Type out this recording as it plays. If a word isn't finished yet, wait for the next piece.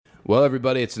Well,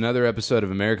 everybody, it's another episode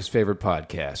of America's favorite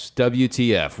podcast,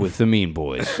 WTF with the Mean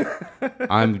Boys.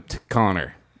 I'm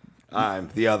Connor. I'm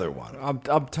the other one.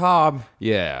 I'm Tom.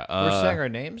 Yeah. We're saying our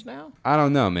names now? I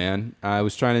don't know, man. I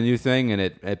was trying a new thing, and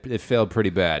it failed pretty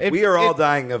bad. We are all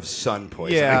dying of sun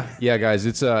poisoning. Yeah. Yeah, guys,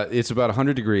 it's about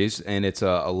 100 degrees, and it's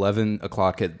 11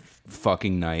 o'clock at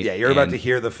fucking night. Yeah, you're about to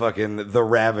hear the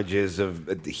ravages of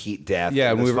the heat death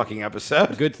in this fucking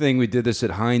episode. Good thing we did this at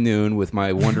high noon with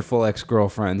my wonderful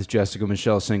ex-girlfriend, Jessica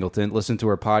Michelle Singleton. Listen to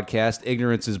her podcast,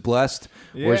 Ignorance is Blessed,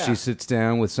 where she sits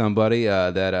down with somebody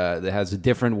that has a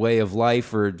different way of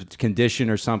life or condition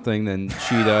or something than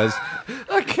she does.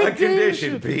 A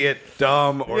condition, be it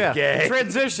dumb or gay.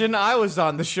 Transition, I was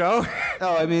on the show.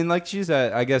 Oh, I mean, like she's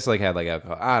I guess like had like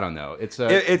alcohol. I don't know. It's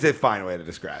a fine way to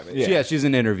describe it. Yeah, she's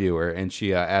an interviewer, and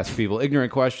she asks people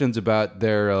ignorant questions about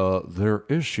their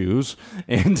issues,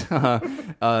 and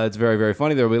it's very, very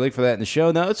funny. There will be a link for that in the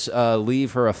show notes.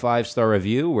 Leave her a 5-star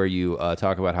review where you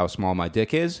talk about how small my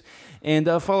dick is. And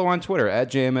follow on Twitter at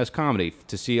JMS Comedy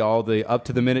to see all the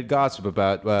up-to-the-minute gossip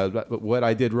about what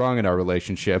I did wrong in our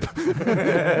relationship.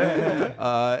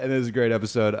 And it was a great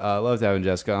episode. Loved having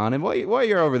Jessica on. And while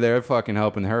you're over there fucking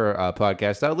helping her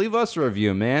podcast out, leave us a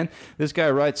review, man. This guy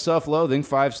writes self-loathing,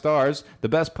 5 stars. The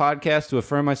best podcast to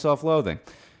affirm my self-loathing.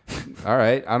 All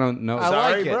right, I don't know.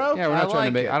 Sorry, bro. Yeah, we're not trying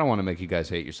to make. I don't want to make you guys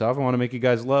hate yourself. I want to make you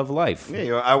guys love life.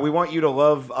 Yeah, we want you to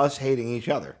love us hating each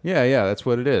other. Yeah, that's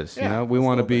what it is. Yeah, you know, we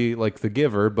want to be like the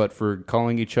giver, but for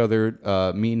calling each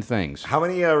other mean things. How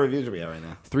many reviews are we at right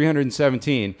now?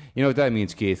 317. You know what that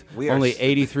means, Keith? We are only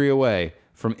 83 away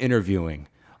from interviewing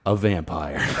a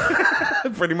vampire.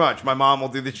 Pretty much. My mom will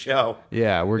do the show.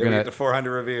 Yeah, we're Then we gonna get to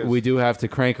 400 reviews. We do have to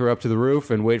crank her up to the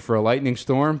roof and wait for a lightning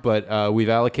storm, but we've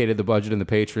allocated the budget in the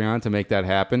Patreon to make that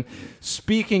happen.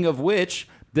 Speaking of which,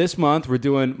 this month we're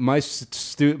doing my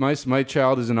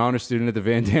child is an honor student at the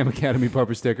Van Damme Academy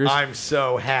bumper stickers. I'm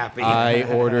so happy. I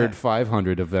ordered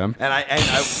 500 of them. And I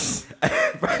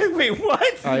wait,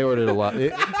 what? I ordered a lot.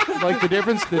 Like the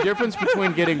difference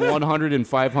between getting 100 and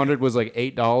 500 was like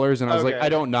 $8, and I was like, I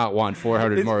don't not want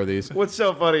 400 more of these. What's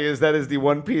so funny is that is the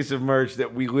one piece of merch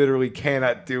that we literally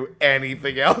cannot do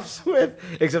anything else with,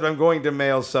 except I'm going to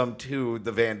mail some to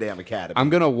the Van Damme Academy. I'm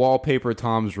gonna wallpaper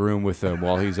Tom's room with them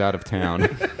while he's out of town.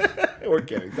 We're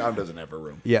kidding. Tom doesn't have a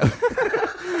room. Yeah.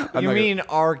 You mean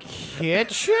our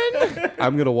kitchen?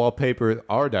 I'm gonna wallpaper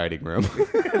our dining room.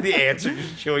 The ants are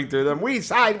just chewing through them. We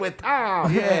side with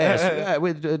Tom. Yes,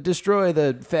 we destroy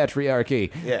the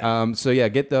patriarchy. Yeah. So yeah,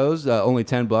 get those. Only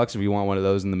 $10 if you want one of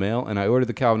those in the mail. And I ordered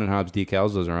the Calvin and Hobbes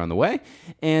decals. Those are on the way.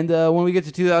 And when we get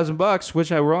to $2,000,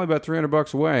 which we're only about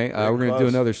 $300 away, we're gonna do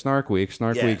another Snark Week,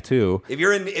 Week 2. If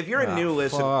you're a new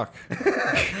listener,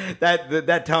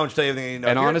 that tone should tell you everything you know.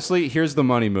 And honestly, here's the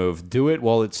money move: do it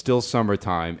while it's still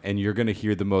summertime, and you're gonna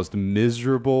hear the most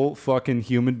miserable fucking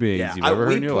human beings you've ever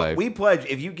heard in your life. We pledge,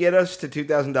 if you get us to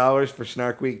 $2,000 for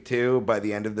Snark Week 2 by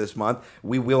the end of this month,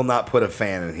 we will not put a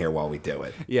fan in here while we do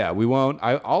it. Yeah, we won't.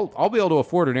 I'll be able to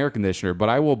afford an air conditioner, but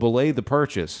I will belay the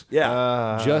purchase.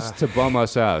 Yeah. Just to bum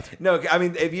us out. No, I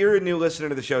mean, if you're a new listener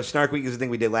to the show, Snark Week is the thing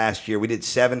we did last year. We did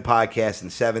 7 podcasts in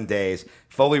 7 days,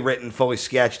 fully written, fully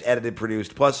sketched, edited,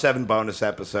 produced, plus 7 bonus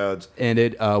episodes. And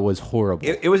it was horrible.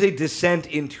 It was a descent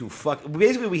into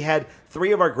Basically, we had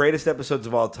 3 of our greatest episodes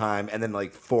of all time, and then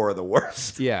like 4 of the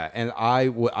worst. Yeah, and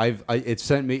it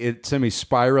sent me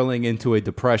spiraling into a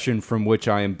depression from which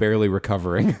I am barely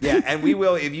recovering. Yeah, and we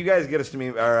will, if you guys get us to me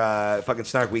our fucking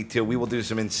Snark Week 2, we will do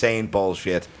some insane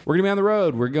bullshit. We're gonna be on the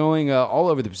road. We're going all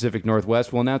over the Pacific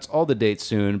Northwest. We'll announce all the dates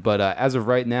soon, but as of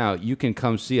right now, you can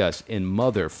come see us in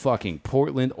motherfucking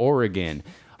Portland, Oregon.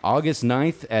 August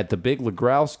 9th at the Big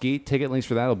Legrowski. Ticket links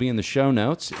for that will be in the show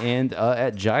notes. And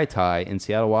at Jai Tai in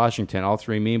Seattle, Washington. All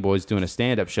 3 Mean Boys doing a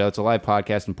stand-up show. It's a live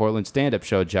podcast in Portland. Stand-up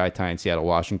show at Jai Tai in Seattle,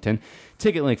 Washington.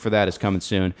 Ticket link for that is coming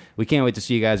soon. We can't wait to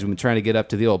see you guys. We've been trying to get up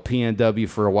to the old PNW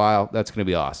for a while. That's going to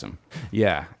be awesome.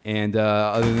 Yeah. And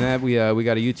other than that, we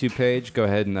got a YouTube page. Go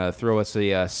ahead and throw us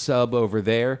a sub over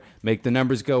there. Make the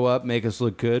numbers go up. Make us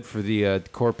look good for the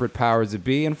corporate powers that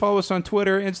be. And follow us on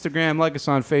Twitter, Instagram, like us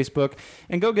on Facebook.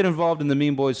 And go get involved in the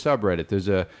Mean Boys subreddit. There's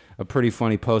a pretty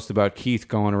funny post about Keith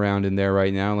going around in there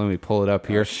right now. Let me pull it up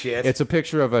here. Oh, shit. It's a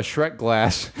picture of a Shrek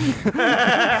glass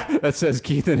that says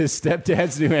Keith and his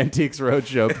stepdad's new Antiques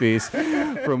Roadshow piece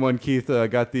from when Keith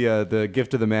got the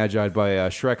Gift of the Magi by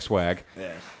Shrek swag.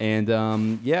 Yeah. And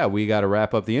we got to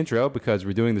wrap up the intro because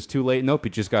we're doing this too late. Nope, he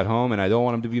just got home, and I don't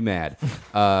want him to be mad.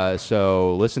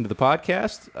 So listen to the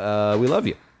podcast. We love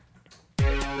you.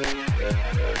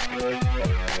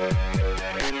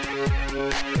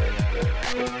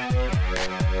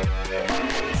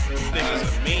 Niggas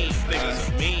are mean, niggas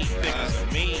are mean, niggas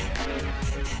are mean.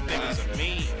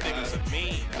 Hey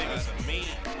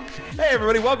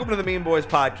everybody, welcome to the Mean Boys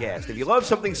Podcast. If you love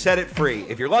something, set it free.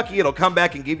 If you're lucky, it'll come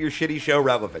back and give your shitty show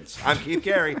relevance. I'm Keith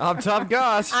Carey. I'm Tom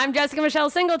Goss. I'm Jessica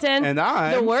Michelle Singleton. And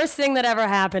I'm- the worst thing that ever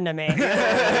happened to me.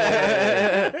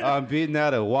 I'm beating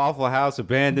out a Waffle House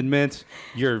abandonment.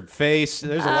 Your face.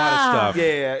 There's a lot of stuff.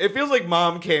 Yeah, it feels like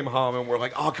mom came home and we're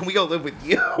like, oh, can we go live with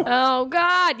you? Oh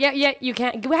God, yeah, you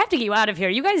can't. We have to get you out of here.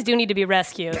 You guys do need to be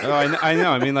rescued. Oh, I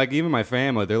know. I mean, like, even my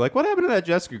family, they're like, what happened to that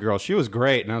Jessica girl? She was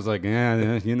great. And I was like,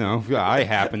 yeah, you know, I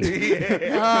happened.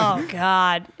 Oh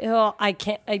God, oh, I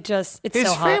can't. It's His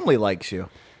so hot. family likes you.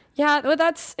 Yeah, well,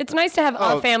 it's nice to have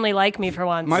a family like me for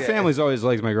once. My family's always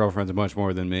likes my girlfriends much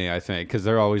more than me, I think, because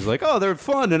they're always like, oh, they're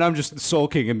fun. And I'm just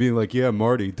sulking and being like, yeah,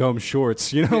 Marty, dumb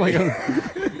shorts. You know, like,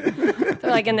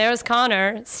 They're like, and there's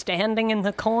Connor standing in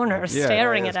the corner,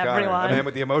 staring at everyone. A man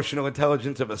with the emotional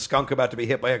intelligence of a skunk about to be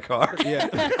hit by a car. yeah.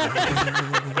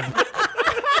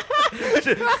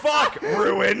 Fuck,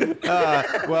 ruin.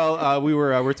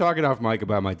 We're talking off mic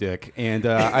about my dick, and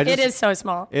I just, It is so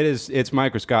small. It's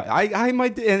microscopic.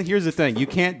 And here's the thing: you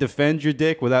can't defend your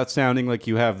dick without sounding like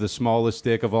you have the smallest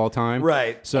dick of all time.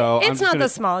 Right. So I'm It's just not gonna- the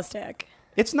smallest dick.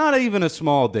 It's not even a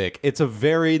small dick. It's a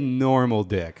very normal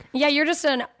dick. Yeah, you're just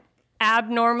an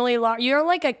abnormally large. You're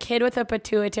like a kid with a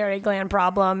pituitary gland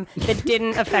problem that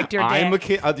didn't affect your dick. I'm a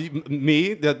kid.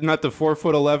 Not the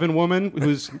 4'11" woman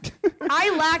who's.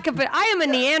 I am a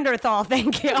Neanderthal.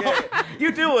 Thank you.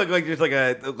 You do look like just like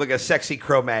a sexy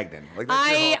Cro-Magnon. Like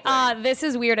that's your whole thing. This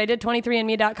is weird. I did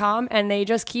 23andMe.com, and they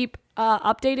just keep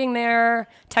updating their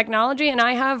technology, and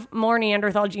I have more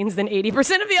Neanderthal genes than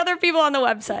 80% of the other people on the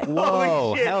website.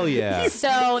 Whoa! shit. Hell yeah!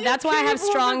 So that's why I have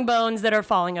strong bones that are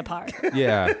falling apart.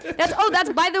 Yeah. That's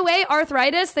by the way,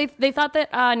 arthritis. They thought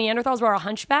that Neanderthals were a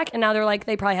hunchback, and now they're like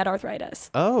they probably had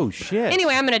arthritis. Oh shit.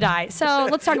 Anyway, I'm gonna die. So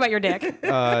let's talk about your dick.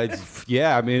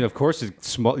 Yeah. I mean, of course it's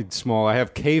small. I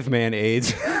have caveman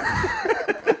AIDS.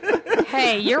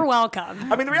 Hey, you're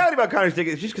welcome. I mean, the reality about Connor's dick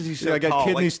is just because he's so I got tall.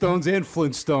 kidney stones and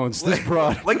Flintstones. This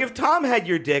broad. Like if Tom had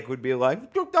your dick, would be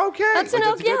like, okay, That's like,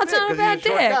 an- a good yeah, it's dick, not a 'cause bad he's a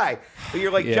short dick. guy. But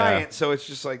you're like Yeah. giant, so it's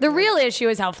just like The real issue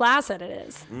is how flaccid it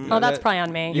is. Oh, that's probably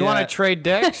on me. You Yeah. want to trade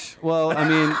dicks? Well, I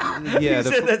mean, yeah. He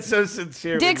said that so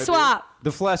sincere. Dick swap. The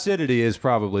flaccidity is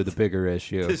probably the bigger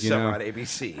issue. This You summer know? on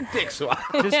ABC. Dick swap.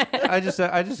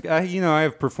 I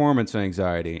have performance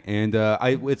anxiety, and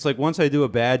it's like once I do a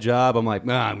bad job, I'm like,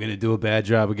 I'm gonna do a bad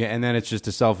job again, and then it's just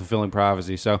a self-fulfilling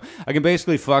prophecy. So I can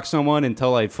basically fuck someone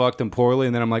until I fucked them poorly,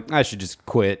 and then I'm like, I should just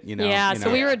quit. You know? Yeah, you so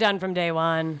know? we were done from day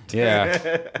one. Yeah.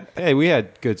 Hey, we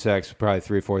had good sex probably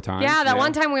 3 or 4 times. Yeah, that you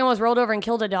one know? time we almost rolled over and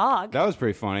killed a dog. That was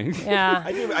pretty funny. Yeah.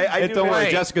 I do. Don't worry,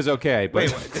 Wait. Jessica's okay. But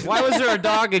Why was there a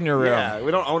dog in your room? Yeah,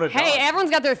 we don't own a dog. Hey,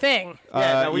 everyone's got their thing.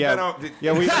 Yeah, no, we yeah. don't.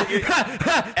 Yeah, we.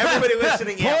 Everybody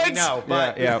listening, yeah, we Points. know.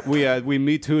 But We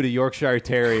Me Too'd a Yorkshire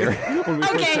Terrier. when we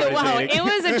first Okay, started whoa, dating. it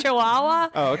was a Chihuahua.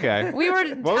 Oh, okay. We were.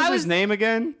 What was his name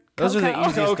again? Those are the Coco.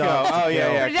 easiest Coco. dogs to Oh, yeah,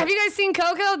 kill. yeah. Have you guys seen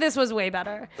Coco? This was way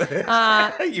better.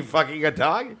 you fucking a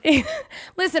dog?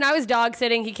 Listen, I was dog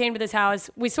sitting. He came to this house.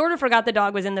 We sort of forgot the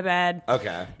dog was in the bed.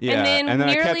 Okay. Yeah, then I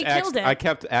nearly kept killed it. I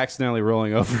kept accidentally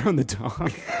rolling over on the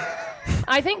dog.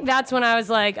 I think that's when I was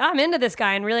like, I'm into this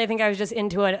guy, and really, I think I was just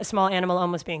into a small animal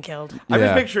almost being killed. I'm just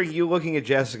Yeah. picturing you looking at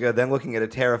Jessica, then looking at a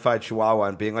terrified Chihuahua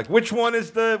and being like, which one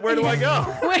is where do I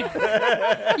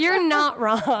go? You're not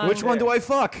wrong. Which one do I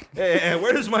fuck? Hey,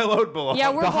 where does my load belong? Yeah,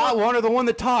 we're The hot both- one or the one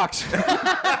that talks?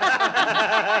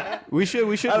 we should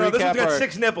I don't know, this recap one's got our.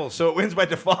 6 nipples, so it wins by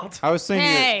default. I was thinking.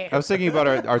 Hey. I was thinking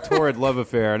about our torrid love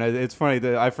affair, and it's funny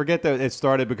that I forget that it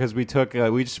started because we took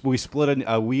we split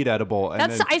a weed edible. And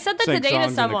That's then I said that sang today songs to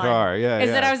in someone. the car. Yeah, is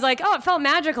yeah. that I was like, oh, it felt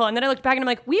magical, and then I looked back and I'm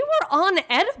like, we were on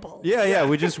edibles. Yeah.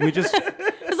 We just.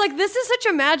 I was like, this is such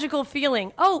a magical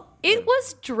feeling. Oh, it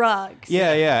was drugs.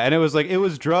 Yeah, and it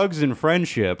was drugs and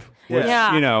friendship. Which,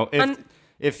 Yeah. you know, I'm-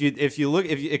 if you look,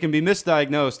 it can be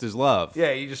misdiagnosed as love.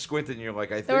 Yeah, you just squinted and you're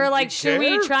like, I think They were like, you should we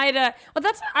care? try to? Well,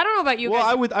 that's I don't know about you Well,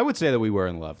 guys. I would say that we were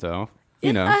in love, though.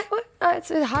 You know. It's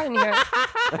hot in here.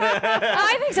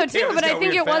 I think so too, Yeah, but this I got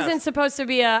think weird it wasn't fast. supposed to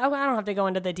be I don't have to go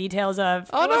into the details of.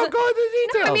 Oh, it no, wasn't- go into the No,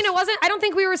 details. I mean, it wasn't. I don't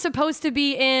think we were supposed to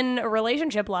be in a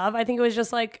relationship love. I think it was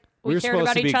just like we cared supposed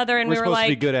about to be- each other, and we were supposed like,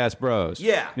 to be good ass bros.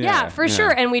 Yeah. yeah, for sure.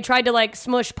 And we tried to like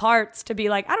smush parts to be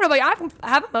like, I don't know about you. I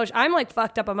have emotion. I'm like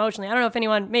fucked up emotionally. I don't know if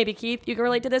anyone, maybe Keith, you can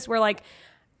relate to this. Where like,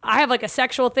 I have like a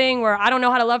sexual thing where I don't know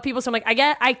how to love people. So I'm like,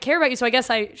 I care about you. So I guess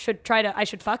I should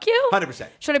fuck you. 100%.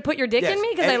 Should I put your dick Yes. in me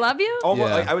because I And love you? Almost,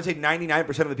 Yeah. like, I would say 99%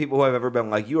 of the people who have ever been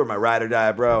like, you are my ride or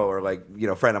die bro, or like,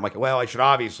 friend. I'm like, well, I should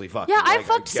obviously fuck you. Yeah, I Like,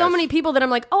 fucked so guess- many people that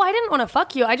I'm like, oh, I didn't want to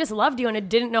fuck you. I just loved you and I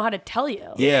didn't know how to tell you.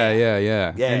 Yeah.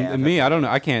 Yeah, And me, I don't know.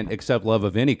 I can't accept love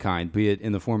of any kind, be it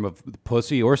in the form of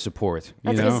pussy or support.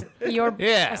 You That's know, because you're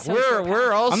Yeah, a sociopath.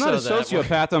 we're also I'm not a that way.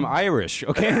 sociopath. I'm Irish.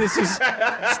 Okay, this is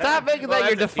Stop making Well, that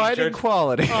your that's a defining t-shirt.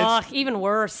 quality. Ugh, even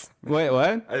worse. wait.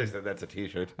 What? I just said that's a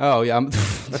t-shirt. Oh yeah.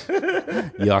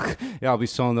 Yuck. Yeah, I'll be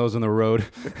selling those on the road.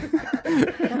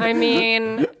 I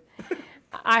mean,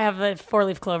 I have the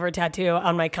 4-leaf clover tattoo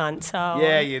on my cunt, so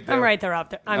Yeah, you do. I'm right there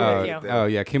up there. I'm with you. Oh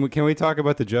yeah. Can we talk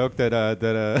about the joke that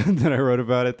that I wrote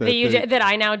about it? That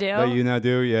I now do. That you now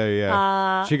do?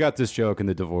 Yeah. She got this joke in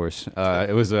the divorce.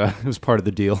 It was part of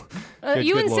the deal.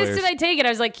 You Good insisted lawyers. I take it. I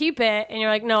was like, keep it, and you're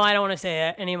like, no, I don't want to say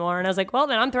it anymore. And I was like, well,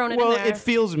 then I'm throwing it Well, in there. it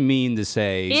feels mean to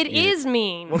say. It is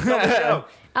mean.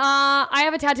 I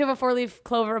have a tattoo of a 4-leaf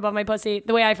clover above my pussy.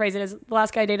 The way I phrase it is, the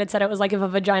last guy I dated said it was like if a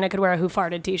vagina could wear a Who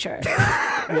Farted t-shirt.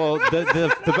 Well,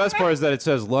 the best part is that it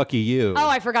says "Lucky You." Oh,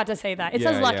 I forgot to say that. It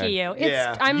Yeah, says "Lucky yeah. You." It's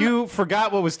Yeah. You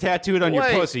forgot what was tattooed on your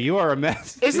Wait. pussy. You are a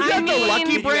mess. Isn't I that mean- the Lucky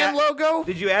Did you brand logo?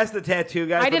 Did you ask the tattoo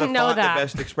guy I for didn't the know font that.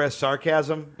 best express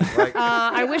sarcasm? Like,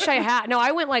 I wish I had. No,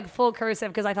 I went like full cursive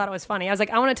because I thought it was funny. I was like,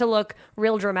 I want it to look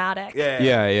real dramatic.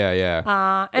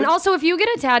 Yeah. And also, if you get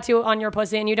a tattoo on your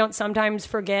pussy and you don't sometimes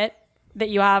forget that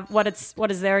you have what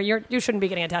is there, you shouldn't be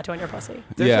getting a tattoo on your pussy.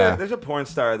 There's a porn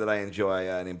star that I enjoy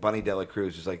named Bunny Dela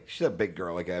Cruz. She's a big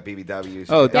girl, like a BBW.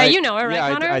 Oh, Yeah, you know her, right,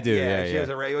 yeah, Connor? I do. yeah, she has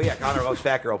a Connor loves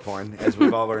fat girl porn, as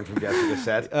we've all learned from Jessica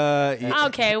said.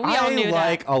 Okay, we all knew I that.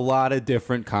 like a lot of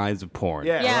different kinds of porn.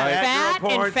 Yeah, Yeah, fat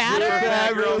girl and fatter. super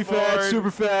fat, girl really fat, porn,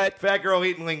 super fat. fat girl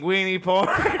eating linguine porn.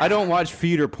 I don't watch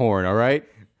feeder porn. All right.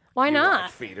 Why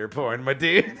not? Feeder porn, my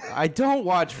dude. I don't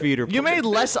watch feeder porn. You made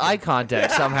less eye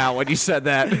contact somehow when you said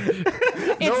that.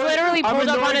 It's literally I'm pulled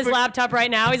up on annoyed his be- laptop right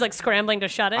now. He's like scrambling to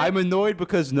shut it. I'm annoyed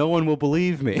because no one will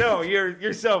believe me. No,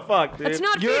 you're so fucked, dude. It's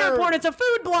not feeder porn. It's a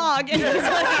food blog. And he's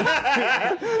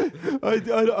like,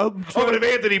 I'm Oh, but if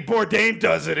Anthony Bourdain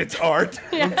does it, it's art.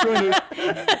 trying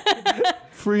to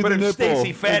free But the if nipple.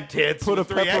 Stacy Fat Tits Put a with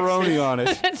 3 X's. pepperoni on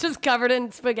it. it's just covered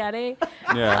in spaghetti.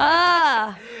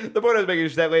 Yeah. The point I was making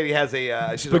is that lady has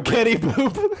a she's Spaghetti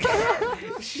poop.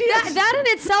 That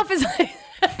in itself is like.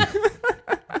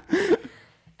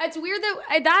 It's weird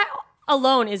that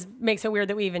alone makes it weird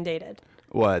that we even dated.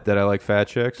 What? That I like fat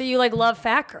chicks? That you like love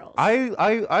fat girls.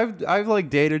 I've like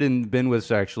dated and been with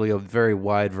actually a very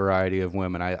wide variety of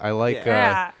women. I like.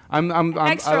 Yeah. I'm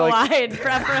Extra I like, wide,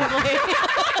 preferably.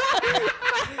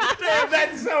 Damn,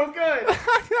 that's so good.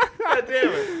 God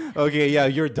damn it. Okay, yeah,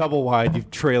 you're double wide. You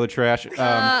trailer trash.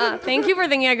 Thank you for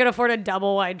thinking I could afford a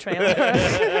double wide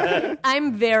trailer.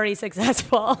 I'm very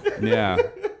successful. Yeah.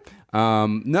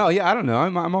 No, yeah, I don't know.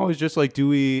 I'm always just like,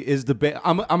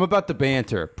 I'm about the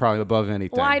banter probably above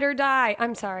anything. Wide or die.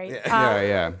 I'm sorry.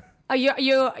 Yeah.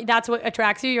 You that's what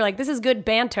attracts you. You're like, this is good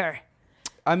banter.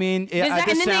 I mean, And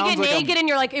then they get naked and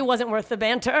you're like, it wasn't worth the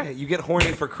banter. You get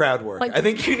horny for crowd work. Like- I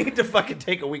think you need to fucking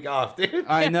take a week off, dude.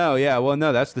 I know, yeah. Well,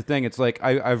 no, that's the thing. It's like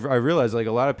I realized like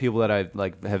a lot of people that I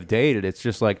like have dated. It's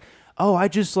just like, oh, I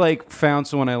just like found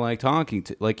someone I like talking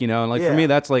to, like, you know, and like for Yeah. me,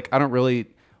 that's like I don't really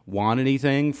want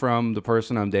anything from the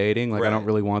person I'm dating. Like I don't Right.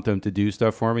 really want them to do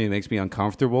stuff for me. It makes me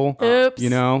uncomfortable. Oops. You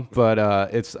know, but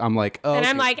I'm like, oh, And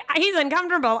I'm okay. like, he's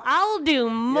uncomfortable. I'll do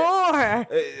more.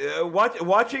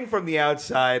 Watching from the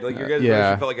outside, like your guys' Yeah.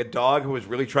 relationship felt like a dog who was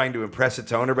really trying to impress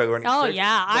its owner by learning. Oh, tricks,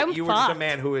 yeah, but I'm you were just a fucked.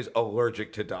 man who is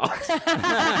allergic to dogs. So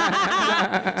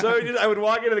I would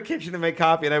walk into the kitchen to make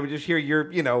coffee, and I would just hear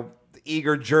your,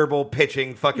 eager gerbil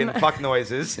pitching fucking fuck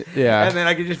noises. Yeah. And then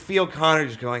I could just feel Connor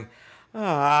just going,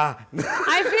 ah.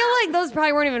 I feel like those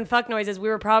probably weren't even fuck noises. We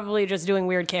were probably just doing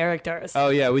weird characters. Oh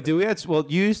yeah, we do. Well,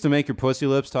 you used to make your pussy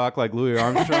lips talk like Louis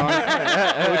Armstrong,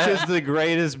 which is the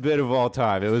greatest bit of all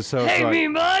time. It was so Hey, funny.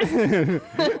 mean boy.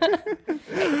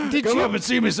 Come up and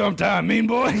see me sometime, mean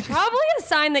boy. Probably a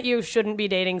sign that you shouldn't be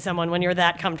dating someone when you're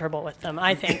that comfortable with them,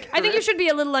 I think. I think you should be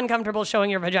a little uncomfortable showing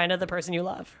your vagina to the person you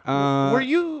love. Were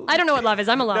you? I don't know what love is.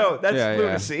 I'm alone. No, that's Yeah,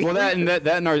 lunacy. yeah.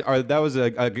 Well, that was a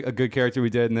good character we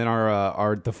did, and then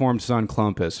our deformed son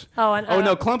Clumpus. Oh, and,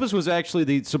 no, Clumpus was actually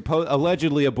the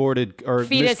allegedly aborted or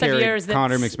Fetus of miscarried yours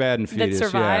Connor that's- McSpadden fetus. that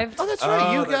survived. Oh, that's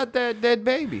right. You got that dead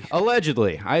baby. Yeah.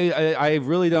 Allegedly, I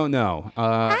really don't know.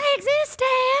 I existed.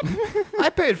 I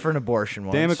paid for an abortion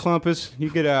once. Damn it, Clumpus, you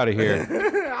get out of here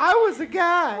I was a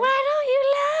guy. Why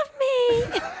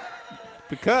don't you love me?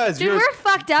 because Dude, you're we're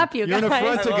fucked up, you an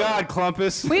affront guys. to God,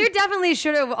 Clumpus. We definitely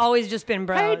should have always just been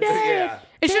bros. Yeah.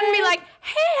 It shouldn't be like,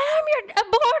 hey, I'm your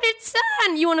aborted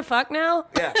son. You want to fuck now?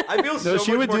 Yeah, I feel so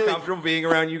she much would more do it- comfortable being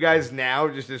around you guys now,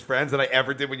 just as friends, than I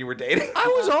ever did when you were dating. I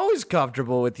was always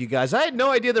comfortable with you guys. I had no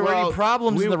idea there were any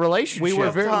problems in the relationship.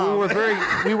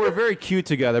 We were very cute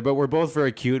together, but we're both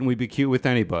very cute, and we'd be cute with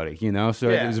anybody, you know. So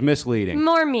Yeah. it was misleading.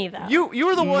 More me, though. You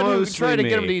were the one who Mostly tried to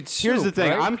get me. him to eat soup. Here's the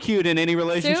thing: right? I'm cute in any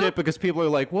relationship Soup? because people are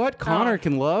like, "What? Connor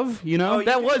can love?" You know.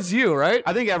 That was you, right?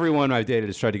 I think everyone I've dated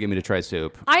has tried to get me to try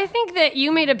soup. I think that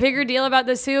you made a bigger deal about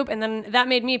the soup, and then that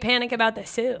made me panic about the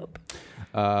soup.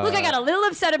 Look, I got a little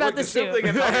upset about the soup. Thing,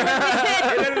 it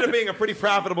ended up being a pretty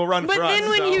profitable run But for us. then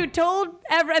when you told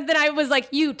everyone, then I was like,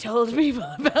 you told people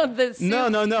about this soup. No,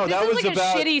 This that is was like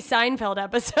about- a shitty Seinfeld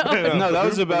episode. No,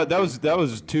 that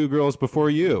was two girls before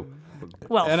you,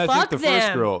 Well, and I fuck think the them.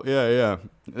 first girl, yeah,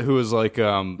 who was like,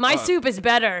 My soup is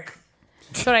better.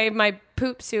 So my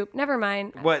poop soup. Never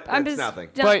mind. What? I'm That's just nothing.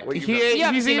 But What you You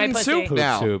haven't he's seen my eating pussy. soup poop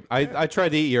now. soup. I tried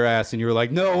to eat your ass, and you were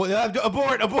like, "No,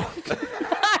 abort."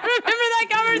 I remember that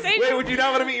conversation. Wait, would you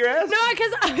not let him eat your ass? No,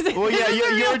 because I was like, Well, yeah, this is a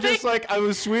you real were just thing. like, I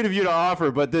was sweet of you to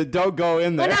offer, but don't go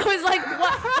in there. And I was like,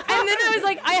 what? And then I was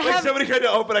like, I Like have. somebody tried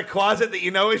to open a closet that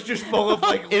you know is just full of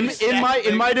like. In loose my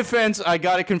things. defense, I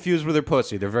got it confused with her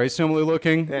pussy. They're very similar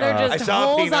looking. They're I just saw a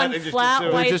holes peanut on and just flat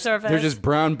assumed- white they're just surface.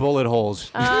 brown bullet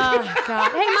holes. Oh,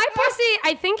 God. Hey, my pussy,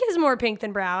 I think, is more pink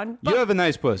than brown. You have a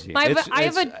nice pussy. I have It's- a- I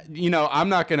have it's- you know, I'm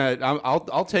not gonna.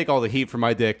 I'll take all the heat for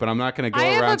my dick, but I'm not gonna go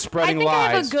around spreading I think lies. I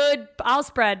have a good. I'll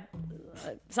spread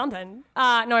something.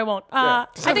 No, I won't. I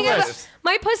think I have lies.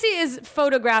 my pussy is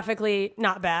photographically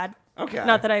not bad. Okay.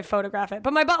 Not that I photograph it,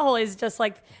 but my butthole is just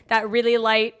like that really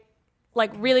light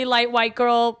white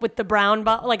girl with the brown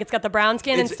butt. Like it's got the brown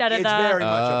skin instead of it's the very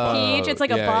much a peach. It's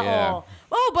like a yeah, butthole.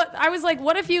 Oh, but I was like,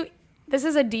 what if you? This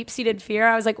is a deep-seated fear.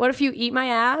 I was like, what if you eat my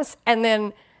ass and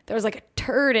then there was like a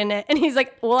turd in it? And he's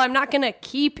like, well, I'm not gonna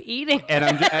keep eating.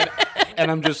 and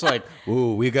I'm just like,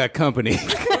 ooh, we got company.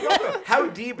 How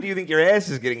deep do you think your ass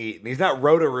is getting eaten? He's not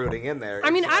roto-rooting in there. I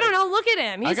mean, It's I don't know. Look at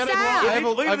him. He's got a sad. long- I have a-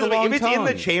 Look at I have a this, like, long if it's in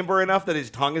the tongue. chamber enough that his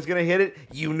tongue is gonna hit it,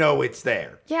 you know it's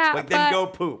there. Yeah, like then but go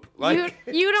poop. Like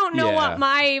you don't know Yeah. what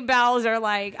my bowels are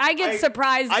like. I get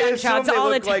surprised I assume gunshots they all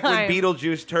the look time. like when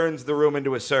Beetlejuice turns the room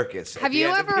into a circus. at Have the you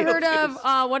end ever heard of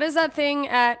Beetlejuice. what is that thing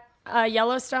at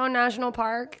Yellowstone National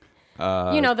Park?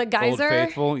 You know, the geyser.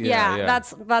 Faithful? Yeah.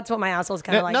 that's what my asshole's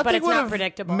kind of like, but Nothing it's would not have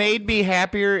predictable. made me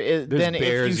happier than if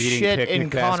bears you eating shit in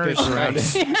picnic Connor's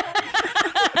baskets around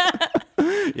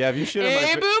Yeah, if you should Hey,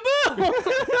 have. boo boo.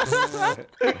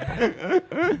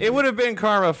 It would have been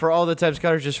karma for all the times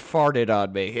Connor just farted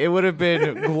on me. It would have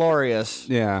been glorious.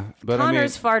 Yeah, but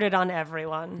Connor's I mean, farted on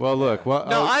everyone. well, look, No,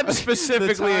 I'm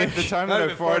specifically. the time I've that I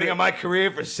been farting on farted, my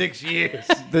career for 6 years.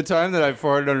 the time that I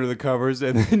farted under the covers,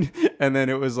 and then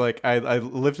it was like I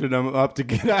lifted them up to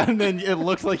get out, and then it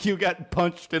looked like you got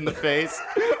punched in the face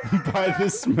by the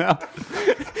smell.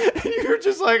 You were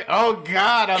just like, oh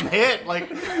God, I'm hit. Like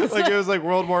it was like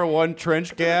World War I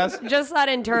trench gas. Just that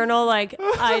internal, like,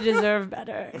 I deserve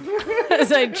better.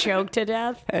 As I choke to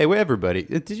death. Hey, wait, everybody,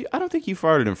 did you? I don't think you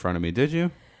farted in front of me, did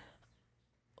you?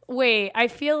 Wait, I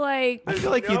feel like. I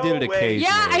feel like you No did it way. occasionally.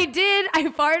 Yeah, I did. I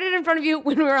farted in front of you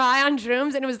when we were high on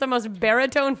shrooms, and it was the most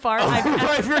baritone fart I've ever.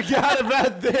 I forgot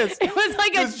about this. It was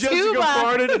like a Because Jessica tuba.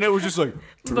 farted, and it was just like.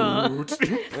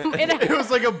 It- It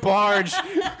was like a barge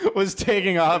was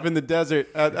taking off in the desert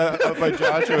up by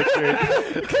Joshua Tree.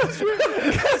 Because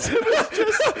it was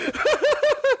just.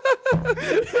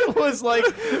 It was like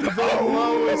the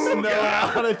lowest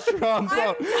note on a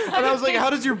trombone. And I was like, how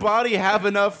does your body have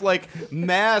enough like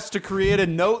mass to create a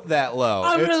note that low?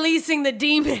 I'm It's releasing the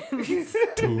demons.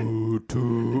 Doesn't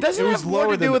It it was have more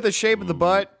lower to do than- with the shape of the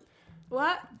butt?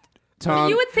 What? Tom,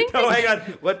 You would think Oh, that. hang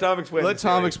on. Let Tom explain. let the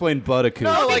Tom theory. explain Buttaku.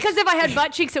 Oh, because if I had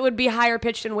butt cheeks, it would be higher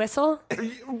pitched and whistle.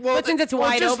 Well, But since it's well,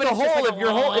 wide just open, the it's just hole. like a If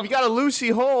your hole, wall. if you got a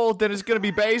loosey hole, then it's gonna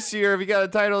be bassier. If you got a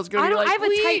tight hole, it's gonna I be don't. like. I have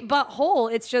a tight butt hole.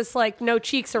 It's just like no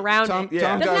cheeks around Tom- it.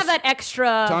 Tom Doesn't Goss- have that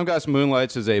extra. Tom Goss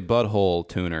moonlights as a butthole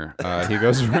tuner. He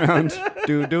goes around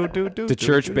to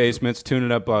church basements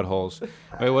tuning up buttholes.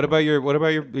 Wait, what about your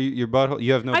butthole?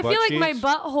 You have no I butt feel like cheeks?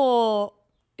 my butthole.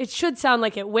 It should sound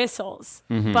like it whistles,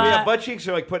 Mm-hmm. but Yeah, butt cheeks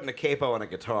are like putting a capo on a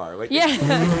guitar. Like yeah.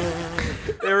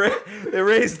 they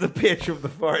raise the pitch of the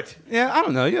fart. Yeah, I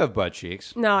don't know. You have butt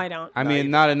cheeks. No, I don't. I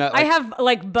mean, not enough. I have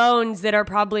like bones that are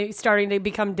probably starting to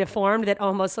become deformed that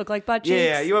almost look like butt cheeks.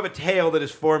 Yeah, you have a tail that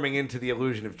is forming into the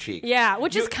illusion of cheek. Yeah,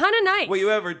 which is kind of nice. Well, you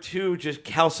have are two just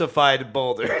calcified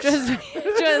boulders. just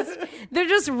they're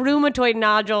just rheumatoid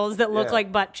nodules that look Yeah.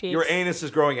 like butt cheeks. Your anus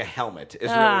is growing a helmet. Is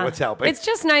really what's helping. It's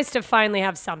just nice to finally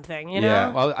have something, you know?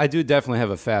 Yeah, well, I do definitely have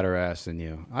a fatter ass than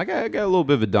you. I got a little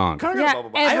bit of a donk. I got a Yeah, bubble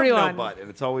butt. I have everyone. no butt. butt, and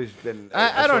it's always been a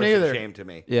I don't source of either. shame to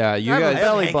me. Yeah, you I have a guys.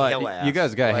 belly Hank butt. Hill ass. You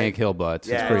guys got Like, Hank Hill butts.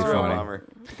 Yeah, it's pretty it's a real funny. bummer.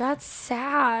 That's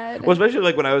sad. Well, especially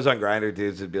like when I was on Grindr,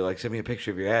 dudes would be like, "Send me a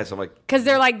picture of your ass." I'm like, Because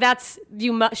they're like,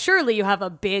 surely you have a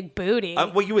big booty.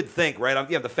 well, you would think, right? I'm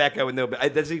the fat guy with no.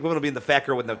 That's the equivalent of being the fat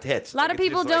girl with no tits. a lot Like, of it's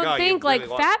people just like, don't oh, you think really like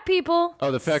lost- fat people.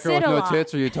 Oh, the fat girl sit with a no lot.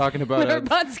 tits? Are you talking about Their a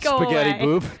butts go spaghetti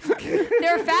away. boob?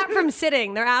 They're fat from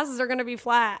sitting. Their asses are going to be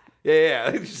flat.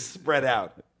 Yeah, just spread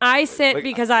out. I sit Like-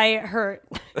 because I hurt,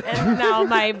 and now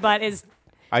my butt is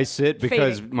I sit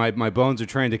because Fading. my bones are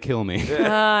trying to kill me.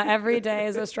 every day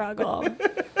is a struggle.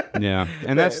 Yeah,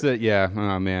 and that's the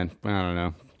Oh man, I don't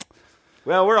know.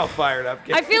 Well, we're all fired up.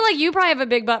 I feel like you probably have a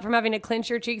big butt from having to clench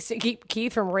your cheeks to keep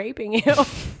Keith from raping you.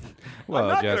 Well,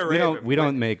 not Jess, gonna we rape don't him, we but-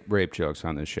 don't make rape jokes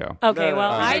on this show. Okay,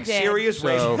 well, I make did. serious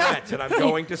rape threats, and I'm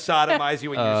going to sodomize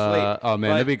you in your sleep. Oh man,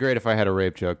 But- that'd be great if I had a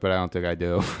rape joke, but I don't think I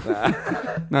do.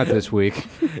 Not this week.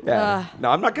 Yeah. No,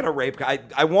 I'm not going to rape.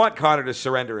 I want Connor to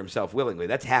surrender himself willingly.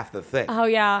 That's half the thing. Oh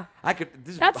yeah. I could.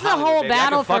 This is That's the Hollywood, whole baby. I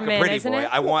battle could fuck for a men, pretty isn't boy. it?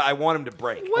 I want him to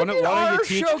break. When did our you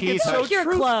teach show Keith get so Take your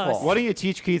truthful? clothes. Why don't you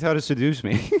teach Keith how to seduce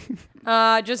me?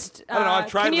 Just I don't know, I've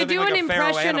tried can you living do like an a feral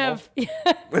impression animal. of?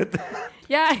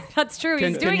 Yeah, that's true.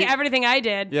 He's Can doing you- everything I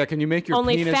did. Yeah, can you make your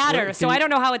Only penis fatter, look- so can I you- don't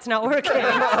know how it's not working.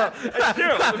 It's true.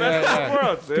 It's the best of both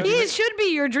worlds, dude. He should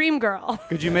be your dream girl.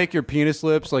 Could you make your penis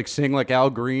lips like sing like Al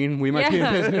Green? We might be in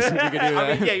Yeah. business if you could do that.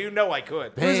 I mean, yeah, you know I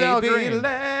could. Who's Al Green?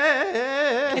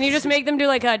 Can you just make them do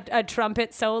like a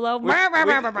trumpet solo? We talked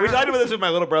about this when my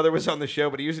little brother was on the show,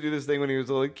 but he used to do this thing when he was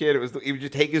a little kid. He would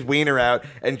just take his wiener out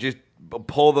and just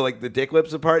pull the dick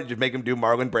lips apart and just make him do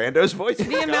Marlon Brando's voice.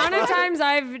 The amount of times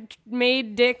I've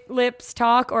made dick lips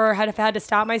talk or had to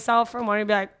stop myself from wanting to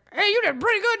be like, hey, you did a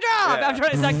pretty good job Yeah. after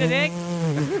I sucked the dick.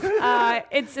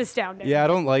 It's astounding. Yeah, I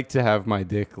don't like to have my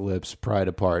dick lips pried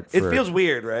apart. It for- feels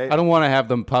weird, right? I don't want to have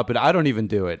them puppet. I don't even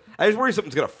do it. I just worry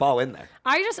something's gonna fall in there.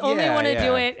 I just only Yeah, want to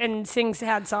do yeah. it and sing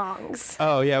sad songs.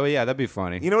 Oh yeah, well yeah, that'd be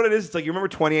funny. You know what it is? It's like you remember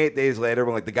 28 Days Later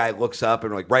when like the guy looks up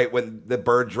and like right when the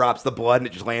bird drops the blood and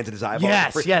it just lands in his eyeball.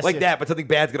 Yes, Like yes. that, but something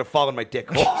bad's gonna fall in my dick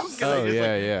hole. Oh,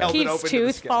 yeah, yeah. Keith's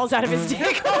tooth falls out of his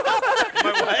dick. Your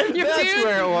That's tooth?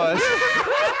 where it was.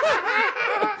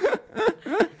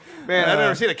 Man, I've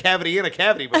never seen a cavity in a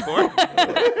cavity before.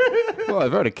 Well,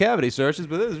 I've heard of cavity searches,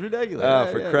 but this is ridiculous. Oh,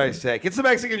 for Christ's sake. It's the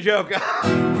Mexican joke.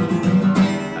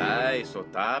 Ay, so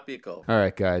topical. All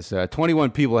right, guys.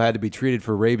 21 people had to be treated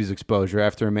for rabies exposure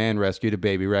after a man rescued a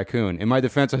baby raccoon. In my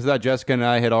defense, I thought Jessica and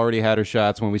I had already had her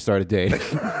shots when we started dating.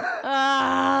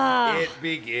 It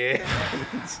begins.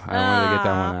 I wanted to get that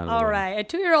one out of the All way. right. A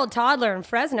 2-year-old toddler in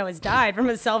Fresno has died from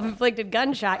a self-inflicted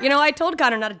gunshot. You know, I told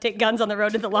Connor not to take guns on the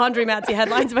road to the laundromats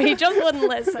headlines, but he just wouldn't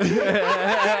listen.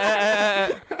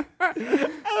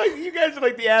 You guys are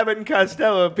like the Abbott and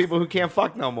Costello of people who can't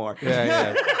fuck no more.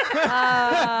 Yeah,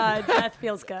 yeah. Death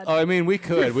feels good. Oh, I mean, we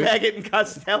could. Faggot and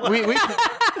Costello. We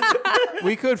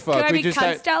could fuck. Could I we be just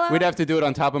Costello? we'd have to do it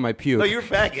on top of my puke. No, you're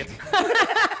faggot.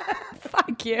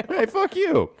 Fuck you. Hey, fuck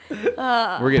you.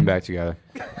 We're getting back together.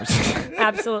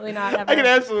 Absolutely not. Ever. I can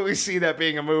absolutely see that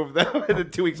being a move, though. And then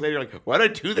 2 weeks later, you're like, why'd I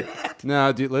do that?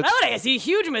 No, dude, let's. Oh, I see a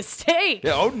huge mistake.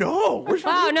 Yeah, oh, no. Where's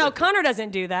Wow, no, Connor doesn't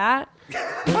do that.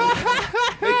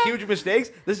 Make huge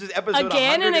mistakes? This is episode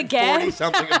Again and again.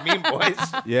 something of Meme Boys.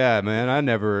 Yeah, man, I've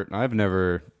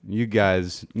never. You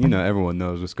guys, everyone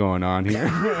knows what's going on here.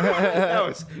 That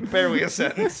was barely a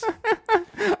sentence,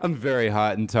 I'm very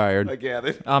hot and tired. I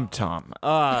gathered. I'm Tom.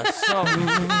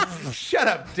 Shut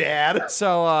up, Dad.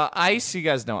 So ICE, you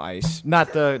guys know ICE,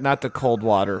 not the cold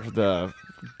water, the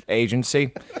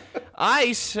agency.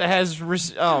 ICE has Good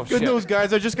shit. news,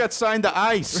 guys. I just got signed to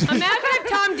ICE. Imagine if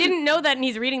Tom didn't know that and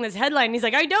he's reading this headline and he's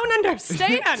like, I don't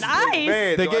understand. Ice.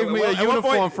 Man, They gave me a at one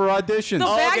uniform point- for auditions. The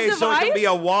bags Okay, of so it can ice? be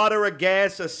a water, a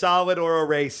gas, a solid, or a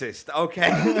racist.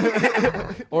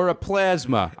 Okay. Or a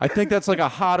plasma. I think that's like a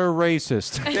hotter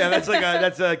racist. Yeah,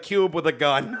 that's a cube with a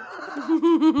gun.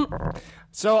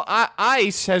 So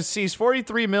ICE has seized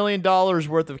 $43 million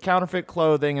worth of counterfeit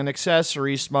clothing and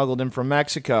accessories smuggled in from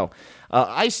Mexico.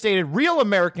 ICE stated real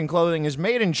American clothing is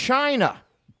made in China.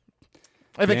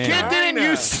 If a kid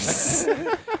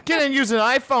didn't use an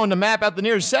iPhone to map out the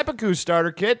nearest seppuku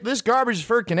starter kit, this garbage is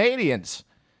for Canadians.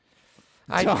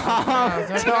 Tom. All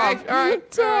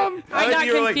right, Tom. I got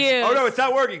You were like, confused. oh no, it's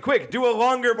not working. Quick, do a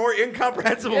longer, more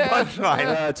incomprehensible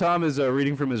punchline. Tom is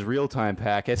reading from his real-time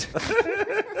packet.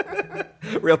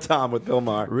 Real Tom with Bill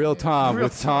Maher. Real Tom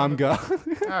with Tom Go. All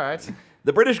right.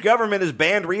 The British government has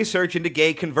banned research into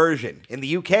gay conversion. In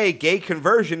the UK, gay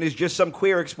conversion is just some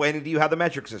queer explaining to you how the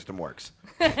metric system works.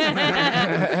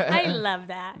 I love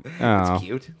that. Oh.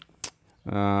 Cute.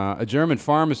 A German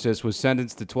pharmacist was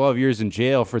sentenced to 12 years in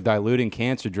jail for diluting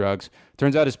cancer drugs.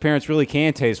 Turns out his parents really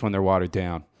can taste when they're watered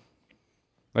down.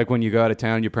 Like when you go out of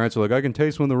town, your parents are like, I can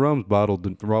taste when the rum's bottled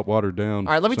and watered down.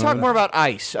 All right, let me talk more about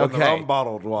ice. When the Okay. rum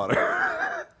bottled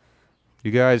water. You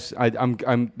guys,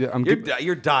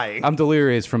 You're dying. I'm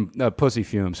delirious from pussy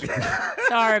fumes.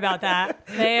 Sorry about that.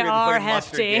 They You're are fucking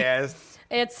mustard hefty. gas.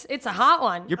 It's a hot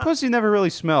one. Your pussy never really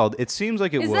smelled. It seems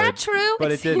like it Is would. that true?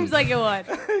 But it seems didn't. like it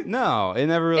would. No, it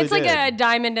never really It's like did. a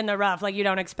diamond in the rough. Like you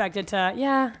don't expect it to.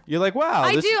 Yeah. You're like, wow.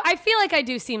 I this- do. I feel like I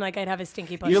do seem like I'd have a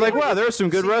stinky pussy. You're like, wow, there are some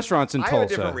good restaurants in I have a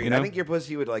Tulsa. different read. You know? I think your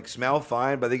pussy would like smell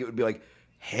fine, but I think it would be like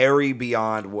hairy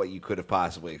beyond what you could have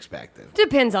possibly expected.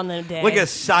 Depends on the day. Like a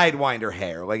sidewinder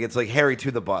hair. Like it's like hairy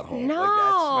to the butthole. No. Like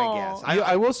that's my guess.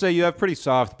 I will say you have pretty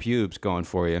soft pubes going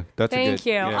for you. That's a Thank good,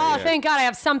 you. yeah, Oh, yeah. thank God I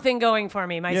have something going for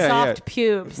me. My Yeah, soft yeah.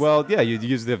 pubes. Well, yeah, you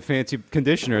use the fancy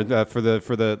conditioner for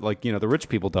the like the rich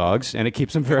people dogs, and it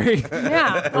keeps them very.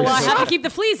 yeah. Well, I have to keep the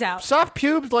fleas out. Soft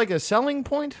pubes like a selling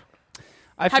point?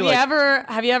 I Have feel you like,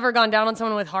 ever gone down on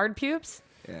someone with hard pubes?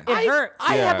 Yeah. It hurts.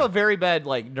 I Yeah. have a very bad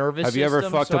nervous Have you ever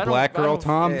system, fucked so a I don't- black I girl, don't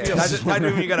Tom? feel- That's the time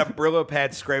when you got a Brillo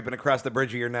pad scraping across the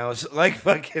bridge of your nose. Like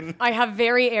fucking. I have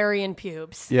very Aryan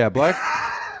pubes. Yeah,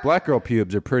 black girl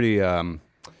pubes are pretty.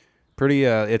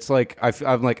 It's like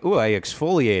I'm like, ooh, I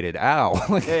exfoliated. Ow.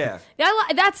 Like, Yeah.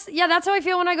 That's how I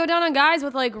feel when I go down on guys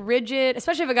with like rigid,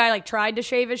 especially if a guy like tried to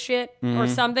shave his shit or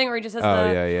something, or he just has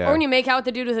yeah. or when you make out with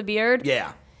the dude with a beard.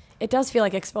 Yeah. It does feel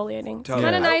like exfoliating. It's Totally.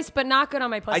 kind of Yeah. nice, but not good on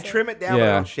my pussy. I trim it down, but I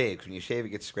Yeah. don't shave. 'Cause when you shave, it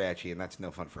gets scratchy, and that's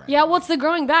no fun for anyone. Yeah, well, it's the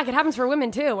growing back. It happens for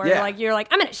women too, where Yeah. you're like,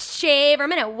 I'm gonna shave, or I'm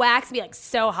gonna wax, and be like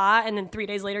so hot, and then 3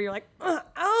 days later you're like,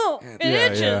 oh, it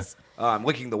Yeah, itches. I'm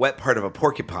licking the wet part of a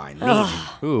porcupine. Neat.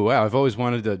 ooh, wow. I've always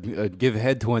wanted to give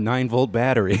head to a 9-volt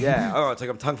battery. Yeah. Oh, it's like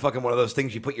I'm tongue fucking one of those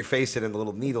things you put your face in and the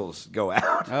little needles go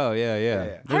out. Oh yeah.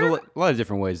 yeah. There's a lot of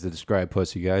different ways to describe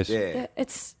pussy, guys. Yeah.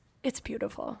 It's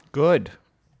beautiful. Good.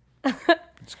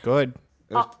 It's good.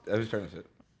 I was trying to say.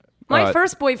 My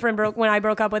first boyfriend when I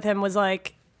broke up with him was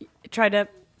like,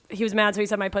 he was mad, so he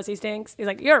said my pussy stinks. He's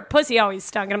like, your pussy always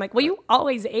stunk. And I'm like, well, you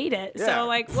always ate it. Yeah. So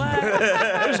like, what?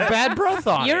 There's bad breath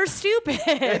on You're it.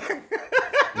 stupid.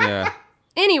 Yeah.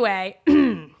 Anyway,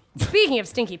 speaking of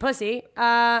stinky pussy,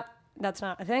 that's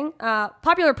not a thing.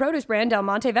 Popular produce brand Del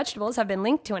Monte vegetables have been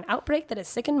linked to an outbreak that has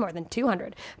sickened more than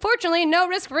 200. Fortunately, no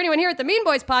risk for anyone here at the Mean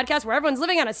Boys podcast, where everyone's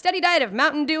living on a steady diet of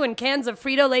Mountain Dew and cans of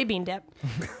Frito-Lay bean dip.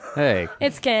 Hey.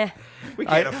 It's We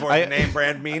can't afford the name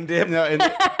brand Mean Dip. No,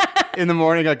 in the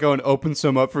morning, I go and open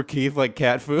some up for Keith like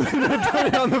cat food. And I put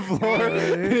it on the floor,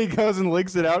 and he goes and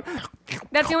licks it out.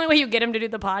 That's the only way you get him to do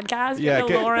the podcast. You have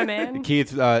to lure him in.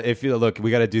 Keith, if you look, we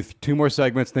got to do 2 more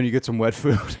segments, then you get some wet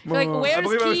food. You're like, I where's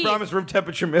believe I was Keith? promised room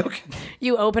temperature milk.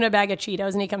 You open a bag of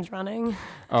Cheetos and he comes running.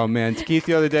 Oh man, Keith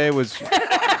the other day was.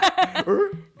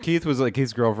 Keith was like,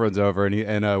 Keith's girlfriend's over,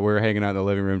 and we're hanging out in the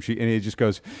living room. And he just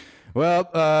goes, "Well,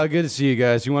 good to see you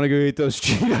guys. You want to go eat those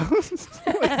Cheetos?"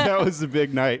 Like, that was the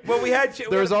big night. Well, we had.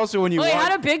 There was also when you Oh, he walked-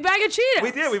 had a big bag of Cheetos.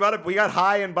 We did. We got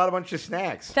high and bought a bunch of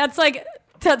snacks.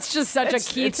 That's just such It's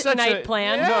a Keith such night a-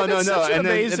 plan. Yeah. No, that's such an and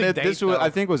then amazing this date, was, though.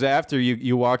 I think was after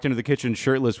you walked into the kitchen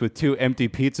shirtless with 2 empty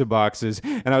pizza boxes,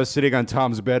 and I was sitting on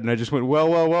Tom's bed, and I just went,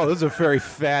 well, this is a very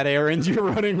fat errand you're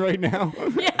running right now.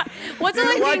 Yeah. What's it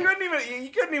like Well, being... you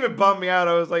couldn't even bum me out.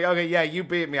 I was like, okay, yeah, you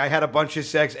beat me. I had a bunch of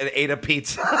sex and ate a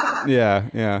pizza.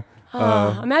 Yeah.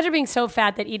 Imagine being so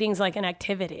fat that eating's like an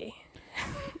activity.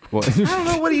 Well, I don't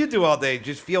know. What do you do all day?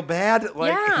 Just feel bad?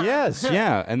 Like, Yeah. yes,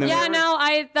 yeah, and then Yeah, no,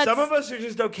 that's... Some of us are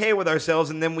just okay with ourselves,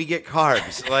 and then we get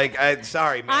carbs. Like,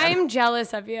 sorry, man. I'm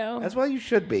jealous of you. That's why you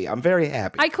should be. I'm very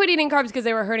happy. I quit eating carbs because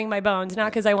they were hurting my bones,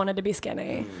 not because I wanted to be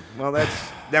skinny. Well,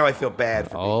 now I feel bad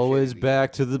for being always shitty.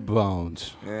 back to the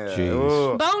bones. Yeah. Jeez.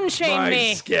 Ooh. Bone shame My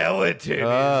me. skeleton.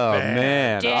 Oh is bad.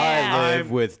 man, Yeah. I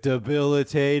live with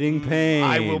debilitating pain.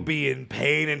 I will be in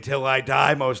pain until I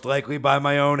die, most likely by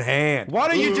my own hand. Why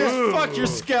don't you just fuck your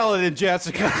skeleton,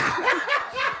 Jessica?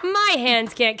 My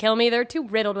hands can't kill me. They're too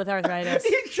riddled with arthritis.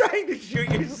 You're trying to shoot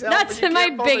yourself. That's and you my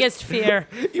can't pull the- biggest fear.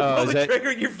 You Oh, pull is the that- trigger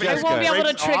and your finger I won't be able to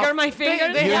breaks trigger off. my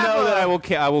fingers. they You have know a- that I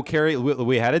will carry.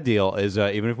 We had a deal. Is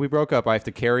even if we broke up, I have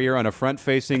to carry her on a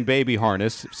front-facing baby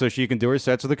harness so she can do her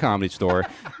sets at the Comedy Store.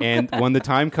 And when the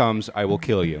time comes, I will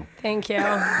kill you. Thank you.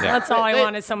 That's all I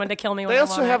want is someone to kill me when They I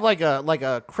also want have it. like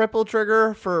a cripple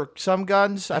trigger for some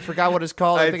guns. I forgot what it's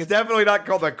called. I think It's it's definitely not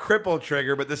called a cripple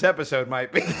trigger, but this episode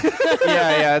might be.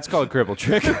 Yeah, it's called cripple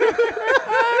trick.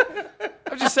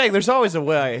 I'm just saying, there's always a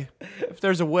way. If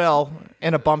there's a will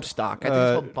and a bump stock, I think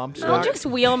it's called bump I'll stock. just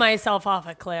wheel myself off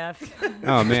a cliff.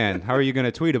 Oh man, how are you going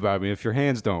to tweet about me if your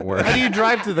hands don't work? How do you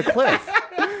drive to the cliff?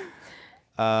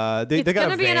 They It's got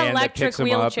gonna a be an van that electric picks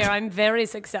 'em up. wheelchair. I'm very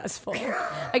successful.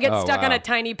 I get Oh, stuck on wow. a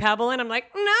tiny pebble, and I'm like,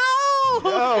 no.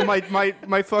 Oh,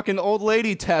 my fucking old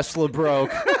lady Tesla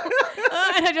broke.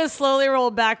 And I just slowly roll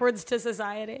backwards to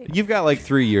society. You've got like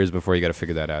 3 years before you got to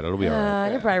figure that out. It'll be all right.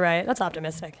 You're probably right. That's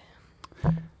optimistic.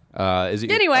 Is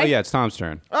it? Anyway. Oh yeah, it's Tom's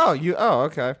turn. Oh,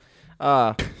 okay.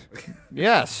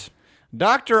 Yes.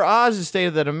 Dr. Oz has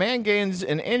stated that a man gains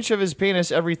an inch of his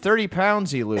penis every 30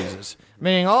 pounds he loses.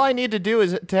 Meaning all I need to do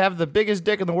is to have the biggest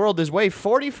dick in the world is weigh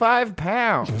 45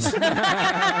 pounds.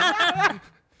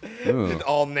 It's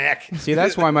all neck. See,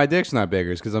 that's why my dick's not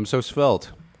bigger, is because I'm so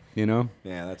svelte. You know?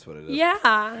 Yeah, that's what it is.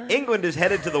 Yeah. England is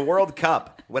headed to the World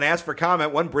Cup. When asked for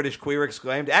comment, one British queer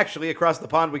exclaimed, "Actually, across the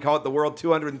pond, we call it the world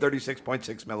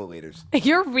 236.6 milliliters."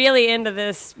 You're really into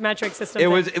this metric system.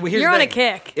 Here's You're the on a thing.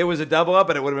 kick. It was a double up,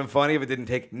 and it would have been funny if it didn't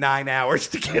take 9 hours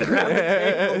to get around the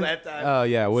table that time. Oh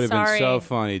yeah, it would have been Sorry. so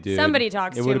funny, dude. Somebody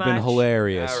talks It too would have been much.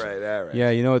 hilarious. All right. Yeah,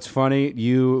 you know what's funny?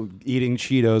 You eating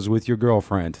Cheetos with your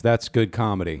girlfriend. That's good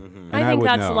comedy. And I think would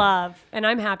that's know. love, and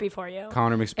I'm happy for you.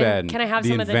 Connor And McSpadden. can I have the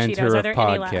some of the inventor Cheetos? Are of there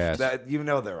any left? podcasts. You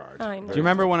know there are. I know. Do you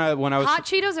remember when I was? Hot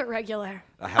Cheetos or regular?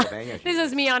 A jalapeno. This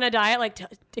is me on a diet. Like,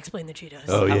 explain the Cheetos.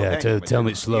 Oh yeah, Jalapeno. tell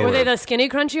me slower. Were they the skinny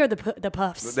crunchy or the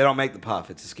puffs? They don't make the puff.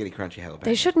 It's a skinny, crunchy jalapeno.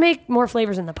 They should make more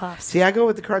flavors in the puffs. See, I go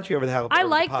with the crunchy over the jalapeno. I over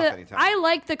like puff the anytime. I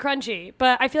like the crunchy,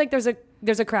 but I feel like there's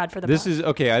a crowd for the This puff. is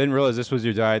okay. I didn't realize this was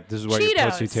your diet. This is why your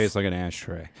pussy Cheetos. tastes like an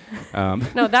ashtray.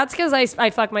 No, that's because I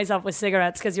fucked myself with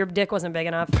cigarettes because your dick wasn't big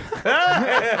enough.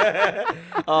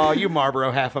 Oh, you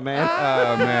Marlboro half a man.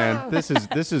 Oh man, this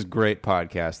is great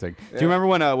podcasting. Do you remember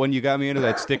when you got me into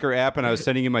that sticker app and I was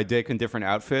sending you my dick in different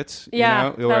outfits?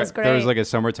 Yeah, you know? that was There was great. like a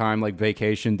summertime like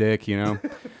vacation dick. You know,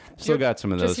 still got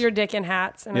some of those. Just your dick in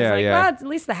hats. And I Yeah, was like, yeah. well, at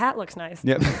least the hat looks nice.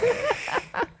 Yep.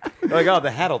 Like, oh,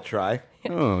 the hat'll try.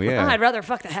 Oh Oh, yeah. I'd rather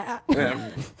fuck the hat.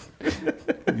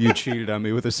 You cheated on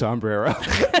me with a sombrero.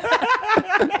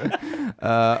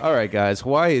 All right, guys.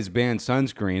 Why is banned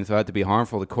sunscreen thought to be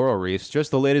harmful to coral reefs?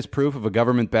 Just the latest proof of a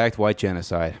government-backed white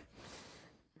genocide.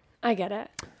 I get it.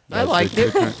 I liked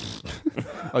it.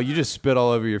 Oh, you just spit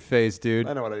all over your face, dude.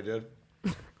 I know what I did.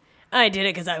 I did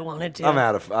it because I wanted to. I'm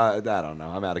out of. I don't know.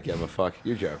 I'm out of give a fuck.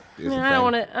 Your joke. Is a I don't thing.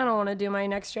 want to. I don't want to do my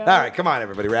next joke. All right, come on,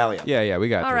 everybody, rally up. Yeah, we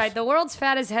got All this. right. The world's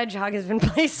fattest hedgehog has been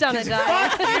placed on a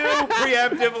diet. Fuck you,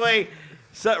 preemptively.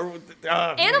 So,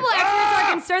 Animal experts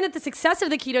are concerned that the success of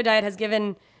the keto diet has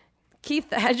given Keith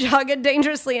the hedgehog a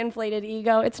dangerously inflated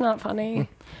ego. It's not funny,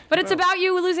 but it's about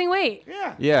you losing weight.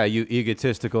 yeah. Yeah, you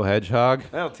egotistical hedgehog.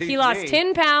 That'll teach He lost me.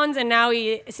 10 pounds and now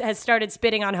he has started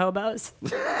spitting on hobos.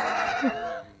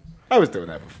 I was doing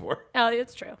that before. Oh,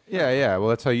 it's true. Yeah. Well,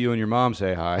 that's how you and your mom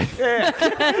say hi.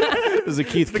 This is a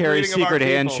Keith Carey Greeting of our secret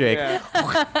people, handshake.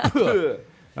 yeah.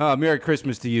 Oh, Merry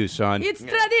Christmas to you, son. It's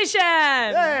tradition.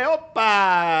 Hey,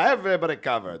 oppa! Everybody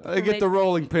covered. I get the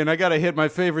rolling pin. I gotta hit my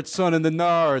favorite son in the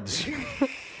nards.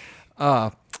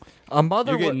 A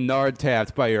mother You're getting nard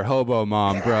tapped by your hobo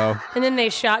mom, bro. And then they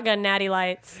shotgun natty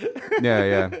lights.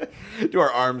 Yeah. Do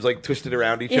our arms like twisted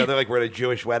around each other like we're at a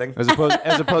Jewish wedding? As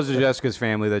opposed to Jessica's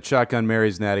family that shotgun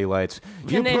marries natty lights.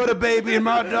 You And they- put a baby in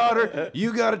my daughter,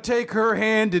 you gotta take her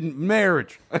hand in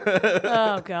marriage.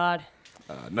 Oh, God.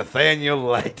 Nathaniel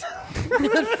Light.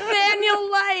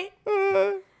 Nathaniel Light.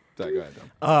 Sorry, go ahead,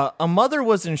 Dom. A mother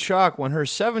was in shock when her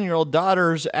 7-year-old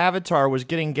daughter's avatar was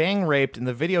getting gang raped in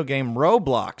the video game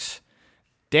Roblox.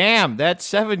 Damn, that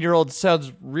 7-year-old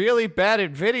sounds really bad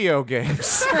at video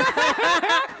games.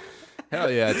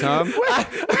 Hell yeah, Tom.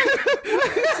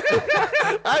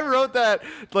 I wrote that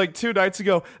like 2 nights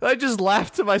ago. I just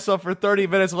laughed to myself for 30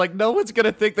 minutes. I'm like, no one's going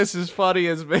to think this is funny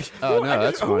as me. Oh, no,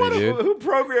 that's funny, dude. Who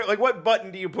programmed? Like, what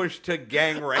button do you push to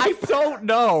gang rape? I don't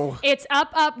know. It's up,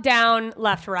 up, down,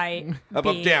 left, right. Up,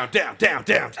 B. down, down, down,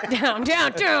 down. Down,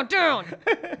 down, down, down.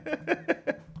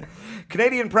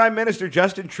 Canadian Prime Minister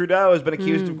Justin Trudeau has been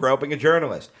accused of groping a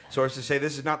journalist. Sources say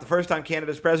this is not the first time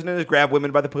Canada's president has grabbed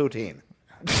women by the poutine.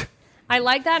 I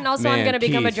like that, and also I'm Man, going to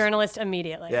become a Keith. journalist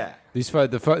immediately. Yeah.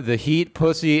 The heat,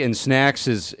 pussy, and snacks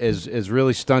is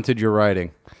really stunted your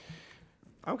writing.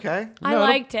 Okay. I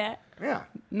liked it. Yeah.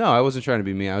 No, I wasn't trying to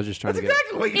be mean. I was just trying That's to get.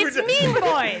 exactly what you It's were Mean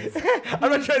Boys.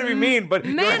 I'm not trying to be mean, but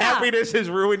your Man up. happiness has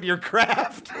ruined your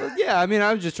craft. Yeah, I mean,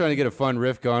 I was just trying to get a fun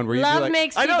riff going where you'd be Love like,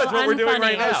 makes I know, people that's what we're doing unfunny.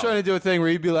 right I was now. trying to do a thing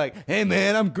where you'd be like, "Hey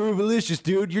man, I'm Groovalicious,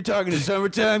 dude. You're talking to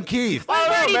Summertime Keith. I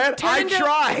don't already know, man. turned I into-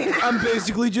 tried. I'm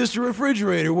basically just a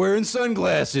refrigerator wearing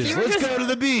sunglasses. You were Let's just- go to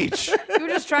the beach." You were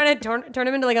just trying to turn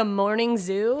him into like a morning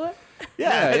zoo.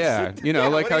 Yeah. You know,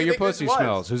 like what do how you your think this pussy was?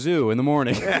 smells. A zoo in the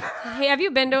morning. Hey, have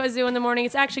you been to a zoo in the morning?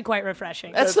 It's actually quite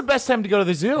refreshing. That's the best time to go to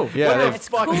the zoo. Yeah, they It's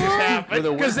cool.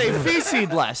 Because they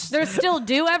feed less. There's still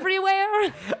dew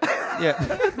everywhere.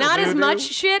 yeah. Not as much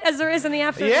shit as there is in the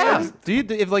afternoon. Yeah. Do you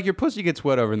if like your pussy gets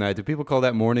wet overnight? Do people call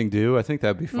that morning dew? I think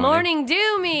that'd be funny. Morning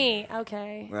dew me.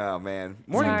 Okay. Oh man,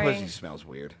 morning Sorry. pussy smells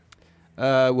weird.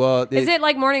 Well, Is it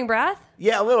like morning breath?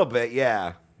 Yeah, a little bit.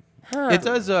 Yeah. It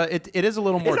does. It is a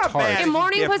little more not tart. bad. Is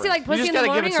morning different. pussy like pussy just in the gotta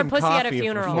give morning it or some pussy at a coffee for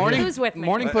funeral? Morning, Who's with me?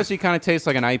 morning pussy kind of tastes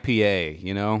like an IPA,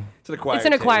 you know? It's an acquired. It's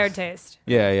an acquired taste. taste.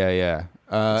 Yeah.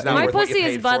 It's not My worth what you pussy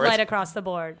is paid Bud for it. Light across the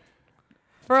board.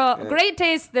 For a great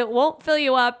taste that won't fill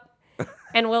you up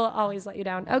and will always let you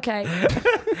down. Okay.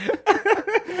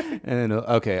 And a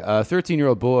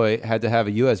 13-year-old boy had to have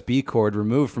a USB cord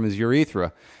removed from his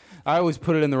urethra. I always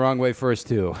put it in the wrong way first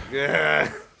too.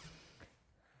 Yeah.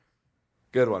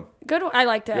 Good one. Good one. I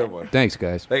liked it. Good one. Thanks,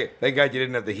 guys. Thank God you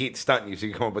didn't have the heat stunting you, so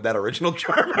you come up with that original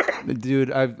charmer.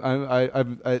 Dude, I've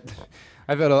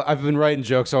been writing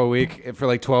jokes all week for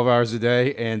like 12 hours a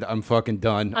day, and I'm fucking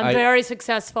done. I'm very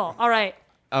successful. All right.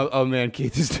 Oh man,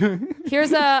 Keith is doing.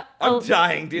 Here's a. I'm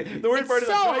dying, dude. The worst It's part is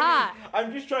so I'm trying to- hot.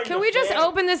 I'm just trying to Can we just fan-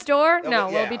 open this door? No,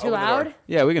 will yeah, it be too open the door. loud?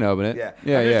 Yeah, we can open it. Yeah.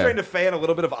 yeah. I'm just trying to fan a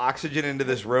little bit of oxygen into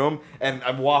this room, and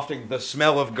I'm wafting the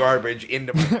smell of garbage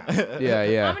into my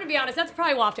Yeah. I'm gonna be honest. That's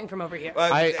probably wafting from over here.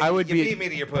 I would you be beat me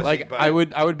to your pussy, like but I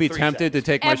would be 3 tempted to seconds.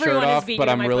 take my Everyone shirt is off, beating but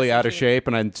on I'm my really pussy out of cheek. shape,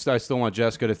 and I still want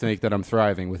Jessica to think that I'm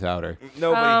thriving without her.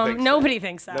 Nobody thinks Nobody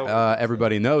thinks that. No.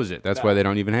 Everybody knows it. That's why they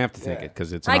don't even have to think it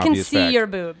because it's an I can obvious see fact. your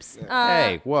boobs.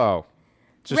 Hey, whoa!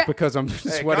 Just Re- because I'm Hey,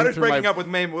 sweating Connor's through breaking my up with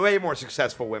way more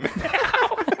successful women.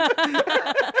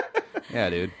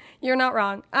 yeah, dude. You're not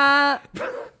wrong.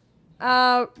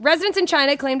 Residents in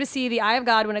China claim to see the eye of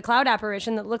God when a cloud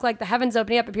apparition that looked like the heavens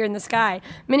opening up appeared in the sky.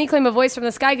 Many claim a voice from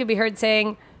the sky could be heard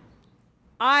saying,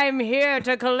 "I'm here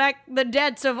to collect the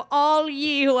debts of all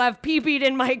ye who have pee-peed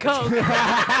in my coke."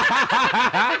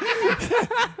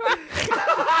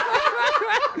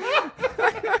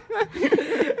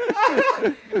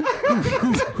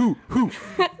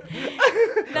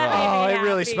 Oh, it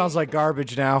really smells like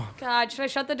garbage now. God, should I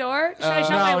shut the door? Should I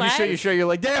shut my No, you legs? sure you're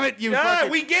like, damn it, you Yeah,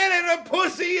 fucking... we get it. A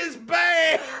pussy is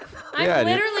bad. I'm Yeah,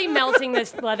 dude. literally melting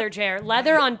this leather chair.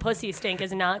 Leather on pussy stink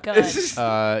is not good. Dude,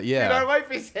 our Yeah, life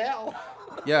is hell.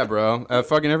 yeah, bro.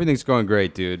 Fucking everything's going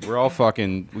great, dude. We're all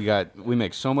fucking. We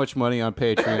make so much money on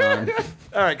Patreon.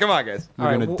 All right, come on, guys.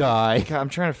 We're gonna die. Okay, I'm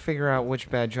trying to figure out which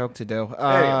bad joke to do. you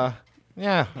go.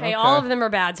 Yeah. Hey, all of them are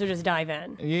bad, so just dive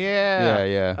in. Yeah.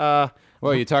 Yeah.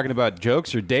 Well, you talking about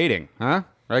jokes or dating, huh?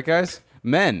 Right, guys?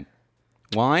 Men,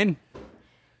 wine.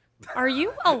 Are you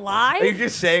Are you alive?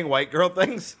 just saying white girl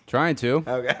things? Trying to.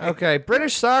 Okay. Okay,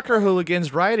 British soccer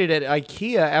hooligans rioted at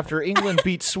IKEA after England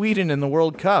beat Sweden in the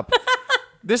World Cup.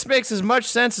 This makes as much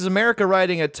sense as America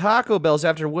rioting at Taco Bell's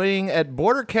after winning at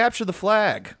Border Capture the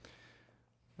Flag.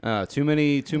 Too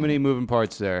many moving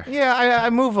parts there. Yeah, I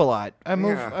move a lot. I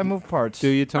move parts. Do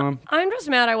you, Tom? I'm just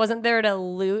mad I wasn't there to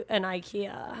loot an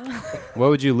IKEA. What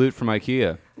would you loot from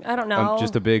IKEA? I don't know.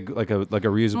 Just a big, like a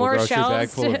reusable more grocery bag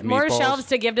shelves, full of more meatballs? shelves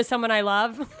to give to someone I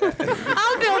love.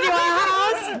 I'll build you a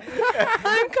house.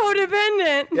 I'm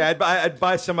codependent. Yeah, I'd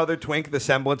buy some other twink, the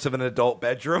semblance of an adult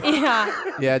bedroom. Yeah.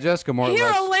 Yeah, Jessica more or Here,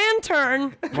 a less,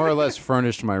 lantern. more or less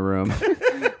furnished my room.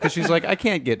 Because she's like, I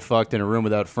can't get fucked in a room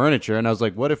without furniture. And I was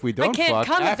like, what if we I don't can't fuck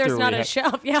come if after there's not we a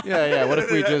shelf. Yeah. Yeah. What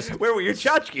if we just... Where will your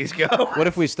tchotchkes go? What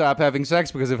if we stop having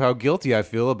sex because of how guilty I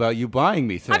feel about you buying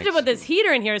me I things? have to put this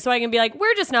heater in here so I can be like,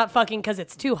 we're just not fucking because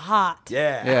it's too hot.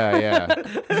 Yeah. Yeah.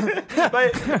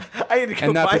 But I need to go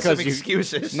And not buy some because you-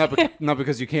 excuses. Not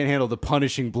because you can't handle the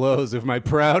punishing blows of my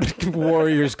proud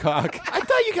warrior's cock. I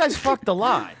thought you guys fucked a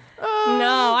lot.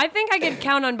 No, I think I could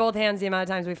count on both hands the amount of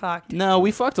times we fucked. No,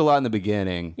 we fucked a lot in the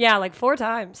beginning. Yeah, like 4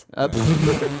 times.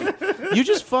 You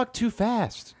just fuck too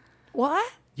fast. What?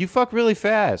 You fuck really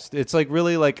fast. It's like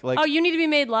really like Oh, you need to be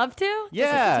made love to?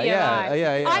 Yeah, This is TMI.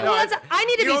 yeah. I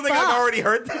need to You be don't think fucked. I've already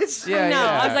heard this? yeah, No,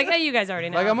 yeah. I was like, hey, you guys already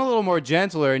know. Like I'm a little more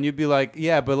gentler, and you'd be like,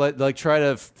 yeah, but like try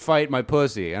to fight my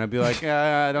pussy, and I'd be like,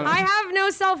 I don't. I have no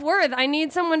self-worth. I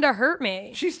need someone to hurt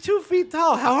me. She's 2 feet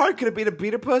tall. How hard could it be to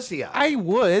beat a pussy up? I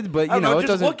would, but I you don't know, it just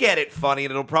doesn't. look at it funny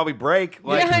and it'll probably break.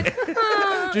 Like,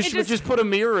 Yeah. just put a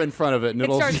mirror in front of it, and it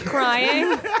it'll. starts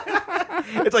crying.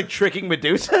 It's like tricking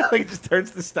Medusa. Like it just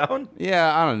turns to stone.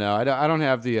 Yeah, I don't know. I don't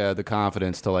have the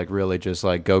confidence to like really just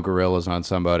like go gorillas on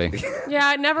somebody.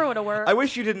 Yeah, it never would have worked. I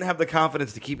wish you didn't have the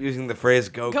confidence to keep using the phrase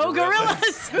 "go Go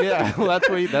gorillas! Yeah, well, that's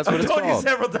what I've it's told you called.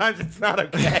 several times it's not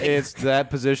okay. It's that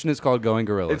position is called going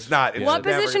gorillas. It's not. It's What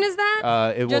never- position is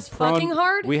that? Just prone- fucking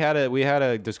hard? We had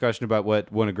a discussion about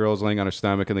what when a girl's laying on her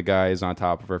stomach and the guy is on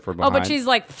top of her from Oh, behind. but she's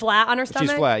like flat on her stomach?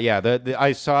 She's flat. Yeah,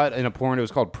 I saw it in a porn. It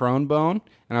was called prone bone,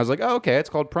 and I was like, oh, okay, it's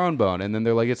called prone bone. And then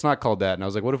they're like, it's not called that. And I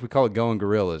was like, what if we call it going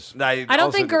gorillas? I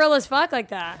don't think gorillas fuck like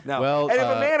that. No. Well, and if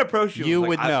a man approached you, you and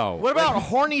was would like, know. What about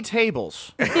horny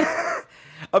tables?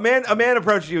 A man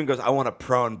approaches you and goes, "I want to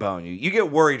prone bone you." You get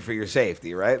worried for your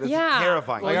safety, right? That's Yeah.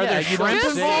 terrifying. Like, are there shrimp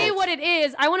Just involved? say what it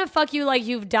is. I want to fuck you like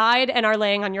you've died and are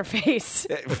laying on your face.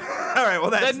 All right, well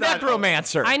that's The not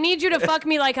necromancer. I need you to fuck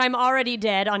me like I'm already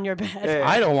dead on your bed.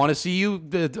 I don't want to see you.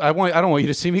 I don't want you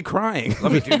to see me crying.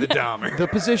 Let me do the Dahmer. The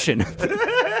position.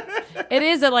 It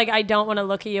is that like I don't want to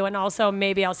look at you, and also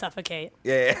maybe I'll suffocate.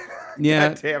 Yeah. Yeah,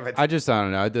 God damn it. I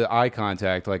don't know. The eye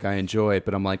contact, like I enjoy it,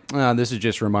 but I'm like, this is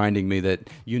just reminding me that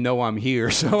you know I'm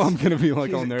here, so I'm gonna be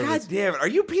like all nervous. God damn it. Are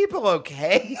you people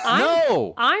okay?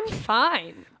 No, I'm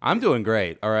fine. I'm doing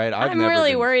great. All right, I'm never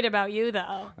really been- worried about you,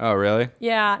 though. Oh, really?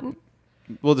 Yeah.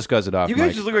 We'll discuss it off. You guys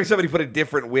mic. just look like somebody put a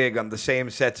different wig on the same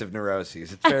sets of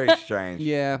neuroses. It's very strange.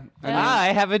 Yeah. I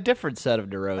have a different set of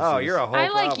neuroses. Oh, you're a whole I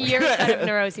like problem. your set of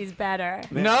neuroses better.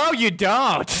 No, you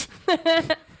don't.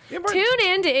 Tune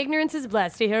in to Ignorance is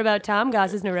Blessed to hear about Tom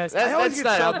Goss's neurosis. I always That's get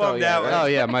not so out, though, bummed yeah, out. right? Oh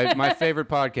yeah, my favorite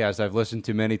podcast I've listened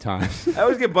to many times. I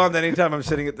always get bummed anytime I'm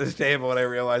sitting at this table and I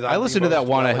realize I listened to that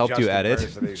one I helped you edit.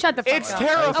 Shut the fuck It's up.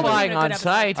 terrifying Oh, on good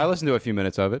site. I listened to a few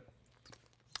minutes of it.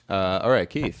 All right,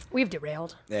 Keith. We've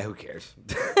derailed. Yeah, who cares?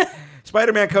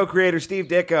 Spider-Man co-creator Steve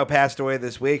Ditko passed away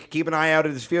this week. Keep an eye out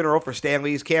at his funeral for Stan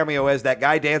Lee's cameo as that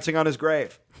guy dancing on his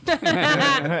grave.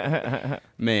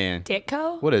 Man,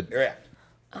 Ditko? what a Yeah.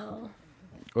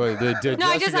 wait, No,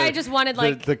 I just wanted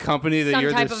like the company that some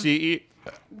you're the type of- CEO.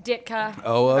 Ditka.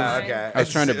 of. Okay. I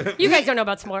was trying to. You guys don't know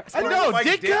about sports. I know No, who Mike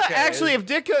Ditka, Ditka actually, is. if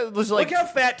Ditka was like... Look how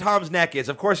fat Tom's neck is.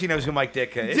 Of course he knows who Mike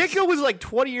Ditka is. Ditka was like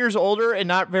 20 years older and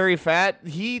not very fat.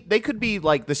 They could be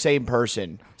like the same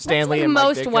person. That's Stanley like and Mike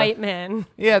most Ditka. white men.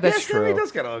 Yeah, that's yeah, Stanley true.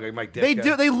 does kind of look like Mike Ditka. They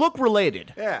do. They look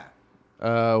related. Yeah.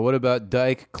 What about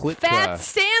Dyke Klitka? Fat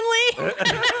Stanley?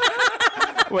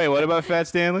 Wait, what about Fat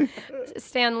Stanley?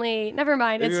 Stanley. Never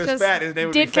mind. If It's he was just fat, his name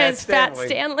would be Fat Ditka's Fat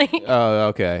Stanley. Stanley. Oh,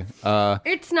 okay.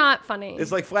 It's not funny.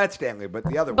 It's like Flat Stanley, but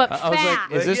the other But one. I was fat.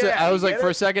 like, is this? Yeah, I was you like, get for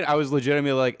it? a second, I was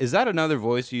legitimately like, is that another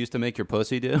voice you used to make your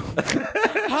pussy do?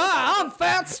 Hi, I'm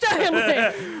Fat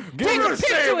Stanley. Take a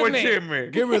picture with me. in me.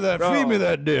 Give me that. Feed me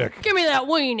that dick. Give me that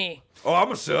weenie. Oh,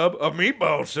 I'm a sub, a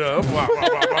meatball sub. Blah, blah,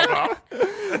 blah, blah,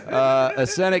 blah. A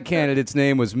Senate candidate's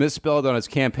name was misspelled on his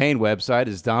campaign website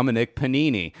as Dominic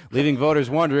Panini, leaving voters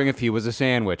wondering if he was a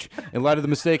sandwich. In light of the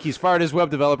mistake, he's fired his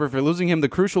web developer for losing him the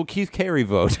crucial Keith Carey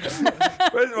vote.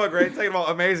 First of all, great. Second of all,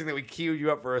 amazing that we queued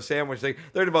you up for a sandwich thing.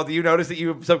 Third of all, do you notice that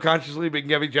you've subconsciously been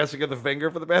giving Jessica the finger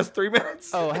for the past 3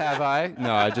 minutes? Oh, have I?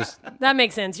 No, I just. That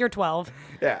makes sense. You're 12.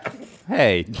 Yeah.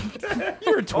 Hey,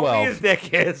 you're Only 12. his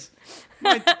dick is.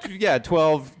 Yeah,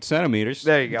 12 centimeters.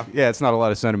 There you go. Yeah, it's not a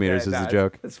lot of centimeters, is Yeah, the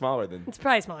joke. It's smaller than. It's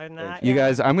probably smaller than that. You yeah.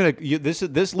 guys, I'm gonna.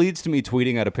 This leads to me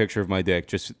tweeting out a picture of my dick,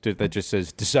 that just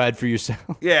says "Decide for yourself."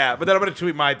 Yeah, but then I'm going to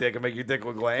tweet my dick and make your dick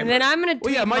look lame. And then I'm gonna tweet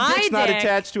Well, yeah, my dick's not dick.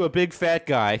 attached to a big fat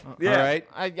guy. Yeah. All right.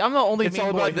 I'm the only. It's mean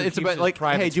all boy about. who It's keeps about his like,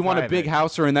 privates hey, do you want a big private.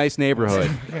 house or a nice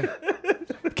neighborhood?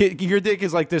 Your dick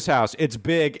is like this house. It's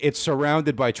big. It's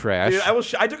surrounded by trash.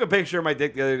 Dude, I took a picture of my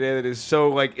dick the other day that is so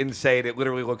like insane. It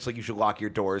literally looks like you should lock your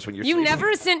doors when you're You sleeping.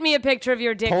 never sent me a picture of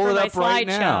your dick Pull for it my up right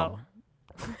slideshow. now.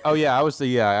 Oh yeah,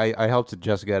 I helped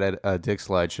Jessica at a dick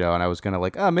slideshow, and I was gonna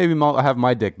like, maybe I'll have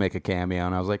my dick make a cameo,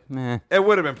 and I was like, meh. It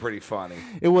would have been pretty funny.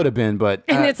 It would have been, but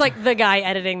And it's like the guy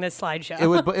editing this slideshow.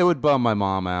 it would bum my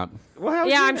mom out. Well, how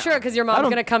would yeah, you I'm know? sure because your mom's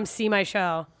gonna come see my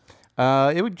show.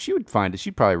 She would find it.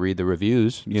 She'd probably read the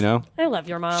reviews. You know, I love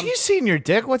your mom. She's seen your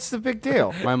dick. What's the big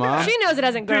deal? my mom. She knows it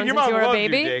hasn't grown Dude, your since mom you were a loves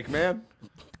baby. your dick, man.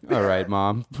 All right,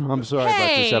 mom. I'm sorry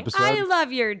Hey, about this episode. I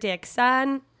love your dick,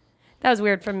 son. That was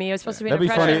weird from me. It was supposed to be an That'd be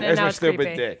impression, funny. and There's now my it's stupid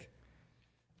creepy. dick.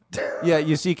 Yeah,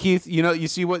 you see, Keith. You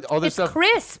see what all this It's stuff.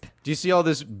 crisp. Do you see all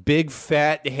this big,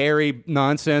 fat, hairy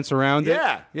nonsense around it?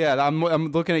 Yeah. Yeah. I'm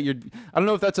looking at your. I don't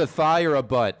know if that's a thigh or a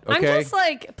butt. Okay. I'm just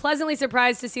like pleasantly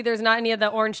surprised to see there's not any of the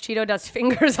orange Cheeto dust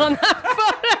fingers on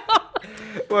that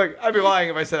photo. Look, I'd be lying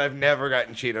if I said I've never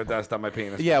gotten Cheeto dust on my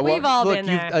penis. Yeah, well, We've all look, been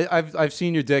there. I've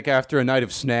seen your dick after a night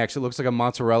of snacks. It looks like a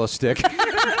mozzarella stick.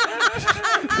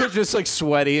 just like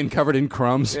sweaty and covered in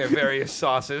crumbs. Yeah, various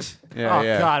sauces. Yeah, Oh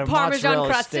yeah. God, a Parmesan mozzarella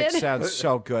crusted. stick sounds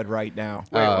so good right now.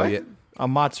 Oh, yeah. A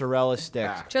mozzarella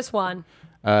stick. Just one.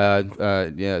 Yeah,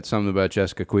 it's something about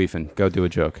Jessica queefing. Go do a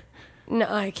joke. No,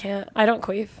 I can't. I don't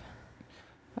queef.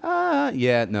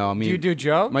 Yeah, no, I mean... Do you do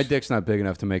jokes? My dick's not big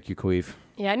enough to make you queef.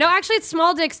 Yeah, no, actually, it's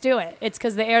small dicks do it. It's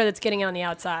because the air that's getting on the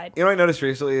outside. You know what I noticed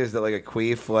recently is that like a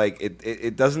queef, like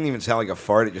it doesn't even sound like a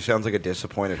fart. It just sounds like a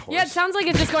disappointed horse. Yeah, it sounds like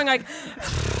it's just going like,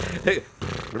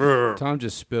 Tom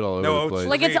just spit all over No, the place.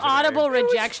 like it's audible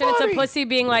rejection. It's a funny. pussy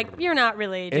being like, you're not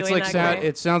really doing it's like that great.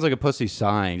 it sounds like a pussy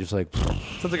sighing, just like...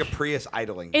 Sounds like a Prius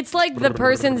idling. It's like the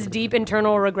person's deep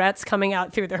internal regrets coming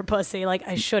out through their pussy. Like,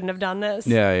 I shouldn't have done this.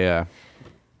 Yeah, yeah.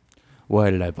 Why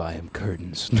did I buy him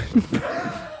curtains?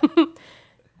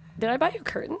 Did I buy you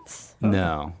curtains?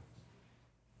 No.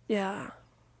 Yeah.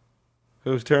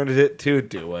 Whose turn is it to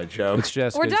do a joke? It's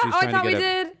Jessica. We're done. She's Oh, I trying to thought we get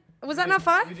did. Was that not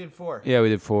 5? You did 4. Yeah, we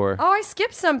did 4. Oh, I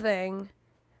skipped something.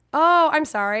 Oh, I'm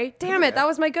sorry. Damn it. That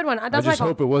was my good one. I That's my just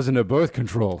fault. hope it wasn't a birth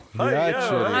control.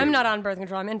 I'm not on birth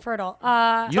control. I'm infertile.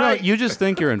 You know, you just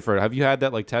think you're infertile. Have you had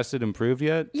that like tested and proved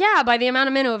yet? Yeah, by the amount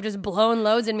of men who have just blown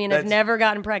loads in me and have That's never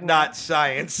gotten pregnant. Not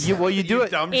science. You do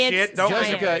it. Dumb It's shit. Don't science.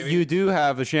 listen to Jessica, me. you do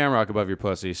have a shamrock above your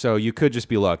pussy, so you could just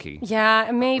be lucky.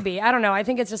 Yeah, maybe. I don't know. I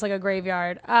think it's just like a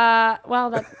graveyard. Well,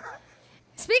 that.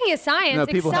 Speaking of science, No,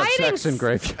 people have exciting. sex in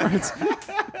graveyards.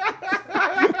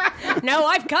 No,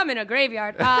 I've come in a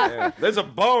graveyard. There's a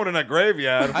bone in a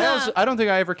graveyard. I don't think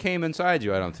I ever came inside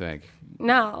you. I don't think.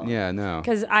 No. Yeah, no.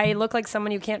 Because I look like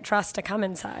someone you can't trust to come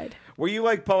inside. Were you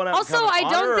like pulling out? Also, and coming I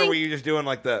on don't her, or think- were you just doing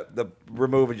like the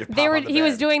remove and just? They pop were. on the He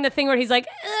was bed? doing the thing where he's like,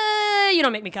 "You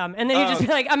don't make me come," and then he'd just be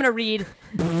like, "I'm gonna read."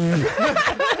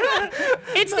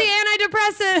 It's the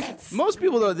antidepressants. Most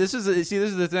people though, this is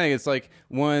the thing. It's like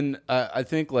when I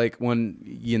think like when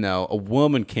a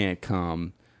woman can't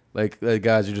come. Like the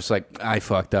guys are just like, I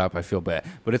fucked up, I feel bad.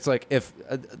 But it's like if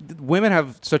women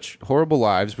have such horrible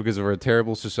lives because of our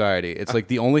terrible society, it's like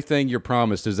the only thing you're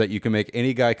promised is that you can make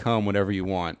any guy come whenever you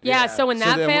want. Yeah. So when So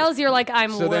that then- fails, you're like,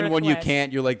 "I'm." So then when you worthless."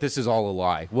 can't, you're like, this is all a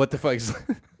lie. What the fuck is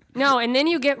No, and then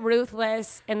you get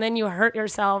ruthless, and then you hurt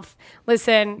yourself.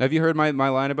 Listen, Have you heard my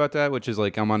line about that? Which is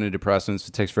like, I'm on antidepressants,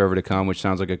 it takes forever to come, which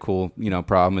sounds like a cool,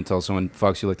 problem until someone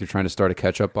fucks you like they're trying to start a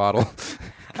ketchup bottle.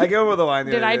 I came up with a line.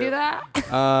 The did other I day. do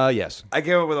that? Yes. I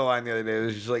came up with a line the other day. It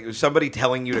was just like it was somebody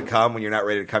telling you to come when you're not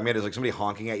ready to come yet. It's like somebody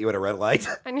honking at you at a red light.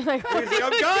 And you're like, He's like,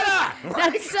 I'm gonna.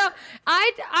 that's so.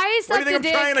 I Where sucked do you think a I'm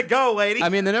dick. trying to go, lady? I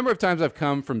mean, the number of times I've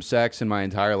come from sex in my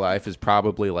entire life is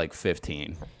probably like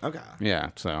 15. Okay.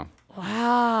 Yeah, so.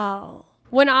 Wow.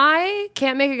 When I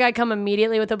can't make a guy come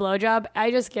immediately with a blowjob,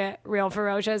 I just get real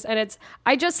ferocious. And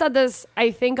I just said this,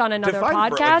 I think, on another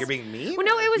Define podcast. like you're being mean? Well,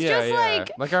 no, it was just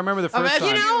like, I remember the first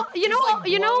Imagine time. you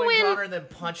know when, and then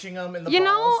punching him in the you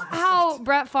know how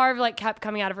Brett Favre like kept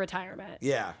coming out of retirement.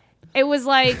 Yeah. It was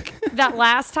like that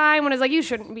last time when I was like, you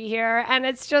shouldn't be here. And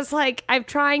it's just like, I'm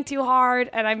trying too hard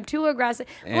and I'm too aggressive.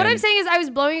 What I'm And- saying is I was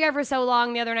blowing a guy for so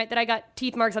long the other night that I got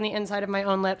teeth marks on the inside of my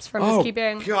own lips from just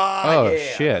keeping. God. Oh, yeah.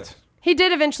 shit. He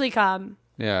did eventually come.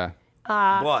 Yeah.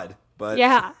 Blood. But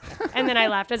Yeah. And then I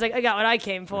left. I was like, I got what I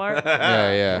came for.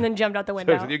 Yeah, yeah. And then jumped out the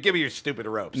window. you give me your stupid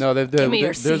ropes. No, Give me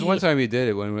your there's one seat. time you did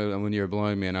it when you were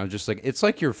blowing me, and I was just like, it's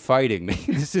like you're fighting me.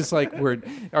 This is like,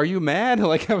 are you mad?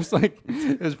 Like, I was like,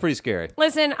 it was pretty scary.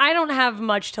 Listen, I don't have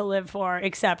much to live for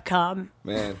except come.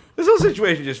 Man, this whole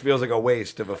situation just feels like a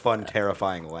waste of a fun,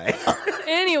 terrifying way.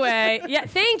 Anyway, yeah,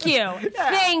 thank you.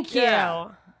 Thank you. yeah.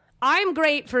 I'm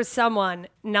great for someone,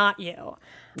 not you.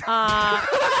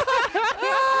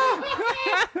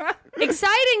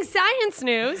 Exciting science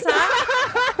news,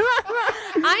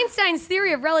 huh? Einstein's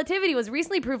theory of relativity was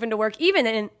recently proven to work even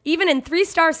in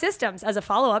 3-star systems. As a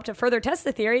follow-up to further test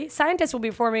the theory, scientists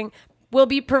will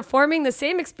be performing the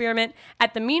same experiment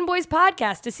at the Mean Boys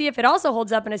podcast to see if it also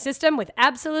holds up in a system with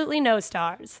absolutely no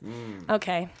stars.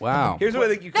 Okay. Wow. Here's what I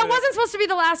think you. That could've- wasn't supposed to be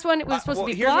the last one. It was supposed to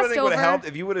be Here's what I glossed think would have over. helped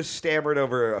if you would have stammered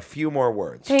over a few more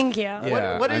words. Thank you.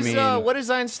 Yeah, What I is mean- what is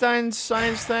Einstein's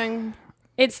science thing?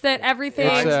 It's that everything.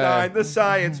 It's, Einstein, the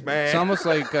science man. It's almost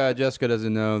like Jessica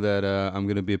doesn't know that I'm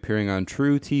going to be appearing on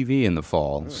True TV in the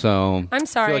fall. So I'm I feel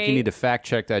sorry. like you need to fact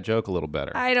check that joke a little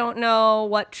better. I don't know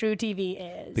what True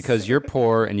TV is. Because you're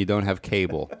poor and you don't have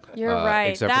cable. You're right.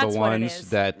 Except for That's the what it ones is.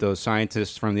 that those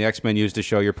scientists from the X-Men used to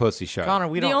show your pussy shut. Connor,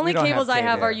 we the don't. only we don't cables I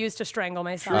have cable. are used to strangle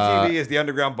True myself. TV is the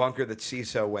underground bunker that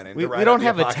CISO went in. We, to we ride don't out the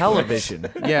have a apocalypse. television.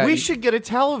 Yeah, we you- should get a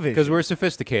television. Because we're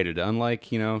sophisticated, unlike,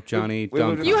 Johnny we Dumb.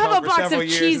 lived in You have a bunker box several of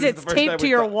years. This is the Cheez-Its first taped time to we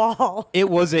your thought- wall. It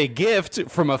was a gift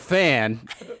from a fan,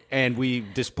 and we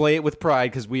display it with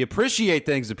pride because we appreciate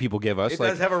things that people give us. It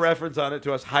does have a reference on it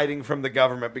to us hiding from the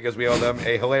government because we owe them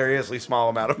a hilariously small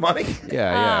amount of money.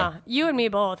 yeah. You and me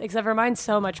both, except for mine's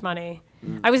so much money.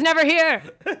 I was never here.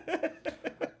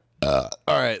 All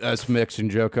right, that's Mix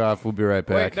and Joke Off. We'll be right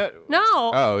back. No.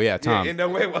 Oh, yeah, Tom. In no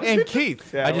way was And it?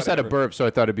 Keith. Yeah, I just had a whatever. burp, so I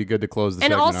thought it'd be good to close the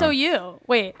And segment also on. you.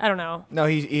 Wait, I don't know. No,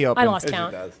 he I opened. lost Yes, it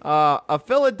count. does. A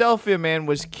Philadelphia man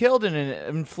was killed in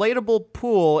an inflatable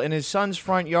pool in his son's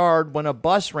front yard when a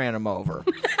bus ran him over.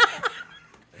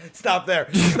 Stop there.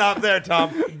 Stop there, Tom.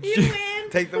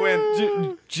 Take the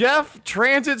win. Jeff,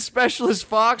 transit specialist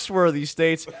Foxworthy,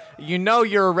 states, "You know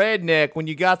you're a redneck when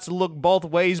you got to look both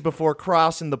ways before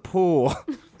crossing the pool."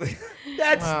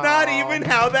 That's not even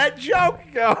how that joke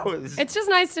goes. It's just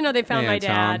nice to know they found Man, my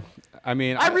dad. Tom. I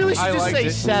mean, I really should just liked say it.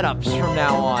 setups from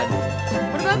now on.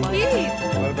 What about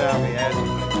Keith? What about me, Ed?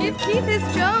 Give Keith his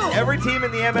joke. Every team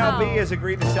in the MLB Oh. has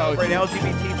agreed to celebrate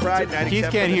LGBT pride night. Keith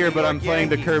except for can't the hear, New but I'm York playing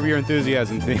the Yankees. Curb Your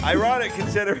Enthusiasm theme. Ironic,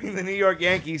 considering the New York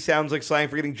Yankees sounds like slang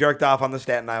for getting jerked off on the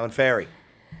Staten Island ferry.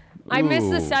 I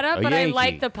missed the Ooh, setup, a but I Yankee.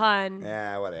 liked the pun.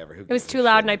 Yeah, whatever. Who It was gives too a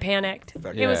loud shit? and I panicked.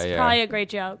 Yeah, It was yeah. probably a great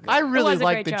joke. I It really was a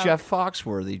like great the joke. Jeff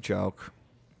Foxworthy joke.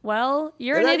 Well,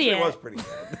 you're It an actually idiot. was pretty good.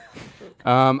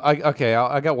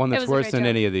 I got one that's was a worse great than joke.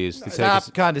 any of these. To take Stop us,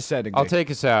 condescending. I'll me. take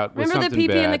us out with Remember the something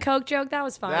pee and the bad. Coke joke? That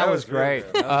was fun. That was great.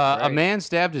 A man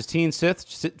stabbed his teen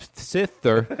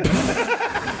sister.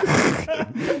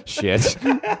 Shit.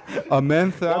 A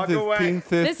man stabbed Walk his away. teen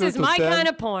sister This is to my death kind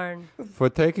of porn. for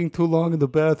taking too long in the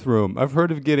bathroom. I've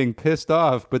heard of getting pissed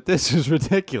off, but this is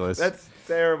ridiculous. That's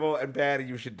terrible and bad, and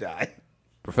you should die.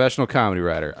 Professional comedy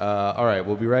writer. All right,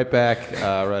 we'll be right back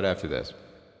right after this.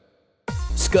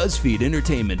 Scuzzfeed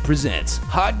Entertainment presents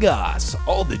Hot Goss,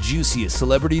 all the juiciest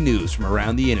celebrity news from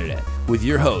around the internet, with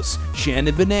your hosts,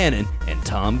 Shannon Bananen and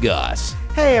Tom Goss.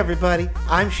 Hey, everybody.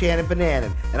 I'm Shannon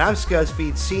Bananen, and I'm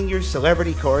ScuzzFeed's senior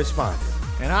celebrity correspondent.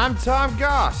 And I'm Tom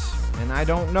Goss, and I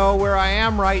don't know where I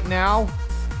am right now,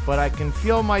 but I can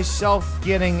feel myself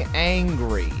getting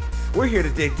angry. We're here to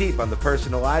dig deep on the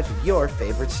personal lives of your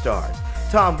favorite stars.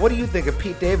 Tom, what do you think of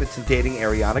Pete Davidson dating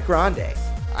Ariana Grande?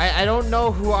 I don't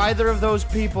know who either of those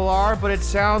people are, but it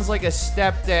sounds like a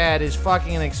stepdad is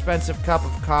fucking an expensive cup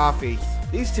of coffee.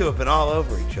 These two have been all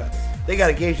over each other. They got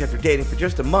engaged after dating for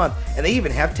just a month, and they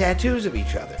even have tattoos of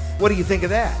each other. What do you think of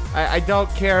that? I don't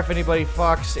care if anybody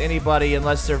fucks anybody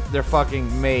unless they're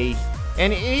fucking me.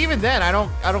 And even then, I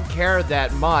don't care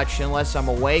that much unless I'm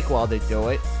awake while they do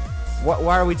it.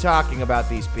 Why are we talking about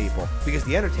these people? Because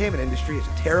the entertainment industry is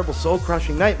a terrible,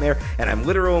 soul-crushing nightmare, and I'm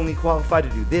literally only qualified to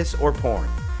do this or porn.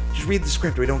 Just read the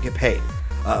script or we don't get paid.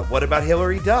 What about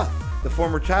Hillary Duff? The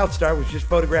former child star was just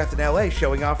photographed in L.A.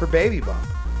 showing off her baby bump.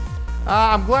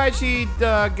 I'm glad she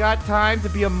got time to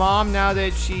be a mom now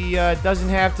that she doesn't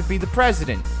have to be the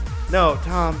president. No,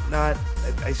 Tom, not.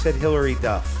 I said Hillary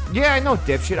Duff. Yeah, I know,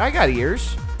 dipshit. I got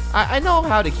ears. I know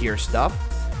how to hear stuff.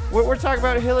 We're talking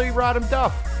about Hillary Rodham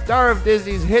Duff, star of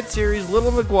Disney's hit series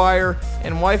Little McGuire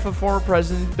and wife of former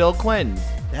President Bill Clinton.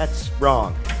 That's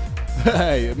wrong.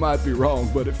 Hey, it might be wrong,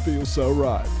 but it feels so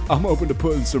right. I'm open to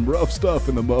putting some rough stuff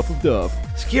in the muff of Duff.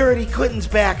 Security, Clinton's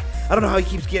back. I don't know how he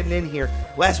keeps getting in here.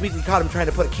 Last week we caught him trying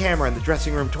to put a camera in the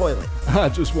dressing room toilet. I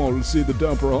just wanted to see the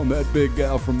dumper on that big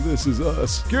gal from This Is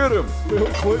Us. Get him! Bill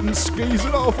Clinton skis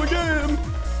it off again!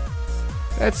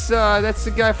 That's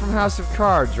the guy from House of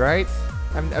Cards, right?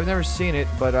 I've never seen it,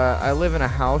 but I live in a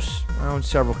house. I own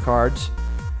several cards.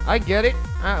 I get it.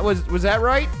 Was that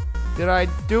right? Did I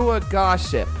do a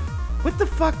gossip? What the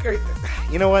fuck are...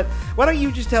 You know what? Why don't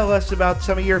you just tell us about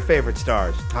some of your favorite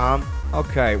stars, Tom?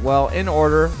 Okay, well, in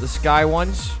order, the Sky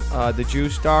ones, the Jew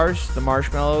stars, the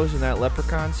marshmallows, and that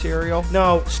leprechaun cereal.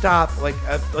 No, stop. Like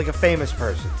a famous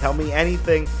person. Tell me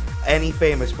anything any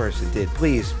famous person did.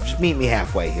 Please, just meet me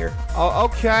halfway here. Oh,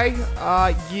 okay.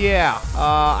 I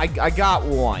got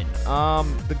one.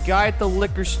 The guy at the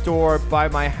liquor store by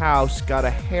my house got a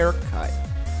haircut.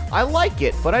 I like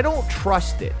it, but I don't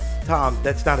trust it. Tom,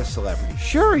 that's not a celebrity.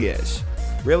 Sure he is.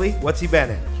 Really? What's he been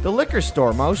in? The liquor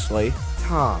store, mostly.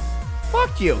 Tom.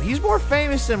 Fuck you. He's more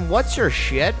famous than what's her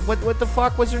shit? What the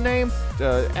fuck was her name?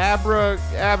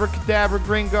 Abracadabra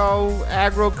Gringo,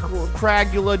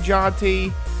 Cragula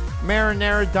Jaunty,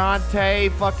 Marinara Dante,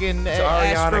 fucking It's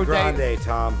Ariana Astro Grande,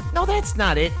 Tom. No, that's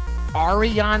not it.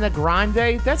 Ariana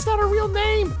Grande? That's not a real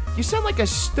name. You sound like a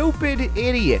stupid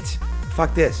idiot.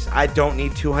 Fuck this. I don't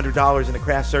need $200 in a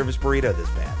craft service burrito this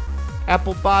bad.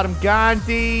 Apple Bottom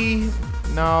Gandhi.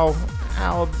 No.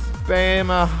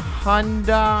 Alabama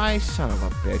Hyundai. Son of a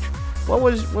bitch. What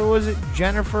was it?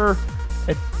 Jennifer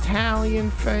Italian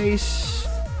Face.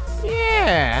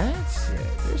 Yeah, that's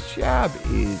it. This job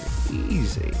is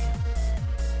easy.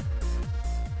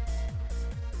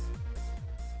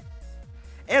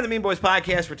 And the Mean Boys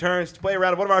podcast returns to play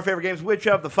around one of our favorite games. Which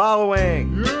of the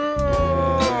following?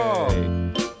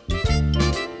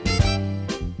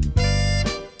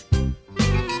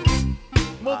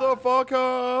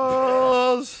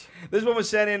 Motherfuckers! This one was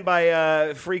sent in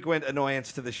by frequent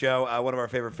annoyance to the show. One of our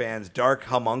favorite fans, Dark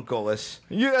Homunculus.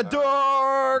 Yeah,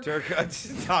 dark!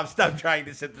 Tom, stop trying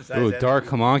to synthesize Ooh, that. Dark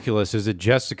Homunculus. Is it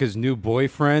Jessica's new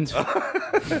boyfriend?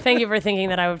 Thank you for thinking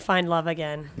that I would find love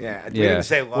again. Yeah, we didn't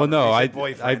say love. Well, no, we I said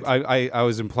boyfriend. I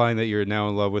was implying that you're now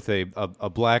in love with a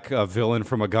black villain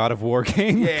from a God of War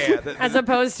game. Yeah. As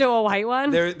opposed to a white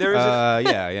one? There is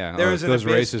yeah. there is an those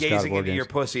abyss racist God of gazing War into games. your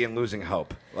pussy and losing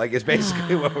hope. Like, it's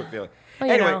basically what we're feeling. Well,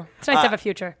 you Anyway, know, it's nice to have a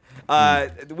future.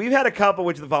 we've had a couple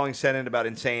which the following sent in about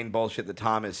insane bullshit that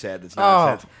Tom has said that's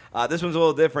nonsense. This one's a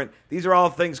little different. These are all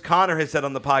things Connor has said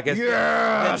on the podcast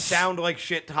that sound like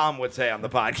shit Tom would say on the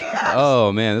podcast.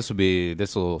 Oh man,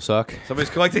 this will suck.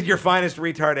 Somebody's collected your finest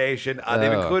retardation.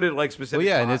 They've included like specific. Well,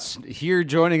 yeah, and it's here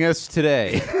joining us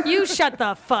today. You shut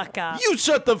the fuck up. You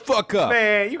shut the fuck up.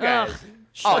 Man, you guys.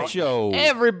 Shut your.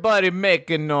 Everybody make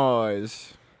a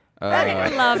noise. I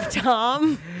love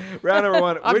Tom. Round number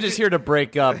one. I'm just here to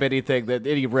break up any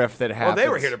riff that Well, happens. they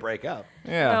were here to break up.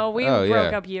 Yeah. No, we Oh,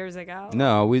 broke yeah. up years ago.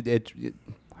 No,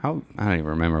 how I don't even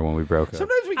remember when we broke up.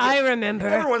 Sometimes we get, I remember.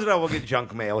 Every once in a while we'll get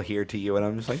junk mail here to you, and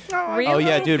I'm just like, no. Really? Oh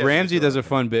yeah, dude. Yes, Ramsey it's does a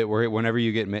fun bit where whenever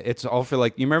you get, it's all for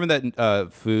like. You remember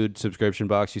that food subscription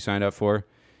box you signed up for?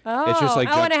 Oh, It's just like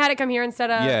and I had to come here instead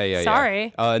of. Yeah.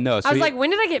 Sorry. No. So I was like, when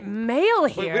did I get mail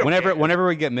here? whenever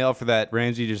we get mail for that,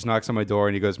 Ramsey just knocks on my door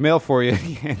and he goes, "Mail for you."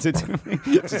 He hands it to me.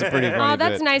 It's a pretty funny Oh,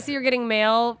 that's bit. nice that you're getting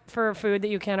mail for food that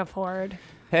you can't afford.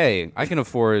 Hey, I can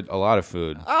afford a lot of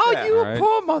food. Oh, Yeah. you Alright.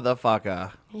 poor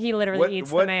motherfucker. He literally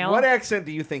eats the mail. What accent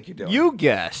do you think you're doing? You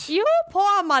guess. You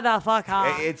poor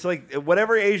motherfucker. It's like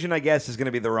whatever Asian I guess is going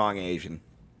to be the wrong Asian.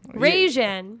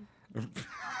 Rasian.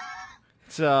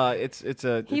 It's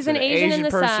an Asian in the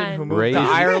person sun. who moved Raisin- to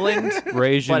Ireland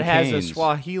Raisin but has Cane's. a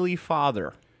Swahili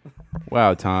father.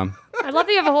 Wow, Tom. I love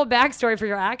that you have a whole backstory for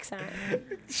your accent.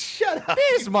 Shut up.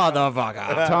 This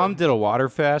motherfucker. Tom did a water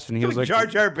fast and he was like, Jar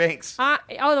Jar Binks.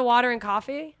 The water and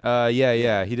coffee?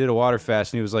 yeah. He did a water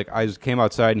fast and he was like, I just came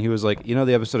outside and he was like, you know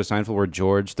the episode of Seinfeld where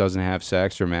George doesn't have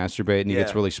sex or masturbate and he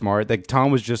gets Yeah. really smart? Like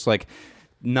Tom was just like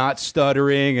not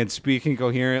stuttering and speaking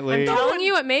coherently. I'm telling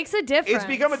you, it makes a difference. It's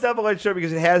become a double-edged sword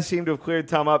because it has seemed to have cleared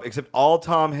Tom up, except all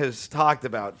Tom has talked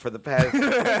about for the past water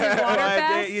 5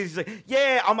 fast? days. He's like,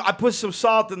 yeah, I put some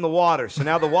salt in the water, so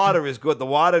now the water is good. The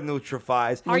water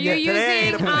neutralizes. Are you Today I ate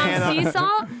a using banana. sea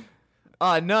salt?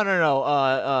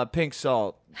 No. Pink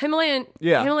salt. Himalayan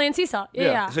sea salt.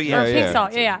 Yeah. So, yeah, Or pink yeah.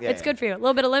 salt. Yeah. Yeah, It's yeah. good for you. A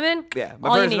little bit of lemon. Yeah, my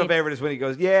all you personal need. favorite is when he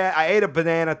goes, yeah, I ate a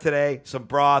banana today, some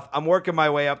broth. I'm working my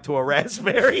way up to a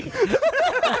raspberry.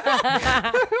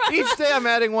 Each day I'm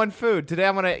adding one food. Today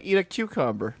I'm going to eat a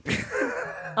cucumber.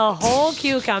 A whole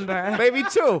cucumber. Maybe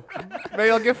 2. Maybe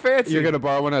I'll get fancy. You're going to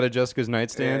borrow one out of Jessica's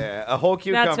nightstand Yeah, a whole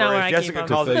cucumber, That's not where as I keep Jessica them.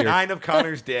 calls To it, fill your- 9 of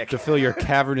Connor's dick. to fill your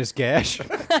cavernous gash.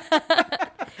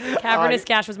 Cavernous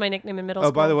Gash was my nickname in middle Oh,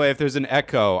 school. by the way, if there's an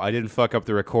echo, I didn't fuck up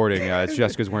the recording. It's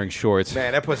Jessica's wearing shorts.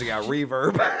 Man, that pussy got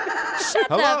reverb. Shut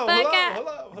the fuck up.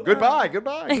 hello. Goodbye.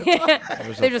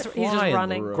 He's just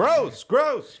running. Gross.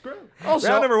 Also,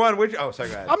 Round number 1, which... Oh, sorry,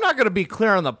 go ahead. I'm not going to be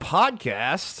clear on the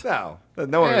podcast.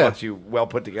 No one Yeah. wants you well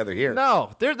put together here.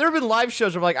 No, there have been live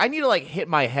shows where I'm like, I need to hit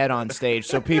my head on stage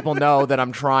so people know that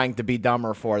I'm trying to be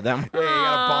dumber for them. Yeah, you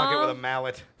gotta bonk it with a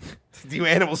mallet. Do you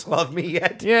animals love me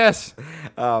yet? Yes.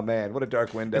 Oh, man, what a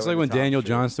dark window. It's like into when Tom's Daniel show.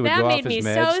 Johnston would That go off made me his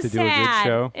meds so to do a good sad.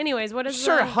 show. Anyways, what is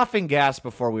Start the huffing gas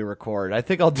before we record. I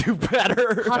think I'll do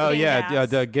better. huffing Oh yeah,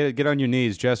 gas? get on your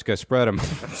knees, Jessica. Spread them.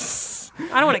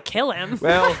 I don't want to kill him.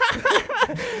 Well,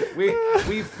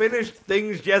 we finished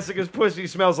things Jessica's pussy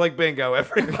smells like bingo,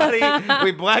 everybody.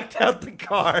 We blacked out the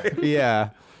card. Yeah.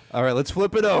 All right, let's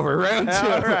flip it over. Round 2.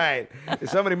 All right. Is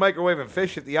somebody microwaving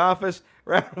fish at the office?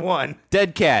 Round 1.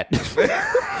 Dead cat.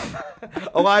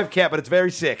 A live cat, but it's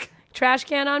very sick. Trash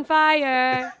can on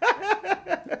fire.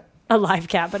 A live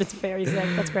cat, but it's very sick.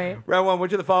 That's great. Round 1.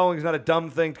 Which of the following is not a dumb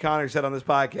thing Connor said on this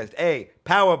podcast? A.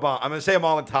 Power bomb. I'm going to say them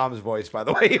all in Tom's voice, by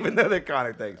the way, even though they're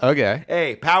Connor things. Okay.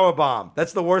 A. Power bomb.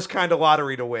 That's the worst kind of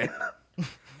lottery to win.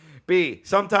 B.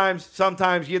 Sometimes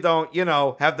you don't,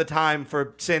 have the time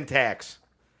for syntax.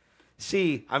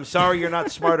 C. I'm sorry you're not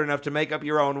smart enough to make up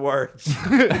your own words.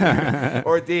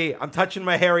 Or D. I'm touching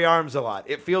my hairy arms a lot.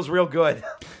 It feels real good.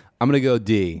 I'm gonna go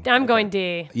D. I'm going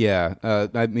D. Yeah.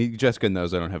 I mean, Jessica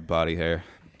knows I don't have body hair.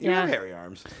 You have Yeah. hairy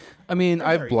arms. I mean,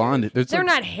 I've blonde. They're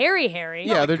not hairy.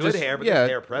 Yeah, they're good just hair, but yeah. they're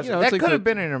hair present. You know, it's That like could the- have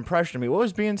been an impression of me. What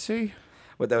was B and C?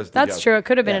 But that was the That's joke. true. It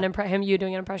could have been Yeah. him you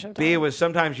doing an impression of Tom. B was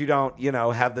sometimes you don't,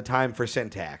 have the time for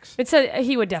syntax.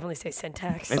 He would definitely say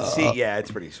syntax. And C, yeah,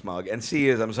 it's pretty smug. And C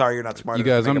is, I'm sorry you're not smart You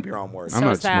enough guys, to make I'm up your own words. I'm So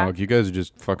not is that. smug. You guys are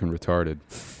just fucking retarded,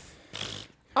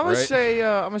 I'm gonna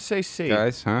Right. say C.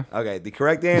 guys, huh? Okay, the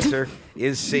correct answer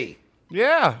is C.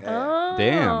 Yeah.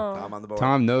 Damn. Tom on the board.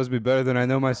 Tom knows me better than I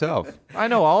know myself. I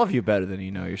know all of you better than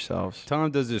you know yourselves.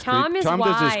 Tom does this. Tom is Tom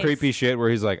does this wise. creepy shit where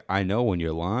he's like, "I know when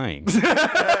you're lying,"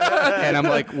 and I'm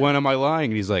like, "When am I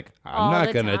lying?" And he's like, "I'm All not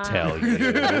the gonna time." tell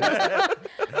you."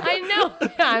 I know.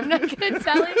 I'm not going to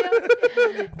tell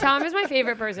you. Tom is my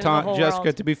favorite person in the Tom, whole Jessica,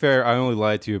 world. to be fair, I only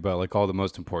lied to you about like all the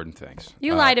most important things.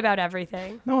 You lied about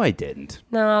everything. No, I didn't.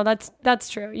 No, that's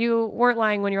true. You weren't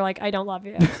lying when you're like, I don't love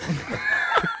you.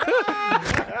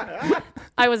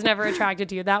 I was never attracted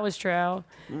to you. That was true.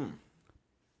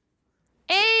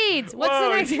 AIDS. What's Whoa,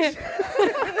 the next?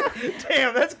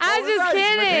 Damn, that's I was just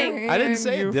kidding. I didn't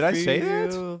say it. Did I say that?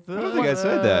 I don't think I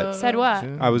said that. Said what?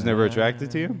 I was never attracted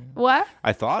to you. What?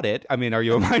 I thought it. I mean, are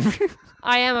you a mind reader?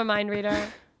 I am a mind reader.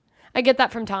 I get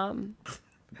that from Tom.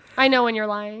 I know when you're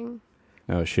lying.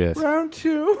 Oh shit. Round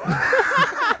 2.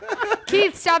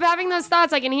 Keith, stop having those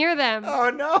thoughts. I can hear them. Oh,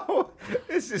 no.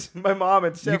 This is my mom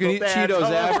and You several can eat dads Cheetos all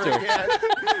over after. again.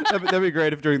 That'd be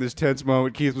great if during this tense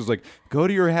moment Keith was like, "Go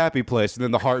to your happy place," and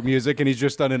then the heart music, and he's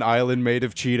just on an island made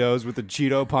of Cheetos with the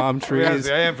Cheeto palm trees.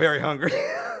 Honestly, I am very hungry.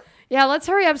 Yeah, let's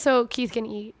hurry up so Keith can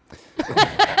eat.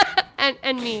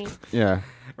 and me. Yeah.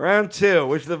 Round 2.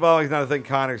 Which of the following is not a thing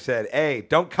Connor said? A.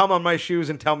 Don't come on my shoes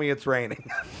and tell me it's raining.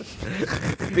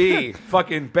 B.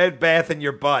 Fucking bed bath in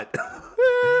your butt.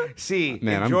 C.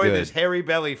 Man, I'm Enjoy good. this hairy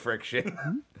belly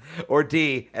friction. Or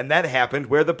D. And that happened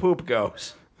where the poop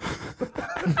goes.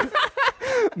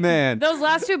 Man. Those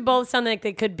last two both sound like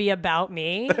they could be about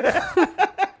me.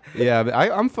 Yeah, but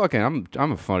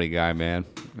I'm a funny guy, man.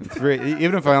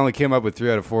 Even if I only came up with 3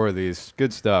 out of 4 of these,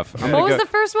 good stuff. What was the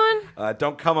first one?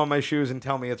 Don't come on my shoes and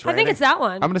tell me it's I raining. think it's that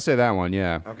one. I'm gonna say that one.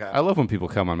 Yeah. Okay. I love when people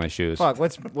come on my shoes. Fuck.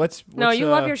 What's No, you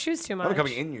love your shoes too much. I'm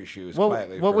coming in your shoes What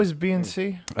quietly. what for- was B and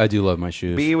C? I do love my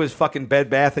shoes. B was fucking bed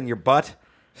bath in your butt.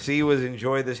 C was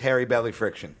enjoy this hairy belly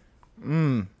friction.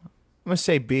 I'm gonna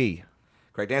say B.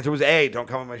 Correct answer was A. Don't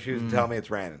come on my shoes and tell me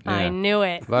it's raining. I knew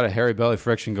it. A lot of hairy belly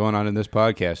friction going on in this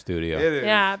podcast studio. It is.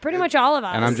 Yeah, pretty much all of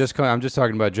us. And I'm just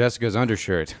talking about Jessica's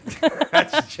undershirt.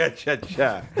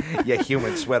 Cha-cha-cha. You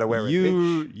human sweater wearing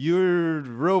bitch. You're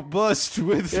robust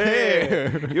with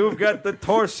hair. You've got the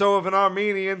torso of an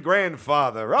Armenian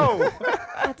grandfather. Oh.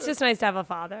 It's just nice to have a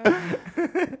father.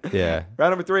 Yeah.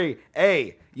 Round number 3.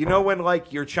 A. You know when,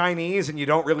 like, you're Chinese and you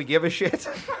don't really give a shit?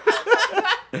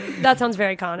 That sounds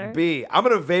very Connor. B. I'm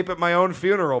going to vape at my own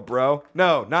funeral, bro.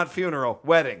 No, not funeral.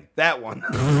 Wedding. That one.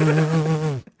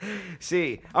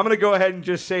 C. I'm going to go ahead and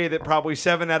just say that probably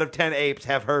 7 out of 10 apes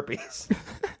have herpes.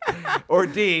 Or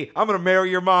D. I'm going to marry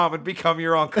your mom and become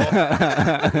your uncle.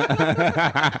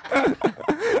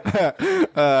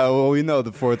 Well, we know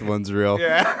the 4th one's real.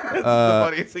 Yeah. That's the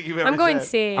funniest thing you've ever I'm going said.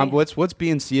 C. What's B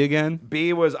and C again?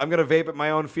 B was, I'm going to vape at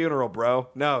my own funeral, bro.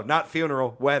 No, not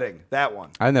funeral. Wedding. That one.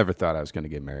 I never thought I was going to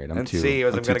get married. And C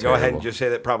was, I'm going to go ahead and just say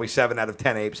that probably 7 out of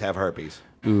 10 apes have herpes.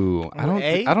 Ooh, I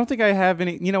don't think I have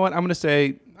any. You know what? I'm gonna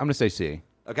say C.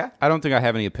 Okay. I don't think I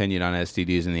have any opinion on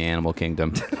STDs in the animal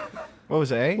kingdom. What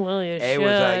was A? Well, you A should.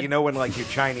 was, you know when like you're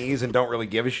Chinese and don't really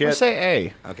give a shit? Let's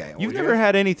say A. Okay. You've never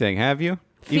had anything, have you?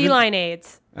 Feline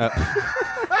AIDS.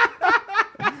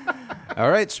 All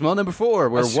right, smell number 4.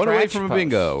 We're one away scratch from a post.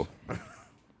 bingo.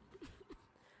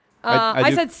 I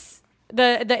do- said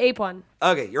the ape one.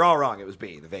 Okay, you're all wrong. It was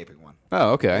B, the vaping one.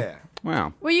 Oh, okay. Yeah.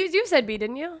 Wow. Well, you said B,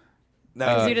 didn't you?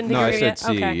 No, you didn't think no, you I were said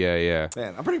gonna C. get- okay. Yeah.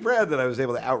 man, I'm pretty proud that I was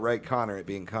able to outright Connor at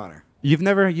being Connor. You've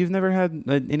never had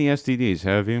any STDs,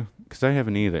 have you? Because I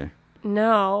haven't either.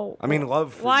 No. I mean,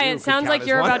 love. For Why? you It could sounds count like as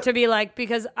you're one. about to be like,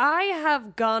 because I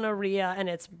have gonorrhea and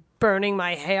it's burning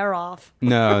my hair off.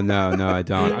 No, I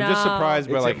don't. I'm just No. surprised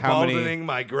by It's like how many emboldening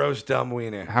my gross dumb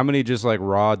wiener. just like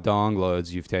raw dong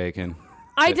loads you've taken.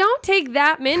 I don't take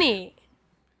that many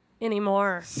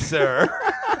anymore. Sir.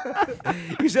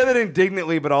 You said that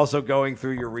indignantly, but also going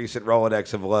through your recent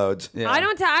Rolodex of loads. Yeah. I'm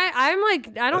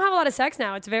like, I don't have a lot of sex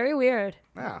now. It's very weird.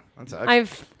 Yeah, that's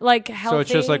I've like healthy. So it's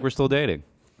just like we're still dating.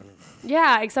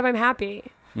 Yeah, except I'm happy.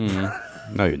 No,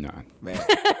 you're not. man.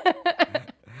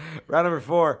 Round number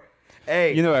 4.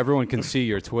 A. You know everyone can see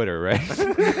your Twitter, right?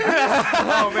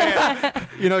 Oh man.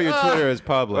 You know your Twitter is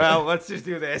public. Well, let's just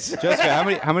do this.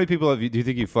 Jessica, how many people do you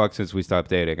think you fucked since we stopped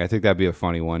dating? I think that'd be a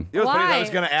funny one. You know what's funny? Why? I was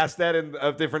going to ask that in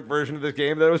a different version of this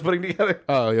game that I was putting together.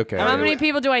 Oh, okay. How many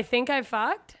people do I think I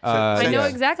fucked? Uh, I know yeah.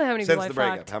 exactly how many people Since I the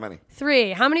breakup, fucked. how many?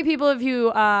 3. How many people have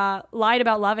you lied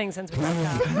about loving since we broke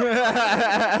up?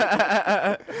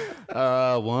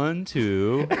 1,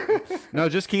 2. No,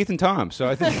 just Keith and Tom. So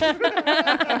I think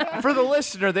For the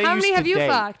listener, they How used many to have you date.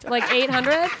 fucked? Like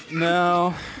 800?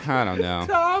 no, I don't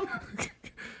know.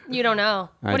 You don't know.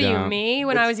 I What are you, don't. me,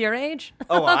 when I was your age?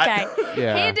 Oh, okay.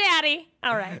 Yeah. Hey, Daddy.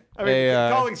 All right. I mean, Hey,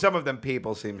 calling some of them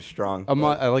people seems strong.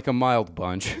 I like a mild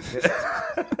bunch.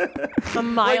 A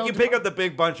mild. Like you pick up the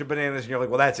big bunch of bananas and you're like,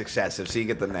 well, that's excessive, so you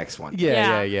get the next one.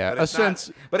 Yeah. But A it's sense.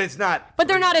 not, but it's not. But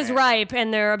they're not as bananas. ripe,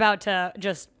 and they're about to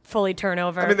just fully turn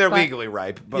over. I mean, they're but- legally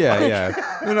ripe. But Yeah, like,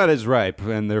 yeah. They're not as ripe,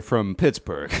 and they're from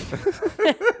Pittsburgh.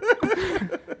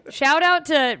 Shout out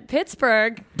to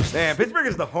Pittsburgh. Man, Pittsburgh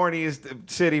is the horniest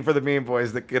city for the Mean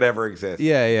Boys that could ever exist.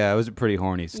 Yeah. It was a pretty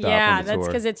horny stop. Yeah, on the that's tour.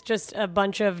 because it's just a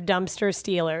bunch of dumpster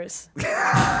stealers.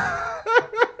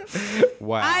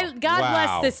 Wow. God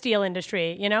Wow. bless the steel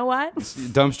industry. You know what?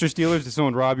 Dumpster stealers? Did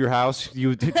someone rob your house?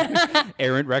 You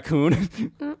errant raccoon?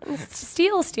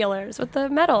 Steel stealers with the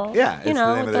metal. Yeah, it's you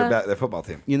know, the name with of their football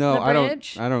team. You know, The I don't.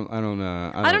 bridge? I don't.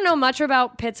 I don't know much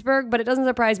about Pittsburgh, but it doesn't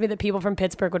surprise me that people from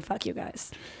Pittsburgh would fuck you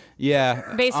guys.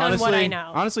 Yeah. Based on what I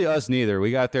know. Honestly, us neither.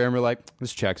 We got there and we're like,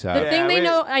 this checks out. The thing we-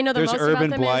 I know the There's most urban about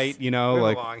them blight, is you know, We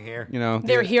like belong here. you know.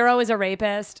 their hero is a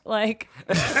rapist. Like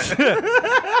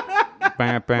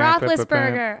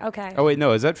Roethlisberger. Okay. Oh wait,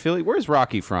 no, is that Philly? Where's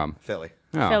Rocky from? Philly.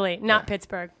 Oh. Philly, not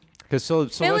Pittsburgh. Because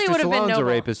Sylvester would've been Stallone's a noble.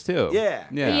 rapist too. Yeah.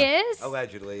 Yeah. He is?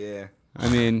 Allegedly, yeah. I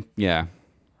mean, yeah.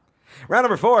 Round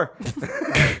number 4.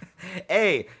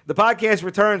 A, the podcast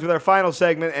returns with our final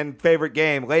segment and favorite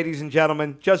game. Ladies and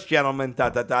gentlemen, just gentlemen, ...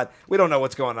 We don't know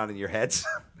what's going on in your heads.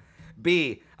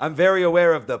 B, I'm very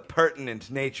aware of the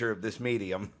pertinent nature of this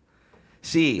medium.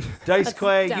 C, Dice That's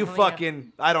Clay, you definitely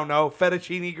fucking, I don't know,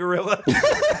 fettuccine gorilla.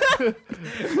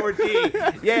 Or D,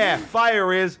 yeah,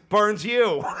 fire is, burns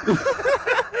you.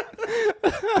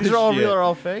 These are all Shit. real or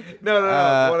all fake? No,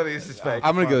 one of these is fake.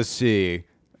 I'm gonna go C.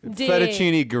 D.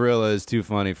 Fettuccine gorilla is too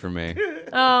funny for me.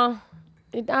 Oh,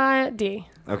 D. Okay.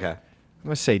 I'm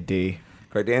gonna say D.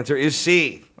 Correct answer is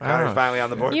C. Connor's finally on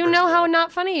the board. You know how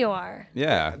not funny you are.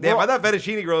 Yeah. Damn, I thought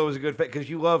fettuccine gorilla was a good fit because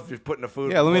you love just putting the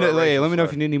food. Yeah, let me know. before a Let me know if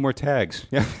racial you need any more tags.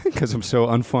 Yeah, because I'm so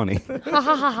unfunny. Ha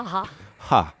ha ha ha ha.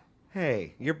 Ha. slur.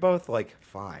 Hey, you're both like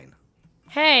fine.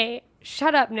 Hey,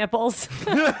 shut up, nipples.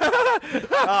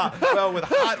 Well, with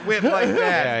hot wit like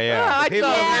that. Yeah.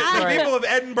 People of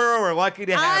Edinburgh are lucky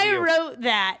to have I you. wrote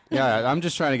that. Yeah, I'm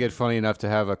just trying to get funny enough to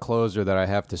have a closer that I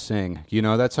have to sing. You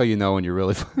know, that's how you know when you're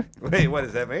really funny. Wait, what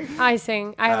does that mean? I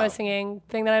sing. I have a singing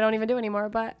thing that I don't even do anymore,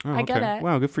 but I get it.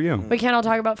 Wow, good for you. We can't all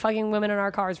talk about fucking women in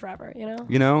our cars forever, you know?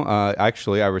 You know,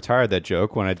 actually, I retired that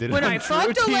joke when I did it When on I True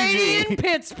fucked a lady TV. in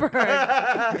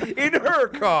Pittsburgh In her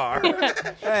car.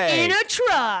 Hey, in a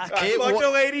truck. I fucked a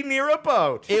lady near a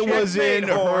boat. it was in Checkmate,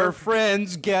 her whore.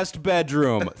 friend's guest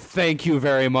bedroom. Thank you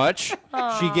very much.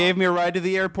 She gave me a ride to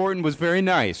the airport and was very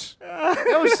nice.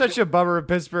 That was such a bummer in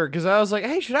Pittsburgh because I was like,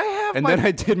 hey, should I have And my...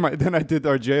 then I did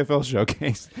our JFL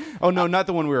showcase. Oh no, not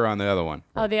the one we were on. The other one.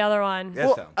 Oh, the other one. Yes,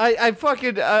 Well, Tom. I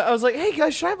fucking I was like, hey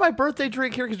guys, should I have my birthday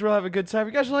drink here because we'll have a good time?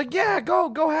 You guys were like, yeah,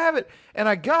 go have it, and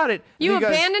I got it. You And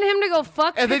guys- abandoned him to go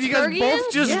fuck and then you guys both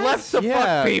Pittsburghians? just left to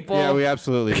fuck people. Yeah, we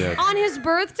absolutely did. On his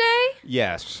birthday?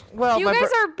 Yes. well, You my guys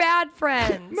bir- are bad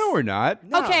friends. No, we're not.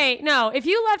 Okay, no. If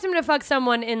you left him to fuck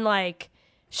someone in like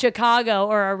Chicago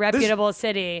or a reputable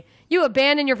city, you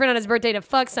abandon your friend on his birthday to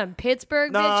fuck some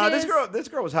Pittsburgh Nah, bitches. this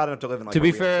girl was hot enough to live in like To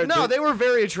be Maria. fair, no, they were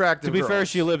very attractive. to be fair, girls.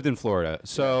 she lived in Florida.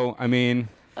 So I mean,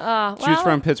 she was well,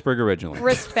 from Pittsburgh originally.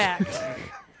 Respect.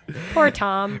 Poor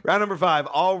Tom. Round number 5,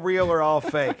 all real or all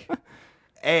fake.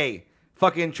 A,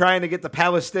 fucking trying to get the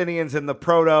Palestinians and the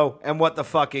proto and what the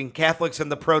fucking Catholics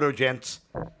and the proto gents.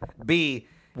 B,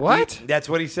 What? that's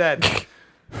what he said.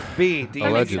 B, do you think you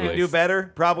Allegedly. can do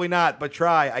better? Probably not, but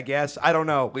try, I guess. I don't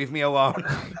know. Leave me alone.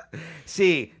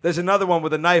 C, there's another one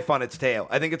with a knife on its tail.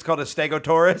 I think it's called a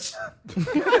Stegosaurus.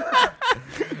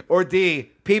 Or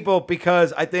D, people,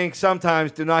 because I think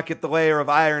sometimes do not get the layer of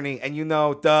irony and you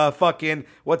know the fucking,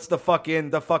 what's the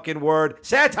fucking word?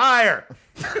 Satire!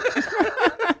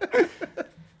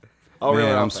 Oh, really?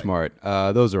 Man, I'm smart.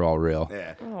 Those are all real.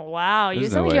 Yeah. Oh, wow. You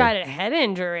There's sound no like you way. had a head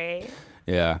injury.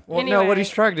 Yeah. Well, no, Anyway. what he's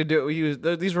trying to do,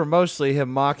 these were mostly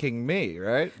him mocking me,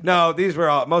 right? No,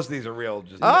 most of these are real.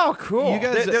 Just, Oh, cool. You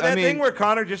guys- That I mean- thing where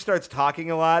Connor just starts talking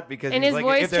a lot because And he's his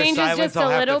like, if voice there's changes silence, just I'll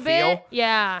a have little to bit. feel.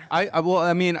 Yeah.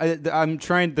 I'm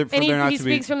trying for And there not he to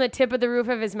speaks be. from the tip of the roof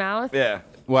of his mouth. Yeah.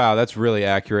 Wow, that's really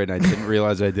accurate, and I didn't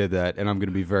realize I did that, and I'm going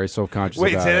to be very self-conscious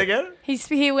Wait, about say that it. again?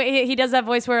 He does that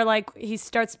voice where like he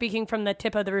starts speaking from the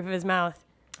tip of the roof of his mouth.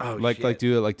 Oh, Like shit.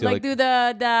 do it Like do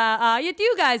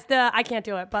you guys I can't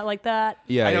do it, but like that.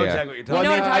 yeah, I know yeah. exactly what you're Well,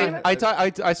 talking You know what I'm I,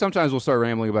 talking I sometimes will start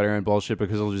rambling about Aaron bullshit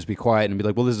because it'll just be quiet and be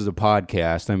like, well, this is a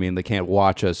podcast. I mean, they can't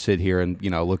watch us sit here and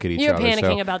look at each You're other.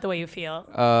 panicking so, about the way you feel,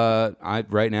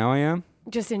 right now I am.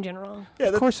 just in general. Yeah,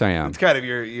 Of course I am. It's kind of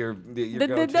your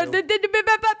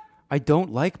go-to. I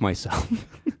don't like myself.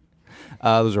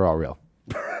 Those are all real.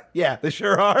 Yeah, they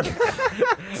sure are.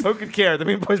 Who could care? The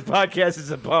Mean Boys podcast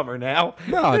is a bummer now.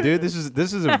 No, dude, this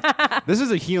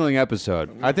is a healing episode.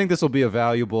 I think this will be a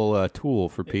valuable tool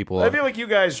for people. I feel like you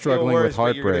guys struggling feel worse, with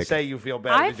but you're going to heartbreak. say you feel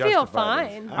bad. I to feel justify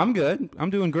this. fine. I'm good. I'm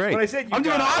doing great. When I said you I'm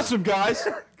doing guys- awesome, guys.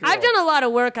 I've done a lot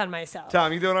of work on myself.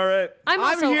 Tom, you doing all right? I'm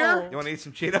also here. You want to eat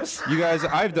some Cheetos? You guys,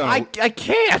 I've done. I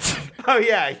can't. Oh,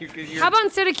 yeah. How about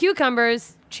instead of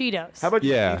cucumbers, Cheetos? How about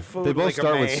you yeah, eat food they both like a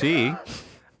start with man? C.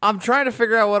 I'm trying to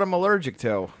figure out what I'm allergic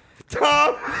to.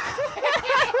 Tom,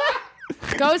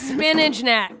 Go spinach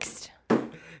next.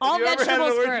 All you ever had an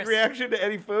vegetables allergic first. reaction to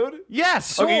any food? Yes,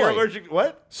 soy. Okay, you're allergic to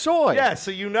what? Soy. Yeah,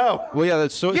 so you know. Well, yeah,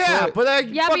 that's so. Yeah, so- but I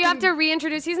Yeah, but you have to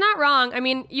reintroduce. He's not wrong. I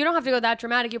mean, you don't have to go that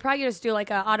dramatic. You probably just do like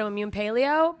a autoimmune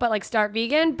paleo, but like start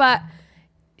vegan. But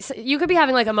you could be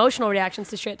having like emotional reactions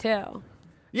to shit too.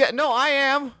 Yeah, no, I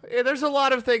am. Yeah, there's a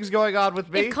lot of things going on with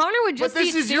me. If Connor would just but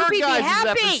this eat is soup, your he'd be guys'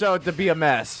 happy. episode to be a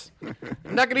mess. I'm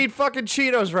not gonna eat fucking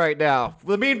Cheetos right now.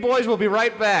 The Mean Boys will be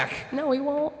right back. No, we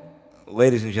won't.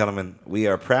 Ladies and gentlemen, we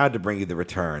are proud to bring you the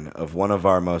return of one of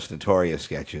our most notorious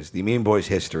sketches, the Mean Boys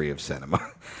History of Cinema.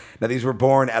 Now, these were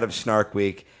born out of Snark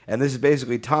Week, and this is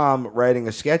basically Tom writing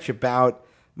a sketch about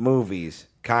movies,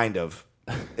 kind of.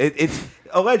 It's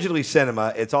allegedly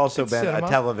cinema. It's also been cinema. a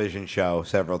television show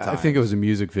several times. I think it was a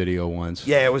music video once.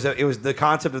 Yeah, it was the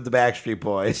concept of the Backstreet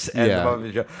Boys and Yeah. the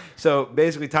television show. So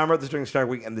basically, Tom wrote this during Snark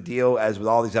Week, and the deal, as with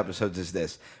all these episodes, is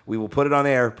this: we will put it on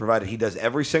air, provided he does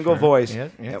every single voice, Yeah,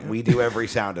 and we do every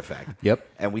sound effect. Yep.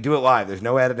 And we do it live. There's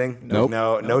no editing. There's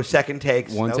Nope. no second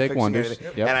takes. One no take fixing wonders.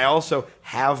 anything. Yep. And I also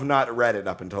have not read it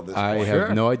up until this I point.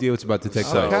 have no idea what's about to take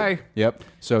place. Okay. Yep.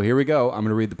 So here we go. I'm going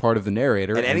to read the part of the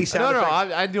narrator. And any sound No,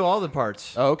 effect. I do all the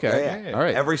parts. Oh, okay. Yeah. All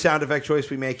right. Every sound effect choice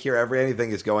we make here,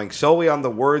 anything is going solely on the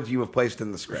words you have placed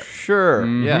in the script. Sure.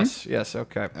 Yes.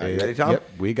 Okay. Are you ready, Tom? Yep.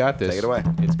 We got this. Take it away.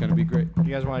 It's going to be great.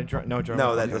 You guys want to no drum?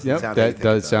 No, that doesn't Yep. sound That anything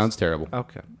does it sounds terrible.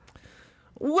 Okay.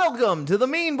 Welcome to the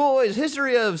Mean Boys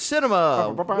History of Cinema,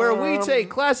 where we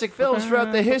take classic films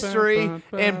throughout the history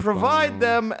and provide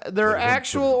them their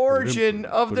actual origin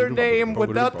of their name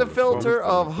without the filter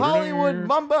of Hollywood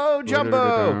mumbo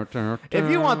jumbo.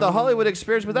 If you want the Hollywood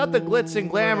experience without the glitz and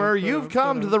glamour, you've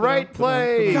come to the right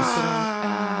place.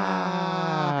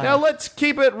 Now let's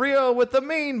keep it real with the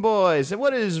Mean Boys. And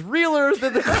what is realer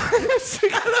than the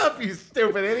classic? Shut up, you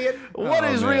stupid idiot. What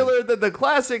is man. realer than the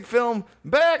classic film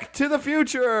Back to the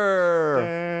Future?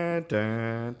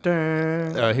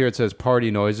 Here it says party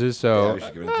noises. So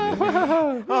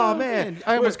Oh, man.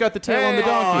 I almost got the tail on the Hey.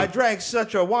 Oh, I donkey. drank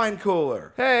such a wine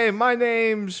cooler. Hey, my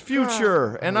name's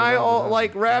Future, and I all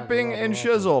like rapping and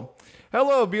shizzle.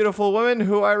 Hello, beautiful woman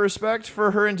who I respect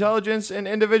for her intelligence and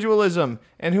individualism,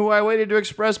 and who I waited to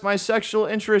express my sexual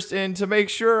interest in to make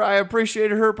sure I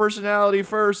appreciated her personality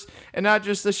first, and not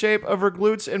just the shape of her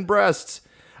glutes and breasts.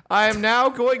 I am now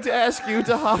going to ask you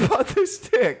to hop on this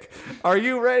dick. Are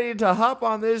you ready to hop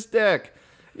on this dick?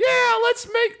 Yeah, let's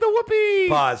make the whoopee.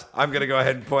 Pause. I'm going to go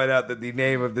ahead and point out that the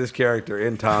name of this character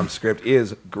in Tom's script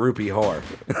is Groupie Whore.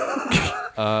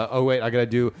 Oh wait, I gotta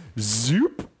do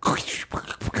zoop.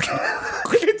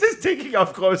 It's just taking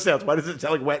off close sounds. Why does it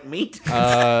sound like wet meat?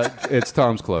 It's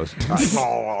Tom's close.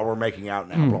 Oh, we're making out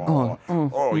now.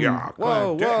 Oh, yeah.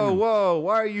 Whoa, God damn. whoa, whoa.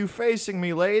 Why are you facing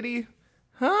me, lady?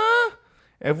 Huh?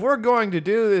 If we're going to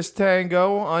do this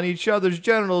tango on each other's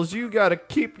genitals, you gotta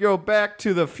keep your back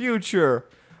to the future.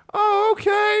 Oh,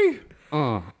 okay.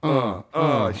 Oh,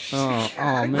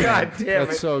 man. God damn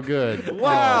That's it. so good.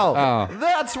 Wow. Oh.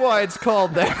 That's why it's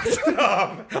called that.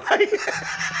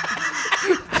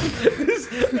 This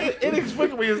inexplicable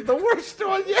Quickly is the worst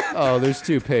one yet. Oh, there's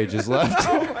 2 pages left.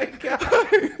 Oh my god.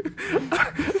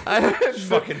 I had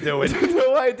Fucking do it.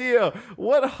 no idea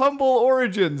what humble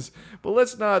origins. But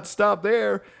let's not stop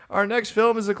there. Our next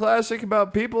film is a classic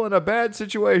about people in a bad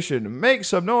situation. Make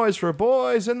some noise for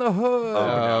Boys in the Hood.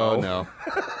 Oh,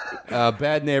 no.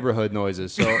 Bad neighborhood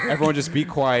noises. So everyone just be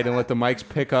quiet and let the mics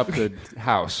pick up the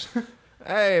house.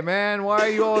 Hey, man, why are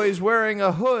you always wearing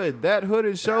a hood? That hood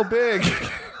is so big.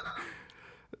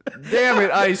 Damn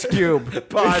it, Ice Cube.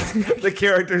 Pause. The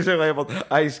characters are labeled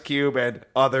Ice Cube and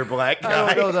other black I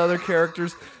guy. don't know the other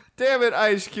characters. Damn it,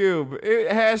 Ice Cube.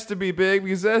 It has to be big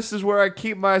because this is where I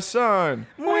keep my son.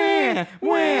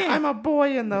 I'm a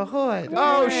boy in the hood.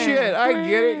 Oh, shit, I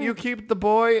get it. You keep the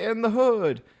boy in the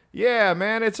hood. Yeah,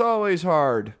 man, it's always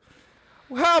hard.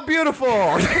 How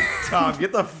beautiful. Tom,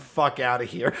 get the fuck out of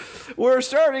here. We're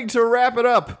starting to wrap it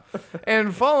up.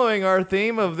 And following our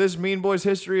theme of this Mean Boys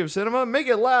history of cinema, make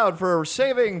it loud for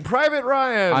Saving Private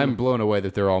Ryan. I'm blown away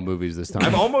that they're all movies this time.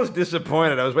 I'm almost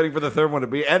disappointed. I was waiting for the third one to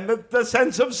be, and the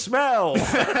sense of smell.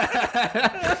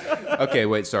 Okay,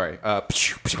 wait, sorry. Oh,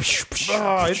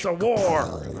 it's a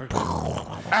war.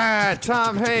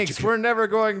 Tom Hanks, we're never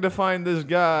going to find this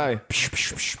guy.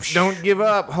 Don't give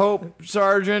up, Hope,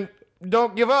 Sergeant.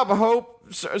 Don't give up,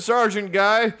 Hope, Sergeant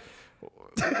Guy.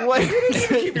 Wait,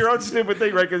 Keep your own stupid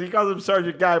thing right, because he calls him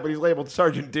Sergeant Guy, but he's labeled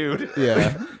Sergeant Dude.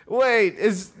 Yeah. wait,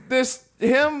 is this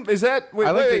him? Is that? Wait,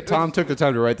 I like wait, that Tom took the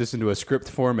time to write this into a script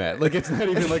format. Like, it's not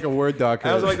even like a Word I also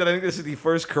document. like that. I think this is the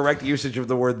first correct usage of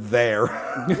the word there.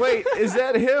 Wait, is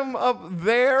that him up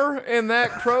there in that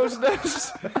crow's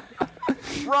nest?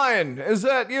 Ryan, is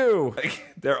that you?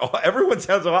 Everyone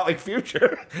sounds a lot like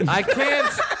Future.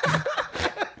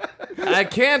 I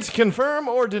can't confirm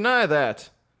or deny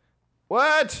that.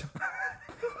 What?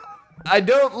 I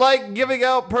don't like giving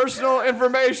out personal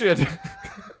information.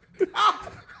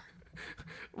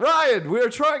 Ryan, we are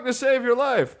trying to save your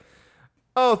life.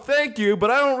 Oh, thank you,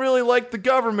 but I don't really like the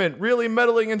government really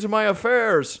meddling into my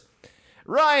affairs.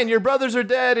 Ryan, your brothers are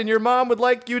dead and your mom would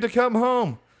like you to come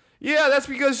home. Yeah, that's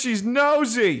because she's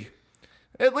nosy.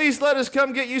 At least let us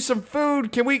come get you some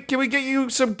food. Can we get you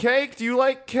some cake? Do you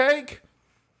like cake?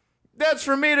 That's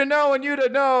for me to know and you to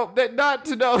know that not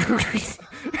to know.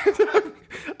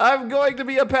 I'm going to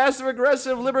be a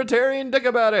passive-aggressive libertarian dick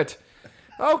about it.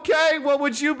 Okay, well,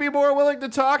 would you be more willing to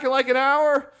talk in like an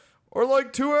hour? Or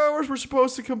like 2 hours? We're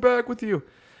supposed to come back with you.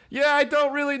 Yeah, I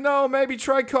don't really know. Maybe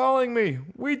try calling me.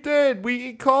 We did.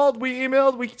 We called, we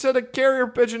emailed, we sent a carrier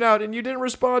pigeon out, and you didn't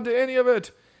respond to any of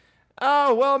it.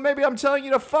 Oh, well, maybe I'm telling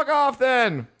you to fuck off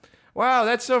then. Wow,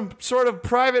 that's some sort of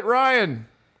Private Ryan.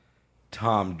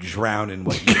 Tom, drown in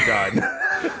what you've done.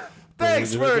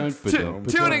 Thanks for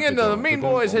tuning into the Mean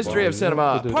Boys History of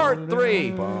Cinema, Part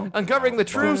 3, uncovering the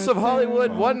truths of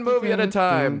Hollywood one movie at a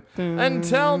time.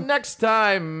 Until next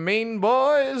time, Mean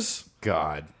Boys.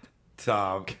 God.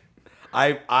 Tom,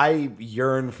 I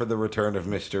yearn for the return of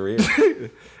Mystery.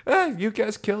 You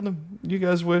guys killed him. You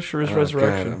guys wish for his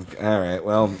resurrection. All right,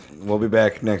 well, we'll be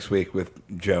back next week with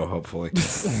Joe, hopefully.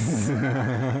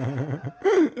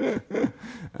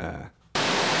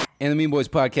 And the Mean Boys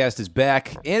podcast is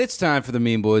back, and it's time for the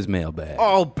Mean Boys mailbag.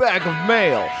 Oh, bag of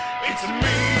mail. It's a Mean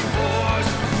Boys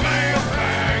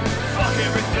mailbag. Fuck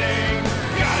everything.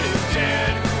 God is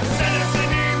dead. Send us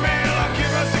an email or give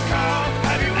us a call.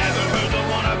 Have you ever heard the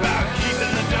one about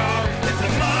keeping the dog? It's a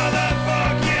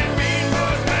motherfucking Mean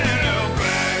Boys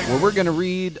mailbag. Where we're going to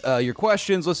read your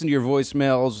questions, listen to your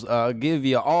voicemails, give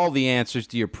you all the answers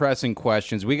to your pressing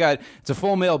questions. It's a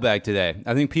full mailbag today.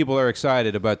 I think people are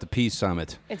excited about the Peace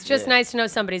Summit. It's just nice to know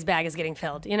somebody's bag is getting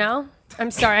filled, you know?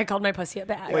 I'm sorry I called my pussy a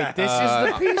bag. Wait, this is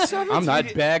the Peace Summit? I'm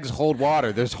not. Bags hold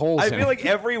water. There's holes I in feel it. like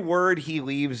every word he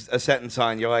leaves a sentence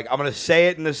on, you're like, I'm going to say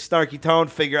it in this snarky tone,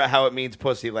 figure out how it means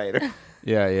pussy later.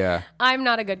 Yeah. I'm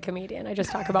not a good comedian. I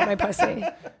just talk about my pussy.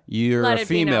 You're Let a it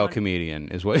be female known. comedian,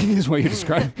 is what you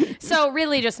describe. So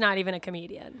really just not even a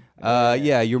comedian.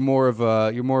 Yeah, you're more of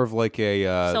like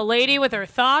a So lady with her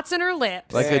thoughts and her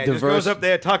lips. like Yeah, a it just diverse. goes up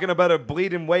there talking about a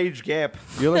bleeding wage gap.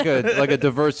 You're like a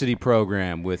diversity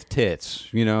program with tits.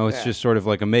 You know, it's just sort of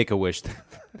like a Make-A-Wish.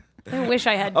 I wish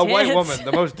I had A tits. white woman,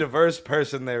 the most diverse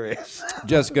person there is.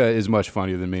 Jessica is much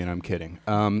funnier than me, and I'm kidding.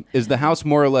 Is the house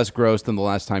more or less gross than the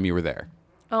last time you were there?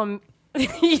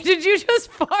 Did you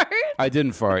just fart? I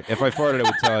didn't fart. If I farted, I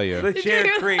would tell you. The chair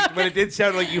do creaked, but it did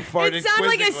sound like you farted It sounded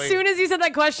like as quizzically. soon as you said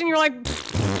that question, you were like,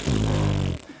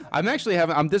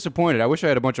 I'm disappointed. I wish I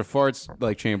had a bunch of farts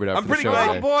like chambered out I'm for the pretty show glad-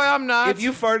 today. Boy, I'm not. If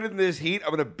you farted in this heat,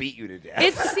 I'm gonna beat you to death.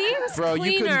 It seems Bro,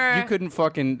 cleaner. you couldn't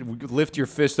fucking lift your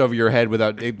fist over your head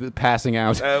without it passing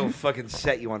out. I'll fucking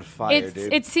set you on fire,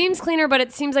 dude. It seems cleaner, but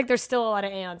it seems like there's still a lot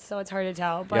of ants, so it's hard to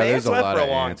tell. But Yeah, there's Ants a left lot for of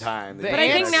a long ants. time. The But I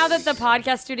think ants- now that the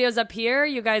podcast studio's up here,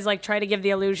 you guys like try to give the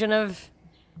illusion of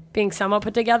being somewhat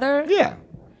put together Yeah.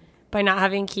 by not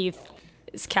having Keith's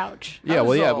couch. Yeah,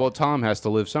 well, does yeah, all- well, Tom has to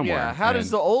live somewhere. Yeah, how does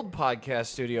and- the old podcast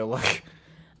studio look?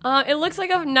 It looks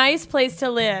like a nice place to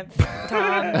live,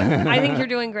 Tom. I think you're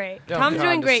doing great. Don't Tom's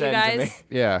doing great, you condescend to guys.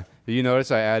 me. Yeah. Did you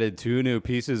notice I added 2 new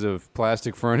pieces of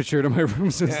plastic furniture to my room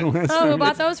since the last Oh, time? who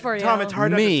bought those for you? Tom, it's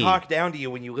hard not Me. to talk down to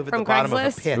you when you live at From the bottom of a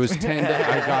Craigslist? pit. It was 10.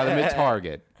 I got them at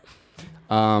Target.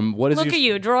 What is Look your at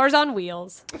you, drawers on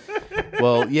wheels.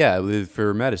 Well, yeah,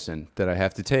 for medicine that I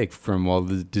have to take from all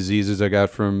the diseases I got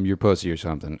from your pussy or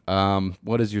something.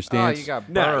 What is your Oh, stance? you got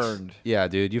Nice. burned. Yeah,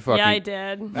 dude, you fucking. Yeah, I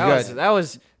did. That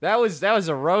was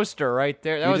a roaster right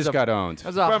there. That You was just a, got owned. That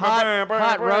was a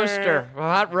hot roaster. A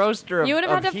hot roaster. You would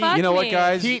have had to fuck You know what, me.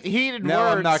 guys? Heated Now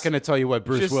words. I'm not going to tell you what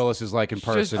Bruce Just- Willis is like in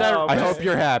person. that- I hope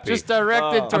you're happy. Just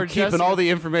directed I'm towards keeping Jesse. all the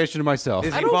information to myself.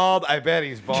 Is he bald? I bet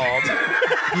he's bald.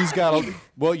 He's got a.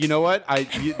 Well, you know what?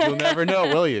 You'll never know,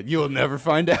 will you? You'll never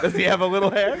find out. Does he have a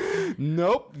little hair?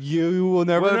 Nope, you will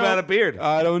never What know. about a beard?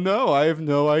 I don't know. I have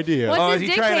no idea. What's Oh, his is he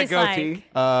dick trying to taste goatee?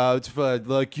 like? It's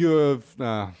like you're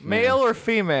Male or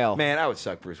female? Man, I would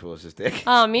suck Bruce Willis's dick.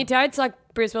 Oh, me too. I'd suck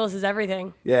Bruce Willis's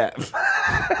everything. Yeah.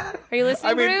 Are you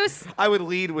listening, I mean, Bruce? I would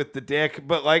lead with the dick,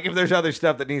 but like if there's other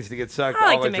stuff that needs to get sucked, I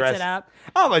like I'll to mix address it up.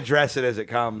 I'll address it as it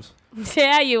comes.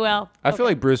 Yeah, you will. I feel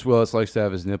like Bruce Willis likes to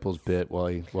have his nipples bit while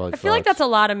he I feel like that's a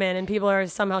lot of men, and people are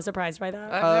somehow surprised by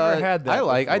that. I've never had that.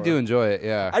 I do before. enjoy it.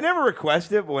 Yeah. I never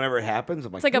request it, but whenever it happens,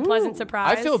 I'm like, It's like a pleasant "Ooh."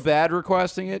 surprise. I feel bad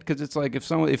requesting it because it's like if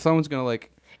someone's gonna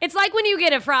like. It's like when you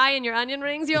get a fry in your onion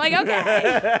rings, you're like,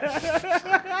 okay.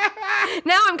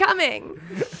 Now I'm coming.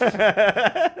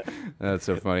 That's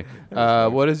so funny.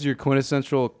 What is your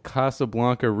quintessential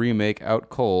Casablanca remake, Out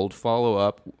Cold, follow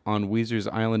up on Weezer's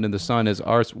Island in the Sun as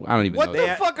ours? I don't even What know.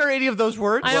 the fuck are any of those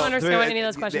words? I don't understand what any of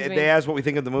those questions they, mean. They ask what we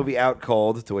think of the movie Out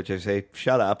Cold, to which I say,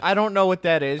 shut up. I don't know what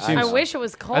that is. I wish it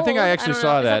was cold. I think I actually don't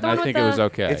saw know. Is that, the and I one think with it was the-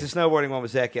 okay. It's a snowboarding one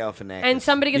with Zach Galifianakis. And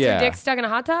somebody gets Yeah. their dick stuck in a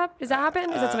hot tub? Does that happen?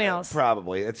 Is that something else?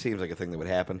 Probably. That seems like a thing that would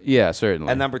happen. Yeah, certainly.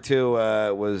 And number 2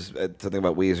 was something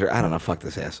about Weezer. I don't know. Fuck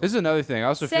this ass. This is another thing. I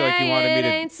also Say feel like you wanted me it to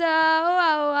ain't so.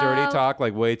 Oh, oh. dirty talk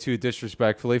like way too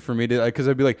disrespectfully for me to, because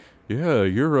I'd be like, yeah,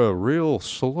 you're a real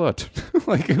slut.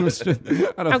 Like it was just,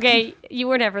 I don't. Okay, you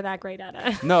were never that great at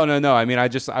it. No. I mean, I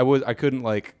couldn't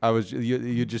like,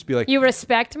 you'd just be like, You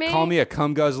respect me? call me a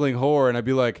cum guzzling whore, and I'd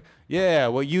be like, yeah,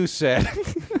 what you said.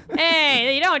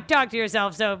 Hey, you don't talk to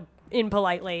yourself so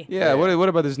impolitely. Yeah, what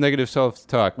about this negative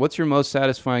self-talk? What's your most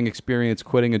satisfying experience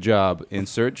quitting a job?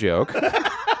 Insert joke.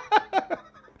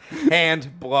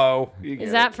 Hand blow. You get Is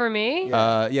it. that for me?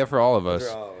 Yeah, for all of us.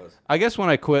 For all of us. I guess when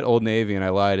I quit Old Navy and I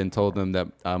lied and told them that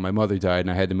my mother died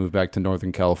and I had to move back to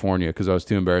Northern California because I was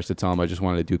too embarrassed to tell them I just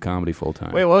wanted to do comedy full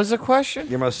time. Wait, what was the question?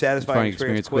 Your most satisfying Satisfying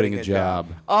experience quitting a job.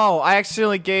 Oh, I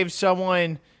accidentally gave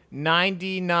someone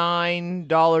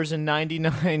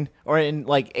 $99.99 or in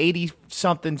like 80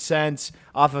 something cents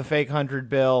off a fake 100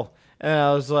 bill, and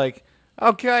I was like,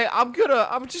 okay, I'm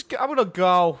gonna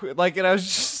go. Like, and I was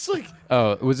just like,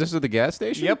 Oh, was this at the gas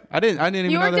station? Yep. I didn't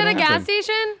even You know worked that at a gas happened.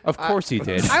 station? Of course he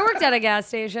did. I worked at a gas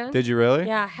station. Did you really?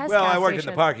 Yeah, Hess Well, gas I worked in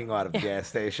station. the parking lot of the gas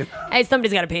station. Hey,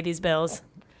 somebody's got to pay these bills.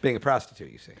 Being a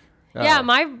prostitute, you see. Oh. Yeah,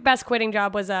 my best quitting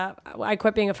job was I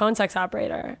quit being a phone sex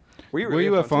operator. Were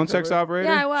you a phone sex operator?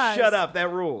 Yeah, I was. Shut up.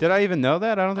 That rules. Did I even know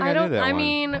that? I don't think I, I knew don't. that I one.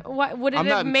 mean, what would it I'm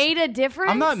have not- made a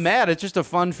difference? I'm not mad. It's just a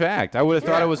fun fact. I would have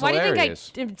thought it was Why hilarious.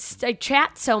 do you think I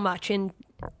chat so much in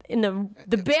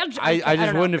the bed? I just don't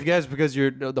know. wouldn't have guessed because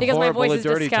you're the Because my horrible voice and is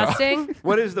dirty talk. disgusting.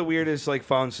 What is the weirdest like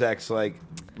phone sex like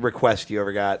request you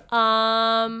ever got?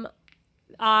 One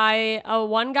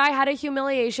guy had a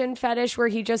humiliation fetish where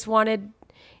he just wanted,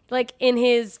 like, in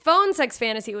his phone sex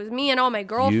fantasy, it was me and all my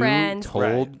girlfriends. You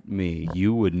told me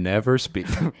you would never speak.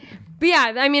 But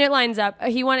yeah, I mean, it lines up.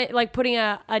 He wanted, like, putting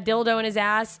a dildo in his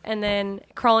ass and then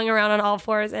crawling around on all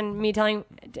fours and me telling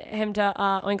him to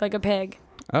oink like a pig.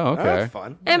 Oh, okay. Oh, that's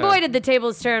fun. And boy, did the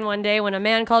tables turn one day when a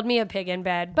man called me a pig in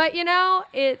bed. But, you know,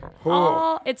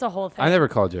 it's a whole thing. I never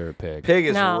called you a pig. Pig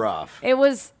is No. rough.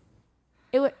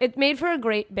 It made for a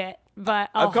great bit, but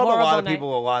I've called a lot of night.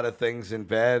 people a lot of things in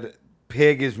bed.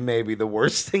 Pig is maybe the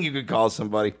worst thing you could call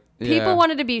somebody. People Yeah.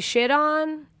 wanted to be shit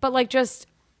on, but like just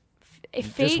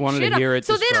fake wanted to shit on. hear it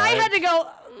So then I described. had to go,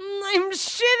 I'm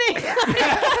shitting.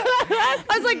 I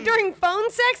was like, during phone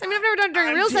sex? I mean, I've never done it during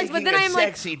I'm real sex, but taking then a I'm like,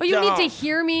 sexy oh, you need to dump.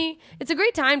 hear me. It's a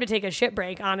great time to take a shit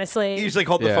break, honestly. You just like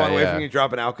hold the Yeah, phone away yeah. from you,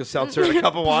 drop an Alka-Seltzer and a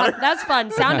cup of water. That's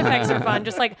fun. Sound effects are fun.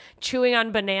 Just like chewing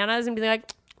on bananas and being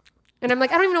like, and I'm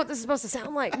like, I don't even know what this is supposed to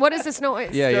sound like. What is this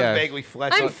noise? Yeah, Just yeah. vaguely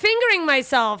flesh I'm on. fingering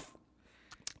myself.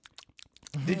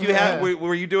 Did you have?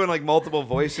 Were you doing like multiple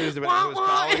voices? When I was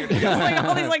calling? It's like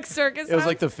all these like circus. It was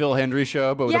like the Phil Hendry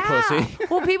show, but with yeah. a pussy.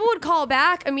 Well, people would call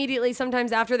back immediately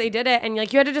sometimes after they did it, and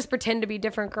like you had to just pretend to be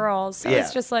different girls. So Yeah.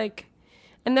 it's just like,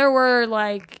 and there were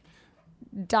like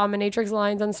dominatrix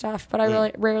lines and stuff, but I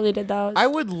really rarely did those. I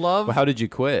would love. How did you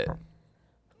quit?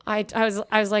 I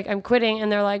was like, I'm quitting,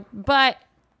 and they're like, but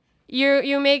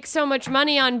you make so much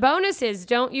money on bonuses.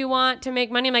 Don't you want to make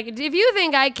money? I'm like, if you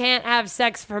think I can't have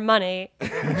sex for money,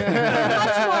 much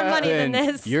more money than Then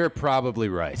this. You're probably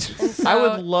right. I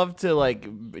would love to like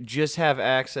just have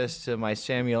access to my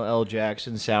Samuel L.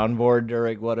 Jackson soundboard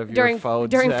during one of your phone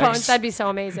during sex. phones. That'd be so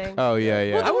amazing. Oh yeah,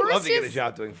 yeah. I would love worst to get a is-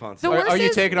 job doing phone the sex. worst Are you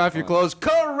is- taking off your clothes?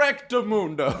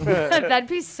 Correctamundo. That'd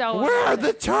be so. amazing.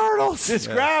 the turtles?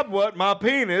 Describe what my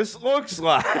penis looks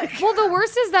like. Well, the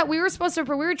worst is that we were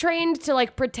trained to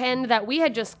like pretend that we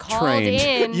had just called Trained.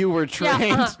 in. You were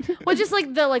Yeah, trained. Well, just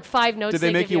like the like 5 notes. Did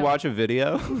they make give you watch a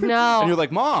video? No. And you're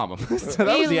like, Mom. So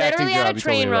that was They the acting literally job had a you told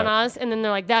train me run about. us, and then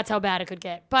they're like, "That's how bad it could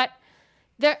get." But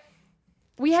there,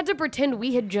 we had to pretend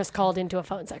we had just called into a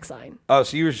phone sex line. Oh,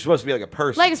 so you were supposed to be like a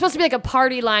person. Like it's supposed to be like a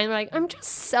party line. We're like, I'm just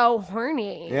so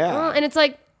horny. Yeah. And it's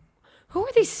like, who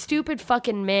are these stupid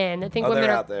fucking men that think Oh, women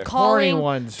they're are out there. calling Horny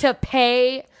ones. to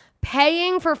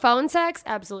paying for phone sex?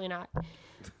 Absolutely not.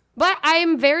 But I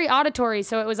am very auditory,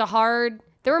 so it was a hard.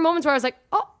 There were moments where I was like,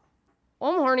 oh,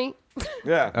 I'm horny.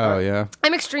 yeah. Oh yeah.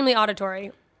 I'm extremely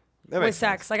auditory That with makes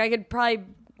sense. sex. Like I could probably.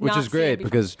 Which not is see great it before.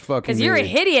 because fucking Because you're me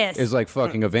hideous. is like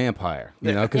fucking a vampire,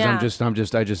 you know? Because Yeah.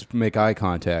 I just make eye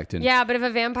contact and Yeah, but if a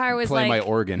vampire was play my like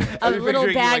organ. a I'm little picturing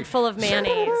you, bag like, full of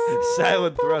mayonnaise.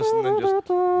 Silent thrust and then just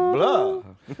blah.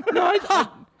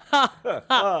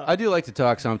 I do like to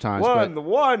talk sometimes,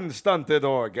 One stunted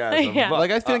orgasm. Yeah. but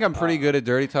like I think I'm pretty good at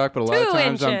dirty talk, but a lot of 2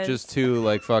 times I'm inches. just too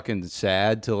like fucking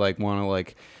sad to like want to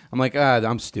like. I'm like,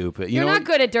 I'm stupid. You You're know not what?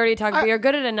 good at dirty talk, but you're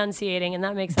good at enunciating, and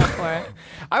that makes up for it.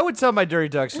 I would tell my dirty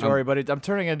talk story, but I'm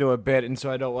turning it into a bit, and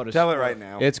so I don't want to Tell it right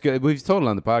now. It's good. We've told it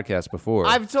on the podcast before.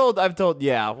 I've told.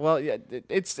 Yeah, well, yeah,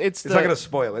 it's It's not gonna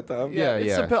spoil it though. Yeah, it's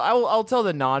yeah. I'll tell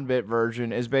the non-bit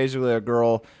version. Is basically a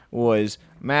girl was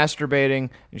masturbating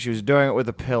and she was doing it with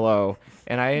a pillow,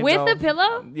 and I didn't With know- a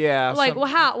pillow? Yeah, Like, some- well,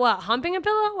 how? What? Humping a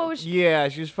pillow? What was she? yeah,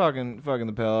 she was fucking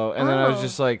the pillow, and then I was Oh.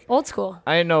 just like, Old school.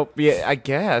 I didn't know. Yeah, I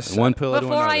guess One pillow to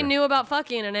Before another. I knew about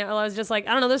fucking, and I was just like,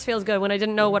 I don't know, this feels good. When I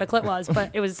didn't know what a clit was,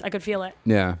 but it was, I could feel it.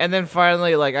 Yeah. And then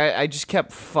finally, like, I just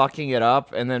kept fucking it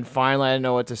up. And then finally, I didn't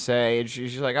know what to say. And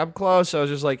she's like, I'm close. I was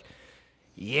just like,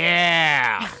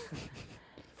 yeah.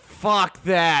 Fuck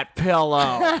that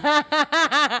pillow.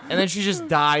 And then she just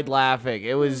died laughing.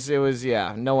 It was,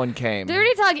 yeah, no one came.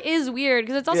 Dirty talk is weird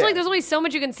because it's also Yeah. like there's only so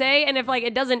much you can say, and if like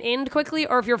it doesn't end quickly,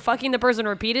 or if you're fucking the person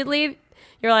repeatedly,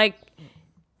 you're like,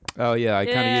 Oh yeah. I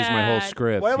kind of use my whole Yeah.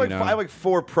 script. Well, I have, you like, know? I have like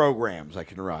 4 programs I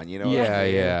can run. You know. yeah,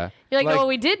 yeah. you're like, oh,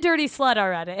 we did dirty slut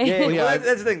already. Yeah, yeah, well,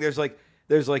 that's the thing.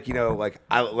 There's like you know like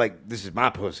I like this is my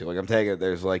pussy. Like I'm taking it.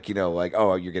 There's like you know like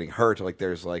oh you're getting hurt. Like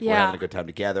there's like we're Yeah. having a good time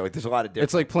together. Like there's a lot of different.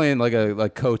 It's like playing like a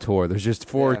KOTOR. There's just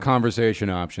 4 conversation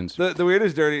options. The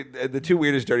weirdest dirty, the 2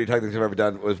 weirdest dirty talk things I've ever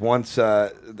done was once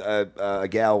a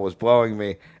gal was blowing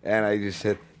me, and I just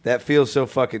said that feels so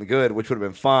fucking good, which would have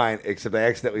been fine, except I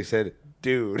accidentally said,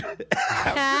 dude.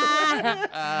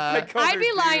 I'd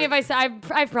be lying if I said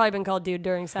I've probably been called dude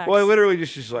during sex. Well, I literally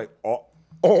just like oh,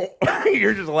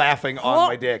 you're just laughing on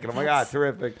my dick, and I'm like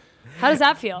terrific. How does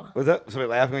that feel? Was that somebody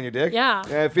laughing on your dick? Yeah.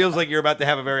 It feels like you're about to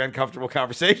have a very uncomfortable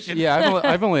conversation. Yeah,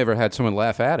 I've only ever had someone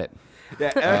laugh at it.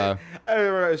 Yeah, I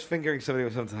remember I was fingering somebody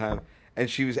some time, and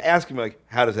she was asking me like,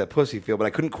 "How does that pussy feel?" But I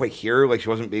couldn't quite hear her, like she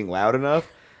wasn't being loud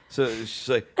enough. So she's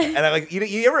like, and I like,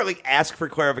 you ever like ask for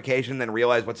clarification, then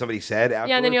realize what somebody said afterwards?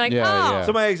 Yeah, and then you're like, Yeah, oh. yeah.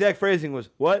 So my exact phrasing was,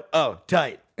 "What? Oh,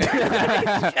 tight."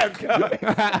 Just kept going.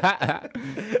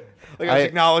 Like I was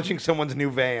acknowledging someone's new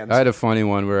Vans. I had a funny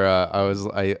one where I was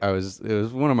it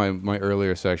was one of my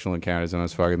earlier sexual encounters, and I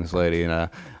was fucking this lady, and I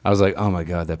was like, oh my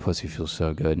god, that pussy feels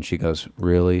so good, and she goes,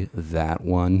 really, that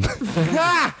one?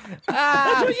 That's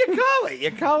what you call it.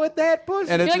 You call it that pussy.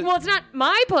 And You're it's like, well, it's not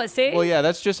my pussy. well, yeah,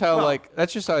 that's just how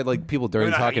like people dirty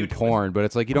not how talking you do it. porn, but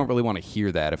it's like you don't really want to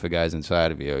hear that if a guy's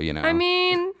inside of you, you know? I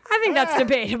mean, I've think that's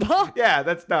debatable. Yeah,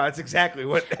 that's exactly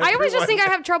what. I always just everyone- think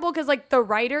I have trouble because like the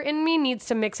writer in me needs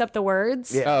to mix up the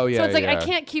words. Yeah. Oh yeah. So it's like yeah. I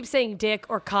can't keep saying dick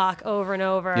or cock over and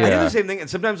over. Yeah. I do the same thing, and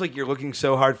sometimes like you're looking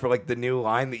so hard for like the new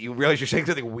line that you realize you're saying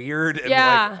something weird and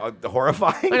Yeah. like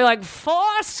horrifying. You're like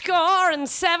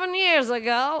 7 years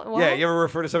ago. What? Yeah, you ever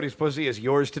refer to somebody's pussy as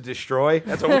yours to destroy?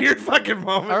 That's a weird fucking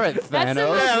moment. All right, That's Thanos. the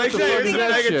most- Yeah, What like the say fuck it's is some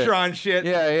that shit? Megatron shit.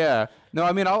 Yeah. No,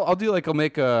 I mean, I'll do like I'll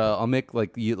make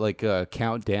like a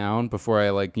countdown before I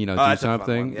like do that's a fun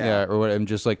something. one, yeah. Or what? I'm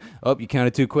just like, oh, you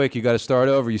counted too quick. You got to start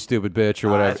over, you stupid bitch, or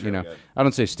whatever. that's really good. I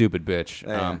don't say stupid bitch.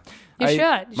 Yeah. You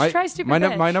should. You should try stupid my,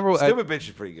 bitch. My number. Stupid bitch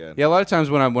is pretty good. Yeah, a lot of times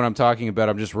when I'm talking about,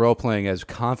 I'm just role playing as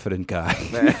confident guy.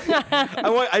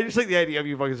 I just like the idea of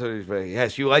you fucking somebody's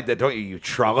yes, you like that, don't you? You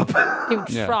trollop. You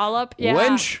Yeah. trollop. Yeah.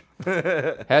 Wench.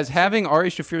 Has having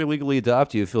Ari Shaffir legally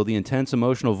adopt you fill the intense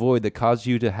emotional void that caused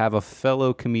you to have a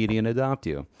fellow comedian adopt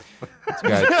you? This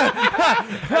guy,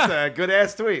 That's a good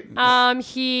ass tweet.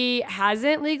 He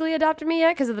hasn't legally adopted me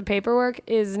yet because of the paperwork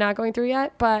is not going through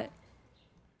yet. But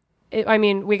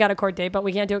we got a court date, but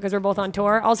we can't do it because we're both on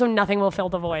tour. Also, nothing will fill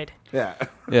the void. Yeah.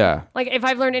 yeah. Like if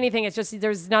I've learned anything, it's just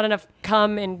there's not enough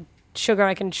cum and sugar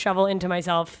I can shovel into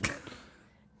myself.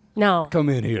 No. Come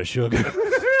in here, sugar.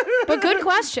 But good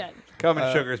question. Come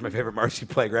and Sugar is my favorite Marcy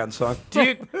Playground song.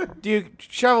 Do you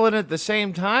shovel it at the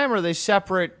same time, or are they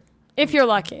separate? If you're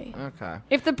lucky. Okay.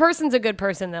 If the person's a good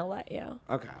person, they'll let you.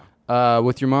 Okay.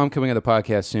 With your mom coming on the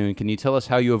podcast soon, can you tell us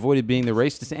how you avoided being the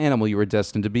racist animal you were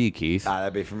destined to be, Keith?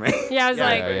 That'd be for me. Yeah, I was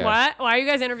like, yeah. what? Why are you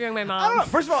guys interviewing my I don't know. mom?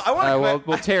 First of all, I want to.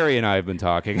 Well, Terry and I have been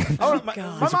talking. My He's a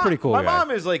mom, pretty cool my guy.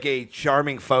 mom is like a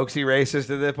charming, folksy racist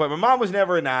at this point. My mom was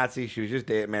never a Nazi. She was just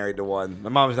married to one. My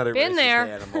mom was not a Been racist there.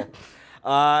 animal. No,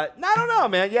 I don't know,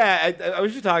 man. Yeah, I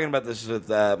was just talking about this with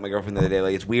my girlfriend the other day.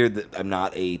 Like, it's weird that I'm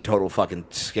not a total fucking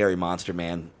scary monster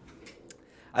man.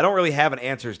 I don't really have an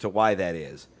answer as to why that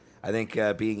is. I think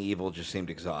being evil just seemed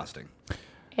exhausting.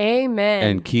 Amen.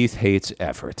 And Keith hates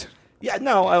effort. Yeah,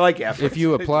 no, I like effort. If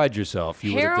you applied yourself,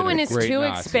 you would have Heroin been a is great too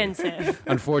Nazi. expensive.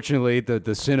 Unfortunately,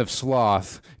 the sin of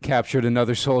sloth captured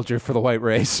another soldier for the white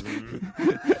race.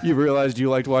 You realized you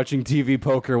liked watching TV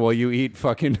poker while you eat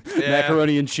fucking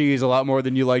macaroni and cheese a lot more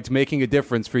than you liked making a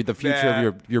difference for the future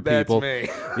of your that's people. me.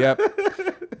 Yep.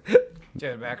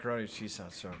 Dude, macaroni and cheese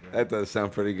sounds so good. That does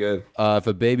sound pretty good. If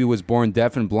a baby was born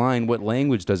deaf and blind, what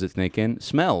language does it think in?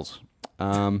 Smells.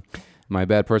 Am I a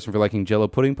bad person for liking Jell-O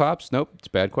pudding pops? Nope, it's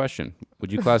a bad question.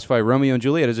 Would you classify Romeo and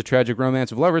Juliet as a tragic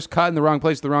romance of lovers caught in the wrong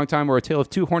place at the wrong time, or a tale of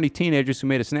two horny teenagers who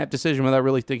made a snap decision without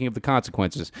really thinking of the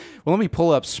consequences? Well, let me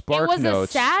pull up It Spark was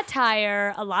Notes. a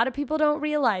satire. A lot of people don't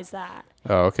realize that.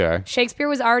 Oh, okay. Shakespeare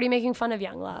was already making fun of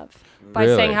young love by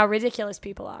Really? saying how ridiculous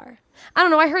people are. I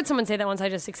don't know. I heard someone say that once. I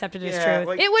just accepted it as Yeah, truth.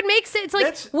 like, It would make sense. It's like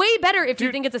that's- way better if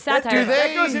you think it's a satire.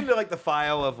 That goes into like the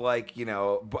file of like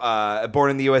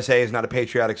Born in the USA is not a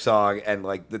patriotic song, and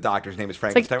like the doctor's name is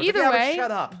Frankenstein. It's either yeah, but way-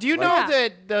 shut up. Do you Like, know Yeah.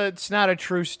 that it's not a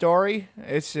true story?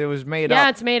 It was made Yeah, up.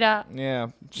 it's made up. Yeah.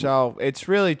 So it's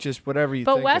really just whatever you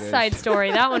But think West it is. Side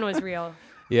Story, that one was real.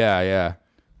 Yeah.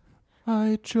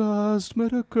 I just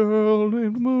met a girl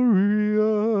named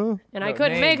Maria. And I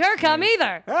couldn't make her come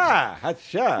either. That's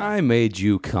shut. I made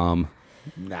you come.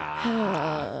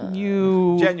 Nah.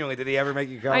 You. Genuinely, did he ever make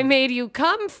you come? I made you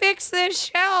come fix this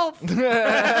shelf.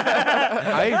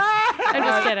 I, I'm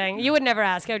just kidding. You would never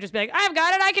ask. I would just be like, I've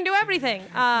got it. I can do everything.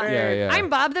 yeah. I'm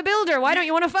Bob the Builder. Why don't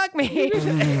you want to fuck me?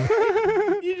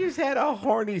 You just had a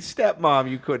horny stepmom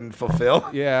you couldn't fulfill.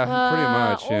 Yeah, pretty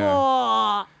much. Yeah.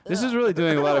 Oh. This is really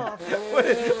doing a lot of.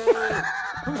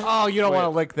 Oh, you don't want to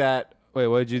lick that. Wait,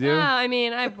 what did you do? I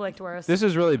mean, I've licked worse. This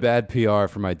is really bad PR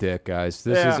for my dick, guys.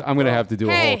 This Yeah. is. I'm gonna have to do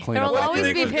a Hey, whole cleanup. there'll after always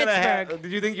this. be was gonna Pittsburgh.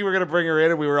 did you think you were gonna bring her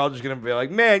in, and we were all just gonna be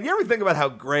like, "Man, you ever think about how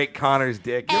great Connor's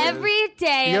dick is?" Every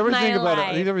day You of ever my think about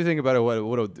life. it? You ever think about it?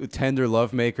 What a tender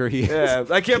lovemaker he is. Yeah,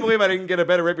 I can't believe I didn't get a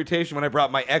better reputation when I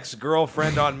brought my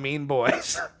ex-girlfriend on Mean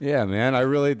Boys. Yeah, man.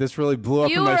 This really blew up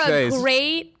You in my were a face.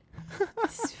 great.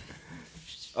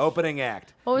 Opening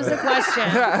act. What was the question?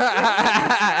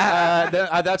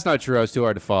 That's not true. I was too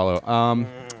hard to follow.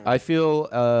 I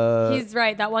feel He's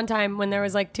right. That one time when there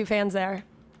was like 2 fans there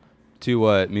to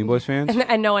what Mean Boys fans,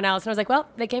 and no one else, and I was like, well,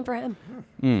 they came for him.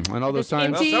 and all those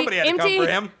times. Well, somebody had to come for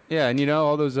him. Yeah, and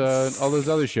all those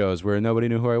other shows where nobody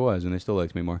knew who I was, and they still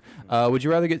liked me more. Would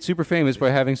you rather get super famous by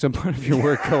having some part of your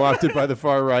work co-opted by the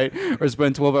far right, or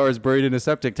spend 12 hours buried in a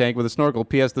septic tank with a snorkel?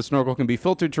 P.S. The snorkel can be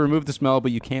filtered to remove the smell,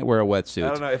 but you can't wear a wetsuit. I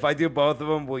don't know. If I do both of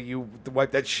them, will you wipe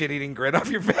that shit-eating grin off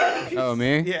your face? Oh,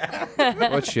 me? Yeah,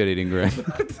 What shit-eating grin?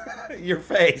 your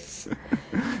face.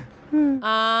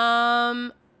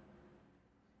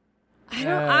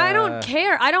 I don't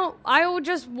care.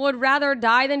 Would rather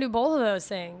die than do both of those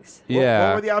things. Yeah.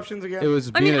 What were the options again? It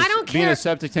was I being, mean, I don't being care. a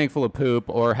septic tank full of poop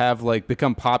or have like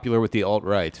become popular with the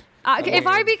alt-right. If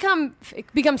I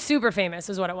become super famous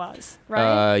is what it was,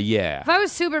 right? Yeah. If I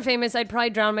was super famous, I'd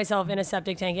probably drown myself in a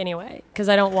septic tank anyway, because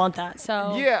I don't want that.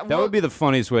 So Yeah, That would be the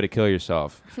funniest way to kill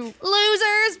yourself.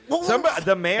 losers.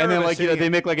 The mayor And then, of a like, city- they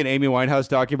make like an Amy Winehouse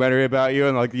documentary about you,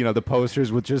 and like, the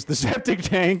posters with just the septic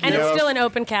tank. And you it's know? still an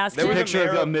open casket. There was a picture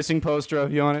of mayor- a missing poster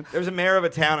of you on it. There was a mayor of a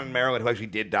town in Maryland who actually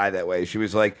did die that way. She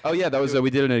was like, Oh yeah, that was we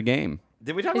did it in a game.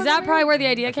 did we talk Is about that probably where the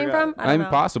idea came forgot. from? I don't know.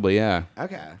 Possibly, yeah.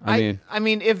 Okay. I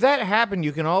mean, if that happened,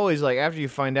 you can always like after you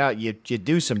find out, you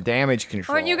do some damage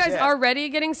control. Aren't you guys Yeah. already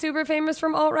getting super famous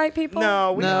from alt-right people?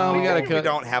 No, we gotta we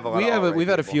don't have a lot. We've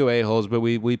had a few a-holes, but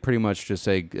we pretty much just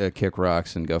say kick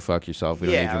rocks and go fuck yourself. We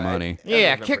don't need your money.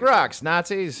 Yeah, kick rocks,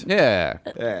 Nazis. Yeah.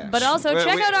 Yeah. But also, Well,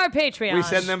 check we- out our Patreon. We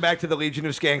send them back to the Legion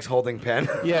of Skanks holding pen.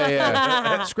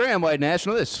 Yeah. Scram, white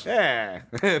nationalists. Yeah.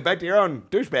 Back to your own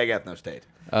douchebag ethno state.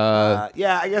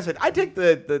 Yeah, I guess I take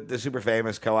the super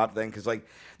famous co-op thing because like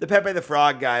the Pepe the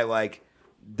Frog guy like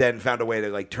then found a way to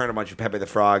like turn a bunch of Pepe the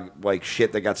Frog like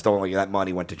shit that got stolen. Like that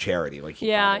money went to charity. Like he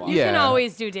found a Yeah, lot. you can Yeah.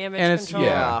 always do damage And it's- control.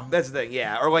 yeah. That's the thing,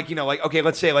 yeah. Or like, like, okay,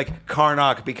 let's say like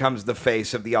Karnak becomes the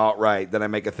face of the alt-right. Then I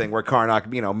make a thing where Karnak,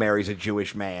 marries a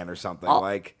Jewish man or something.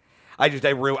 Like, I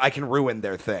can ruin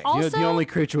their thing. Also, The only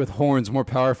creature with horns more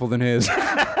powerful than his.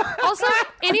 also,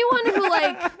 anyone who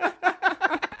like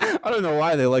I don't know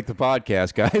why they like the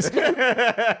podcast, guys.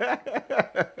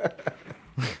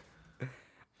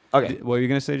 Okay. What were you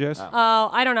gonna say, Jess?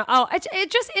 I don't know.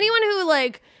 It's just anyone who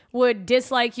like would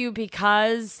dislike you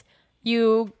because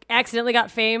you accidentally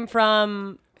got fame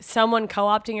from someone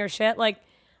co-opting your shit. Like,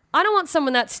 I don't want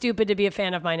someone that stupid to be a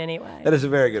fan of mine anyway. That is a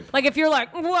very good point. Like, if you're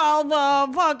like, well,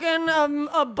 the fucking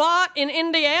a bot in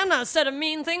Indiana said a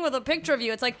mean thing with a picture of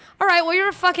you, it's like, all right, well, you're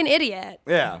a fucking idiot.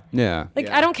 Yeah. Yeah. Like,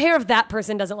 Yeah. I don't care if that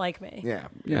person doesn't like me. Yeah.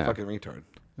 You're Yeah. a fucking retard.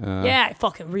 Yeah, I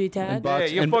fucking retard. Yeah,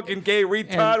 you and- fucking gay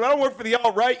retard. I don't work for the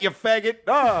alt-right, you faggot.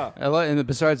 Ah. And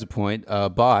besides the point,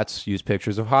 bots use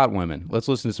pictures of hot women. Let's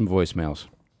listen to some voicemails.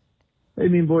 Hey,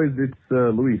 mean boys, it's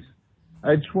Luis.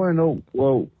 I just want to know,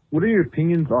 well, what are your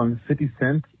opinions on 50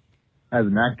 Cent as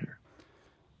an actor?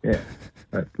 Yeah.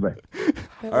 All right,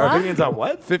 goodbye. Our opinions on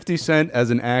what? 50 Cent as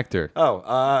an actor.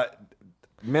 Oh,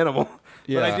 minimal.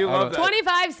 Yeah, but I do I love don't- that.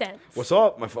 25 cents. What's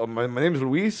up? My name is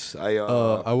Luis. I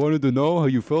wanted to know how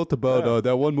you felt about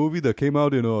that one movie that came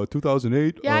out in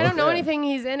 2008. Yeah, I don't know anything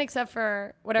he's in except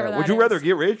for whatever that would you is. rather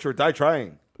get rich or die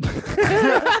trying?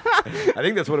 I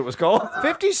think that's what it was called.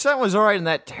 50 Cent was alright in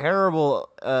that terrible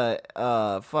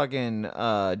fucking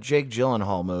Jake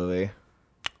Gyllenhaal movie.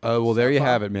 Well, there you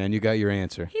have it, man. You got your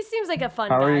answer. He seems like a fun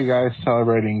How guy. are you guys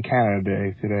celebrating Canada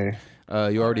Day today?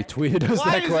 You already tweeted us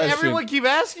Why that does question. everyone keep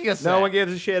asking us No that? one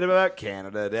gives a shit about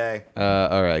Canada Day.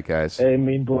 All right, guys. Hey,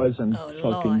 mean boys, I'm fucking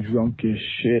Lord. drunk as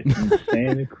shit in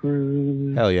Santa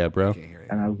Cruz. Hell yeah, bro.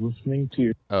 And I was listening to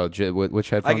your Oh,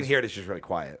 which I headphones? can hear it. It's just really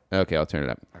quiet. Okay, I'll turn it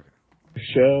up.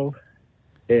 show,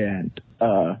 and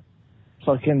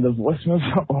fucking the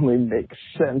voicemails only make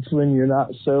sense when you're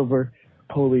not sober.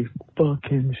 Holy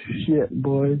fucking shit,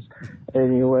 boys.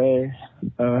 Anyway,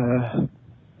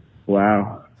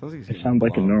 wow. I sound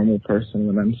like a normal person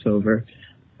when I'm sober.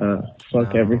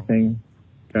 Fuck everything.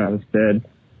 God is dead.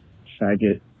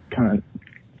 Faggot. Cunt.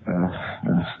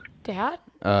 Dad?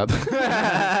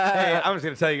 Hey, I'm just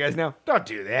gonna tell you guys now. Don't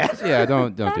do that. Yeah,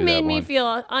 don't That do made that me one.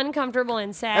 feel uncomfortable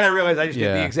and sad. And I realized I just did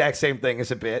Yeah. the exact same thing as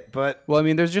a bit, but Well, I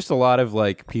mean, there's just a lot of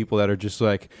like people that are just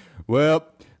like, well,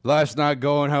 life's not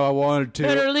going how I wanted to.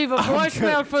 Better leave a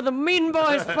voicemail for the Mean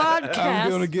Boys podcast. I'm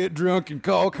gonna get drunk and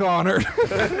call Connor.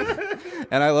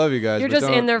 And I love you guys. You're but just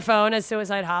don't- in their phone as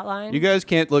suicide hotline. You guys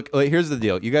can't look. Like, here's the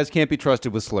deal. You guys can't be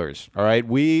trusted with slurs. All right,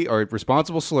 we are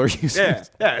responsible slur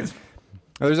users. yeah. It's,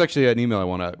 Oh, there's actually an email I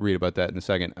want to read about that in a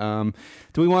second.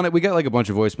 Do we want it? We got like a bunch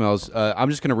of voicemails. I'm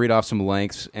just going to read off some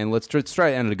lengths, and let's try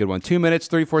to end it a good one. 2 minutes,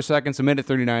 34 seconds, a minute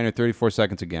 39, or 34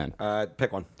 seconds again.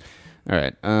 pick one. All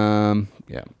right.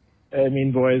 Yeah. I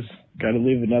mean, boys, gotta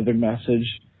leave another message.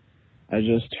 I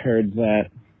just heard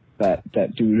that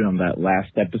dude on that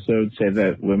last episode say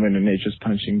that women are nature's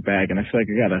punching bag, and I feel like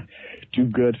I gotta do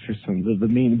good for some of the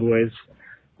Mean Boys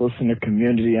listener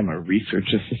community. I'm a research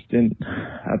assistant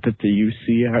up at the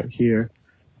UC out here.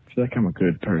 I feel like I'm a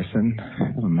good person.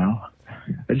 I don't know.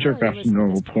 I jerk you off listen to to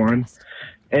normal this porn. podcast.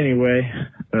 Anyway,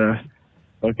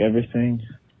 fuck everything.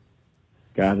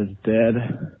 God is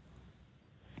dead.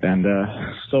 And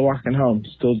still walking home,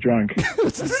 still drunk. The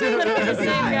same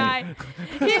guy.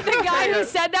 The guy who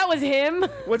said that was him.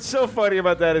 What's so funny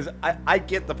about that is I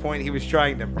get the point he was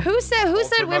trying to. Who said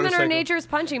women are motorcycle. nature's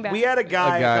punching bag? We had a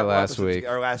guy couple last episodes week.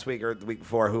 or last week or the week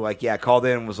before who called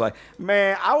in and was like,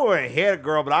 man, I wouldn't hit a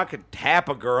girl, but I could tap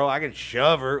a girl, I could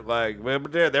shove her, like,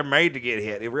 but they're made to get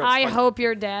hit. I hope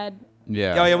you're dead.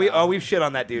 Yeah. Oh yeah, we've shit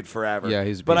on that dude forever. Yeah,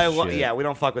 he's a but piece of shit. yeah, we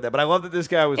don't fuck with that. But I love that this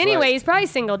guy was Anyway, like, he's probably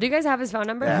single. Do you guys have his phone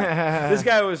number? this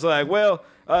guy was like, well,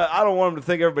 I don't want him to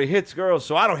think everybody hits girls,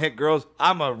 so I don't hit girls.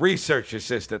 I'm a research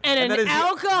assistant. And that an is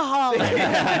alcoholic.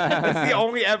 that's the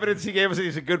only evidence he gave us that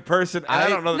he's a good person. And I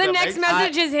don't know. The that next makes-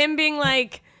 message is him being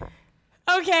like,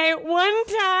 okay, one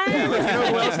time. You know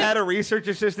who else had a research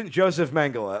assistant? Joseph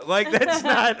Mengele. Like, that's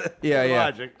not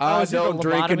logic. I is he the don't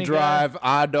drink and lobotomy drive.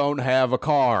 I don't have a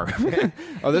car.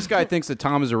 Oh, this guy thinks that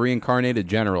Tom is a reincarnated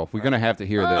general. We're going to have to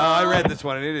hear this. I read this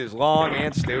one, and it is long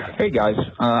and stupid. Hey guys,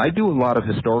 I do a lot of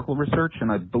historical research,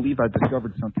 and I believe I've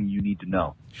discovered something you need to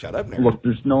know. Shut up, nerd. Look,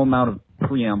 there's no amount of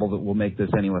preamble that will make this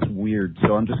any less weird,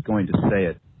 so I'm just going to say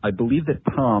it. I believe that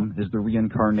Tom is the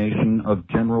reincarnation of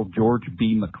General George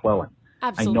B. McClellan.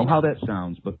 Absolutely I know not. how that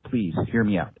sounds, but please hear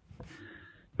me out.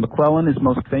 McClellan is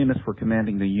most famous for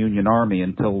commanding the Union Army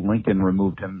until Lincoln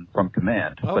removed him from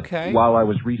command. Okay. But while I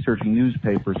was researching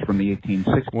newspapers from the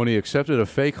 1860s, When he accepted a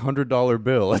fake $100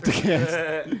 bill at the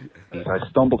gas. I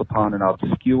stumbled upon an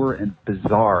obscure and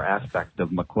bizarre aspect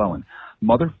of McClellan.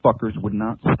 Motherfuckers would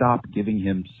not stop giving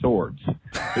him swords. It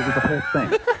was a whole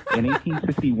thing. In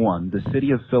 1861, the city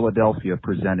of Philadelphia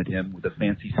presented him with a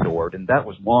fancy sword, and that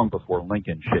was long before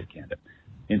Lincoln shit-canned him.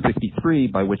 In 63,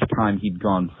 by which time he'd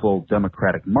gone full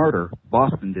Democratic martyr,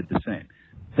 Boston did the same.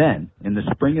 Then, in the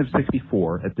spring of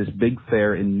 64, at this big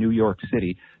fair in New York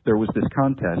City, there was this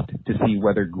contest to see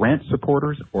whether Grant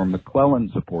supporters or McClellan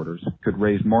supporters could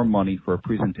raise more money for a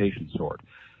presentation sword.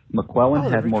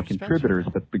 McClellan had more contributors,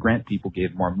 but the Grant people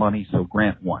gave more money, so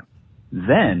Grant won.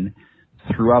 Then,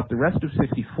 throughout the rest of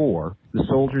 64, the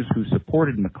soldiers who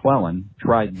supported McClellan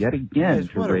tried yet again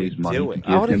to raise money to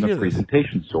give him a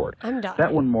presentation sword. I'm dying.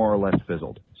 That one more or less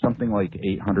fizzled. Something like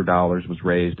 $800 was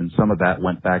raised, and some of that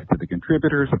went back to the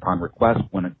contributors upon request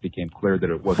when it became clear that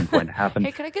it wasn't going to happen.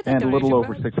 Hey, could I get that And a little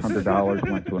donation over back?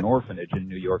 $600 went to an orphanage in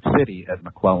New York City at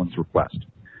McClellan's request.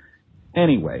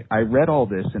 Anyway, I read all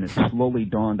this, and it slowly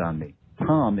dawned on me.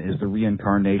 Tom is the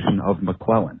reincarnation of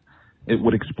McClellan. It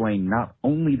would explain not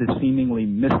only the seemingly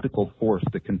mystical force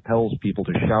that compels people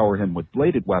to shower him with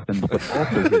bladed weapons, but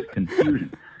also his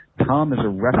confusion. Tom is a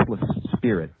restless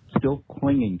spirit, still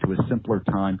clinging to a simpler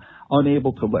time,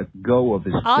 unable to let go of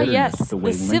his bitterness yes, the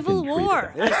way the Lincoln Civil treated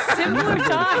War. it. A similar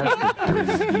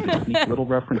time. You can sneak little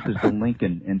references to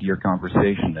Lincoln into your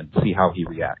conversation and see how he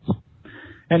reacts.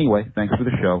 Anyway, thanks for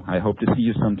the show. I hope to see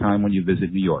you sometime when you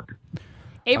visit New York.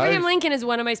 Abraham Lincoln is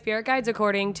one of my spirit guides,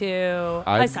 according to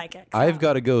a psychic. I've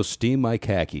got to go steam my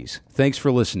khakis. Thanks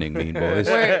for listening, mean boys.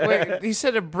 Wait, he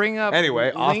said to bring up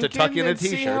Anyway, off to Lincoln tuck in a and see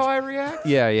t-shirt. how I react?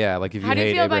 Yeah, like if you How do you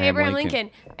hate feel about Abraham Lincoln?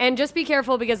 And just be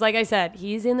careful because, like I said,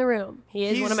 he's in the room. He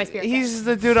is one of my spirit guides. He's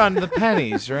the dude on the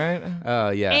pennies, right?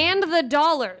 Yeah. And the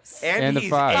dollars. And the he's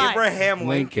five. Abraham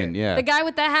Lincoln. Yeah. The guy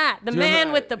with the hat. The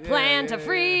man with the plan to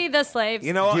free the slaves.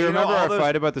 You know, Do you remember all our those-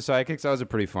 fight about the psychics? That was a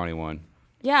pretty funny one.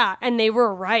 Yeah, and they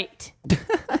were right.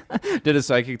 Did a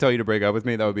psychic tell you to break up with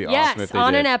me? That would be Yes, awesome if they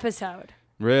on did. an episode.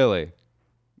 Really?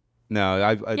 No,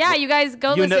 I Yeah, you guys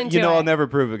go listen to You know, it. I'll never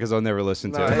prove it because I'll never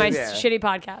listen to No, it. My Yeah. shitty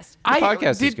podcast.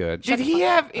 podcast did, is good. Did he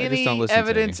have I just any don't listen to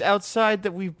evidence any. outside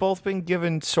that we've both been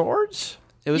given swords?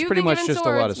 It was You've pretty been much given just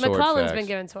swords. a lot of sword McClellan's facts. been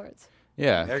given swords.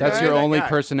 Yeah, There that's you your go. only That guy.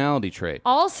 personality trait.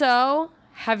 Also,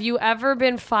 have you ever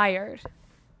been fired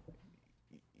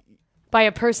by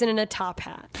a person in a top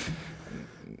hat?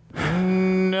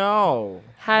 No.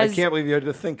 I Has can't believe you had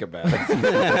to think about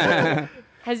it.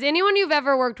 Has anyone you've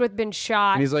ever worked with been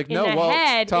shot And he's like, in no, the well,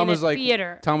 head Tom in was a like,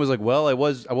 theater? Tom was like, well, I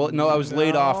was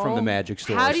laid off from the magic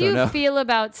store. How do so you no. feel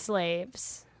about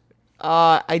slaves?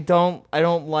 I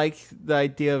don't like the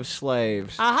idea of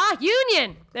slaves. Aha,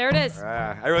 union. There it is.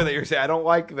 I really thought you were saying I don't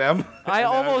like them. I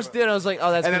almost did. I was like,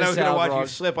 oh, that's And then I gonna was going to sound watch wrong. you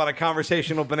slip on a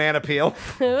conversational banana peel.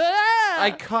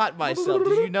 I caught myself.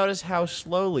 Did you notice how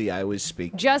slowly I was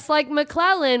speaking? Just like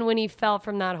McClellan when he fell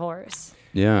from that horse.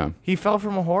 Yeah. He fell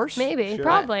from a horse? Maybe,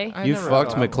 probably. I You never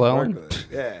fucked thought- McClellan?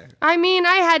 Yeah. I mean,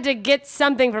 I had to get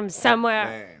something from somewhere.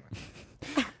 Man.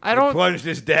 I don't. Plunged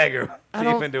his dagger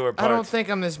deep into her parts. I don't think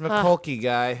I'm this McCulkey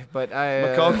guy, but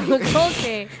I. McCulkey.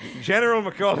 McCulkey. General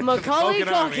McCulkey. Macaulay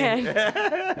Culkin Army.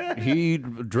 Culkin. He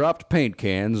dropped paint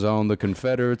cans on the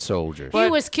Confederate soldiers. He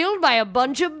was killed by a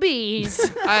bunch of bees.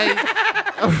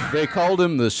 I They called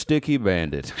him the Sticky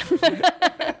Bandit.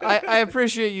 I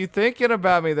appreciate you thinking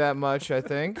about me that much, I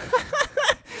think.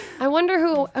 I wonder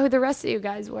who the rest of you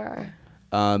guys were.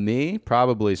 Me?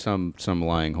 Probably some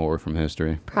lying whore from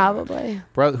history. Probably.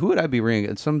 Bro, who would I be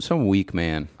ringing? Some weak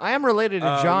man. I am related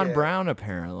to John Brown,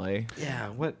 apparently. Yeah,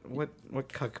 what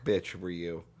cuck bitch were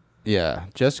you? Yeah,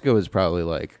 Jessica was probably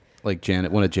like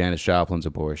Janet, one of Janis Joplin's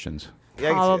abortions. Yeah,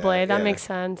 I can see Probably. That yeah. makes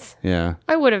sense. Yeah.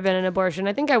 I would have been an abortion.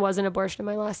 I think I was an abortion in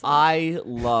my last life. I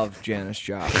love Janis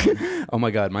Joplin. Oh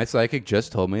my God, my psychic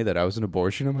just told me that I was an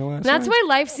abortion in my last That's life. why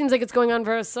life seems like it's going on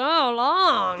for so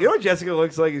long. You know what Jessica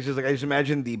looks like? It's just like I just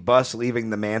imagine the bus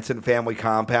leaving the Manson family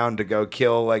compound to go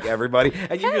kill like everybody,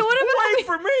 and you Hey, just what about wait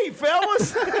for me,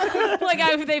 fellas.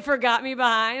 Like they forgot me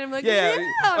behind. I'm like, Yeah,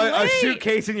 a wait.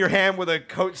 suitcase in your hand with a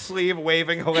coat sleeve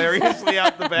waving hilariously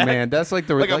out the back. Man, that's like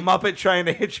the like a Muppet trying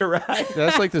to hitch a ride.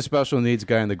 That's like the special needs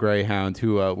guy in the Greyhound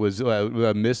who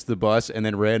missed the bus and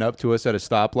then ran up to us at a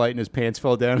stoplight and his pants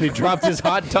fell down and he dropped his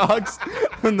hot dogs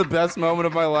in the best moment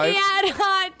of my life. He had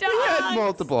hot dogs. He had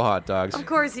multiple hot dogs. Of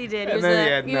course he did. He And was, then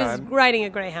he had he was none. riding a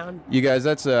Greyhound. You guys,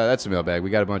 that's a mailbag. We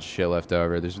got a bunch of shit left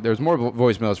over. There's more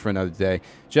voicemails for another day.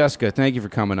 Jessica, thank you for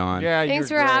coming on. Yeah, Thanks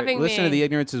you're for great. having Listen me. to the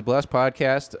Ignorance is Blessed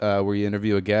podcast, where you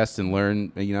interview a guest and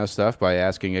learn stuff by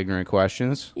asking ignorant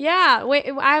questions. Yeah. Wait,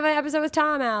 I have an episode with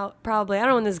Tom out, probably. I don't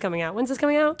know when this is coming out. When's this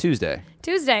coming out? Tuesday.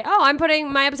 Tuesday. Oh, I'm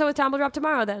putting my episode with Tom will drop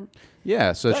tomorrow then.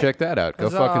 Yeah, so check that out. Go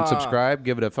Huzzah. fucking subscribe.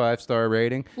 Give it a 5-star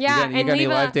rating. Yeah, You got and any leave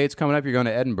live a- dates coming up? You're going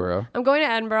to Edinburgh. I'm going to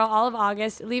Edinburgh all of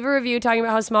August. Leave a review talking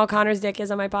about how small Connor's dick is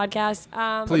on my podcast.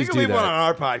 Please You can do leave that. one on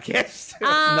our podcast.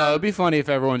 No, it'd be funny if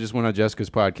everyone just went on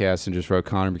Jessica's podcast and just wrote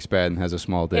Connor McSpadden has a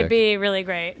small dick. It'd be really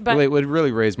great. But It would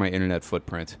really raise my internet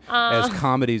footprint as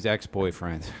comedy's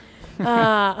ex-boyfriend.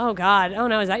 oh God, oh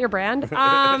no, is that your brand?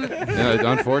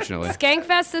 Unfortunately.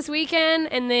 Skankfest this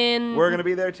weekend, and then We're gonna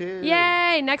be there too.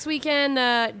 yay next weekend,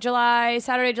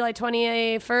 Saturday, July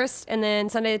 21st, and then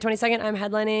Sunday the 22nd. I'm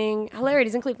headlining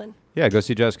Hilarities in Cleveland. Yeah, go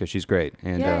see Jessica. She's great.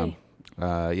 And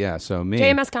Yay. so me.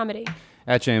 JMS Comedy.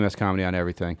 At JMS Comedy on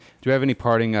everything. Do you have any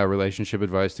parting relationship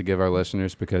advice to give our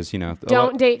listeners? Because,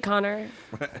 Don't date Connor.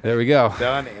 there we go.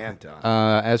 Done and done.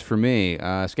 As for me,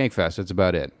 Skankfest, that's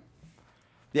about it.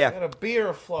 Yeah, Got a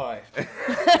beer fly.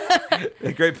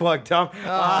 great plug, Tom.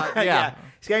 yeah.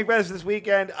 Skankfest this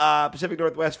weekend, Pacific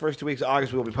Northwest, first 2 weeks of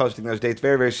August. We will be posting those dates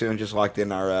very, very soon. Just locked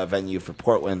in our venue for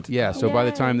Portland. Yeah, so by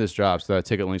the time this drops, the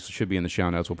ticket links should be in the show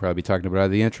notes. We'll probably be talking about it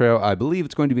at the intro. I believe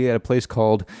it's going to be at a place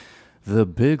called The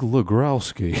Big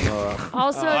Legrowski.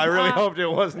 Also, I really hoped it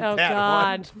wasn't oh that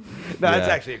God, one. No, it's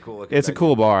Yeah. actually a cool looking It's a venue.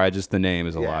 cool bar. The name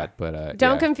is a Yeah. lot. But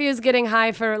don't yeah. confuse getting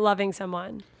high for loving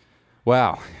someone.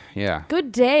 Wow. Yeah.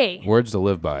 Good day. Words to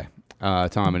live by.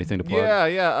 Tom, anything to plug?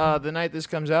 Yeah. The night this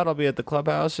comes out, I'll be at the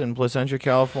Clubhouse in Placentia,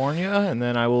 California, and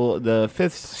then I will the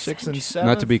 5th, 6th, and 7th.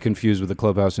 Not to be confused with the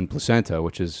clubhouse in Placenta,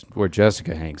 which is where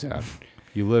Jessica hangs out.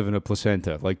 You live in a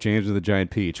placenta, like James and the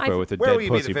Giant Peach, but with a Where dead will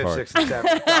you be pussy the 5th, part. 6th, and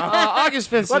 7th? August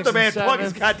 5th, 6th, Let the man and plug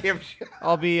his 7th. goddamn shit.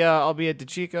 I'll be at the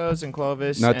Chico's in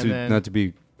Clovis. Not and to then, not to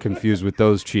be confused with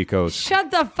those Chicos,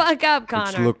 Shut the fuck up, which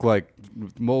Connor. look like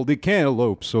moldy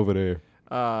cantaloupes over there.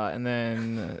 and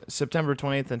then September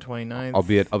 28th and 29th. I'll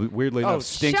be weirdly enough,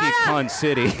 stinky shut up! cunt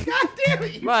city.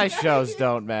 My shows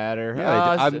don't matter.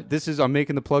 I'm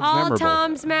making the plugs All memorable.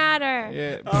 Toms matter.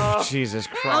 Yeah. Jesus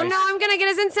Christ. Oh no, I'm gonna get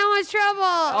us in so much trouble.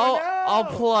 I'll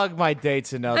plug my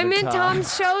dates another I meant time.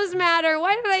 Tom's shows matter.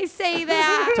 Why did I say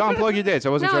that? Tom, plug your dates. I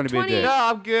wasn't No, trying to be a 20 dick. No,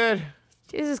 I'm good.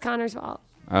 This is Connor's fault.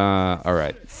 All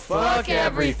right. Fuck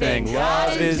everything.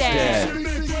 Love is dead.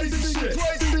 Crazy.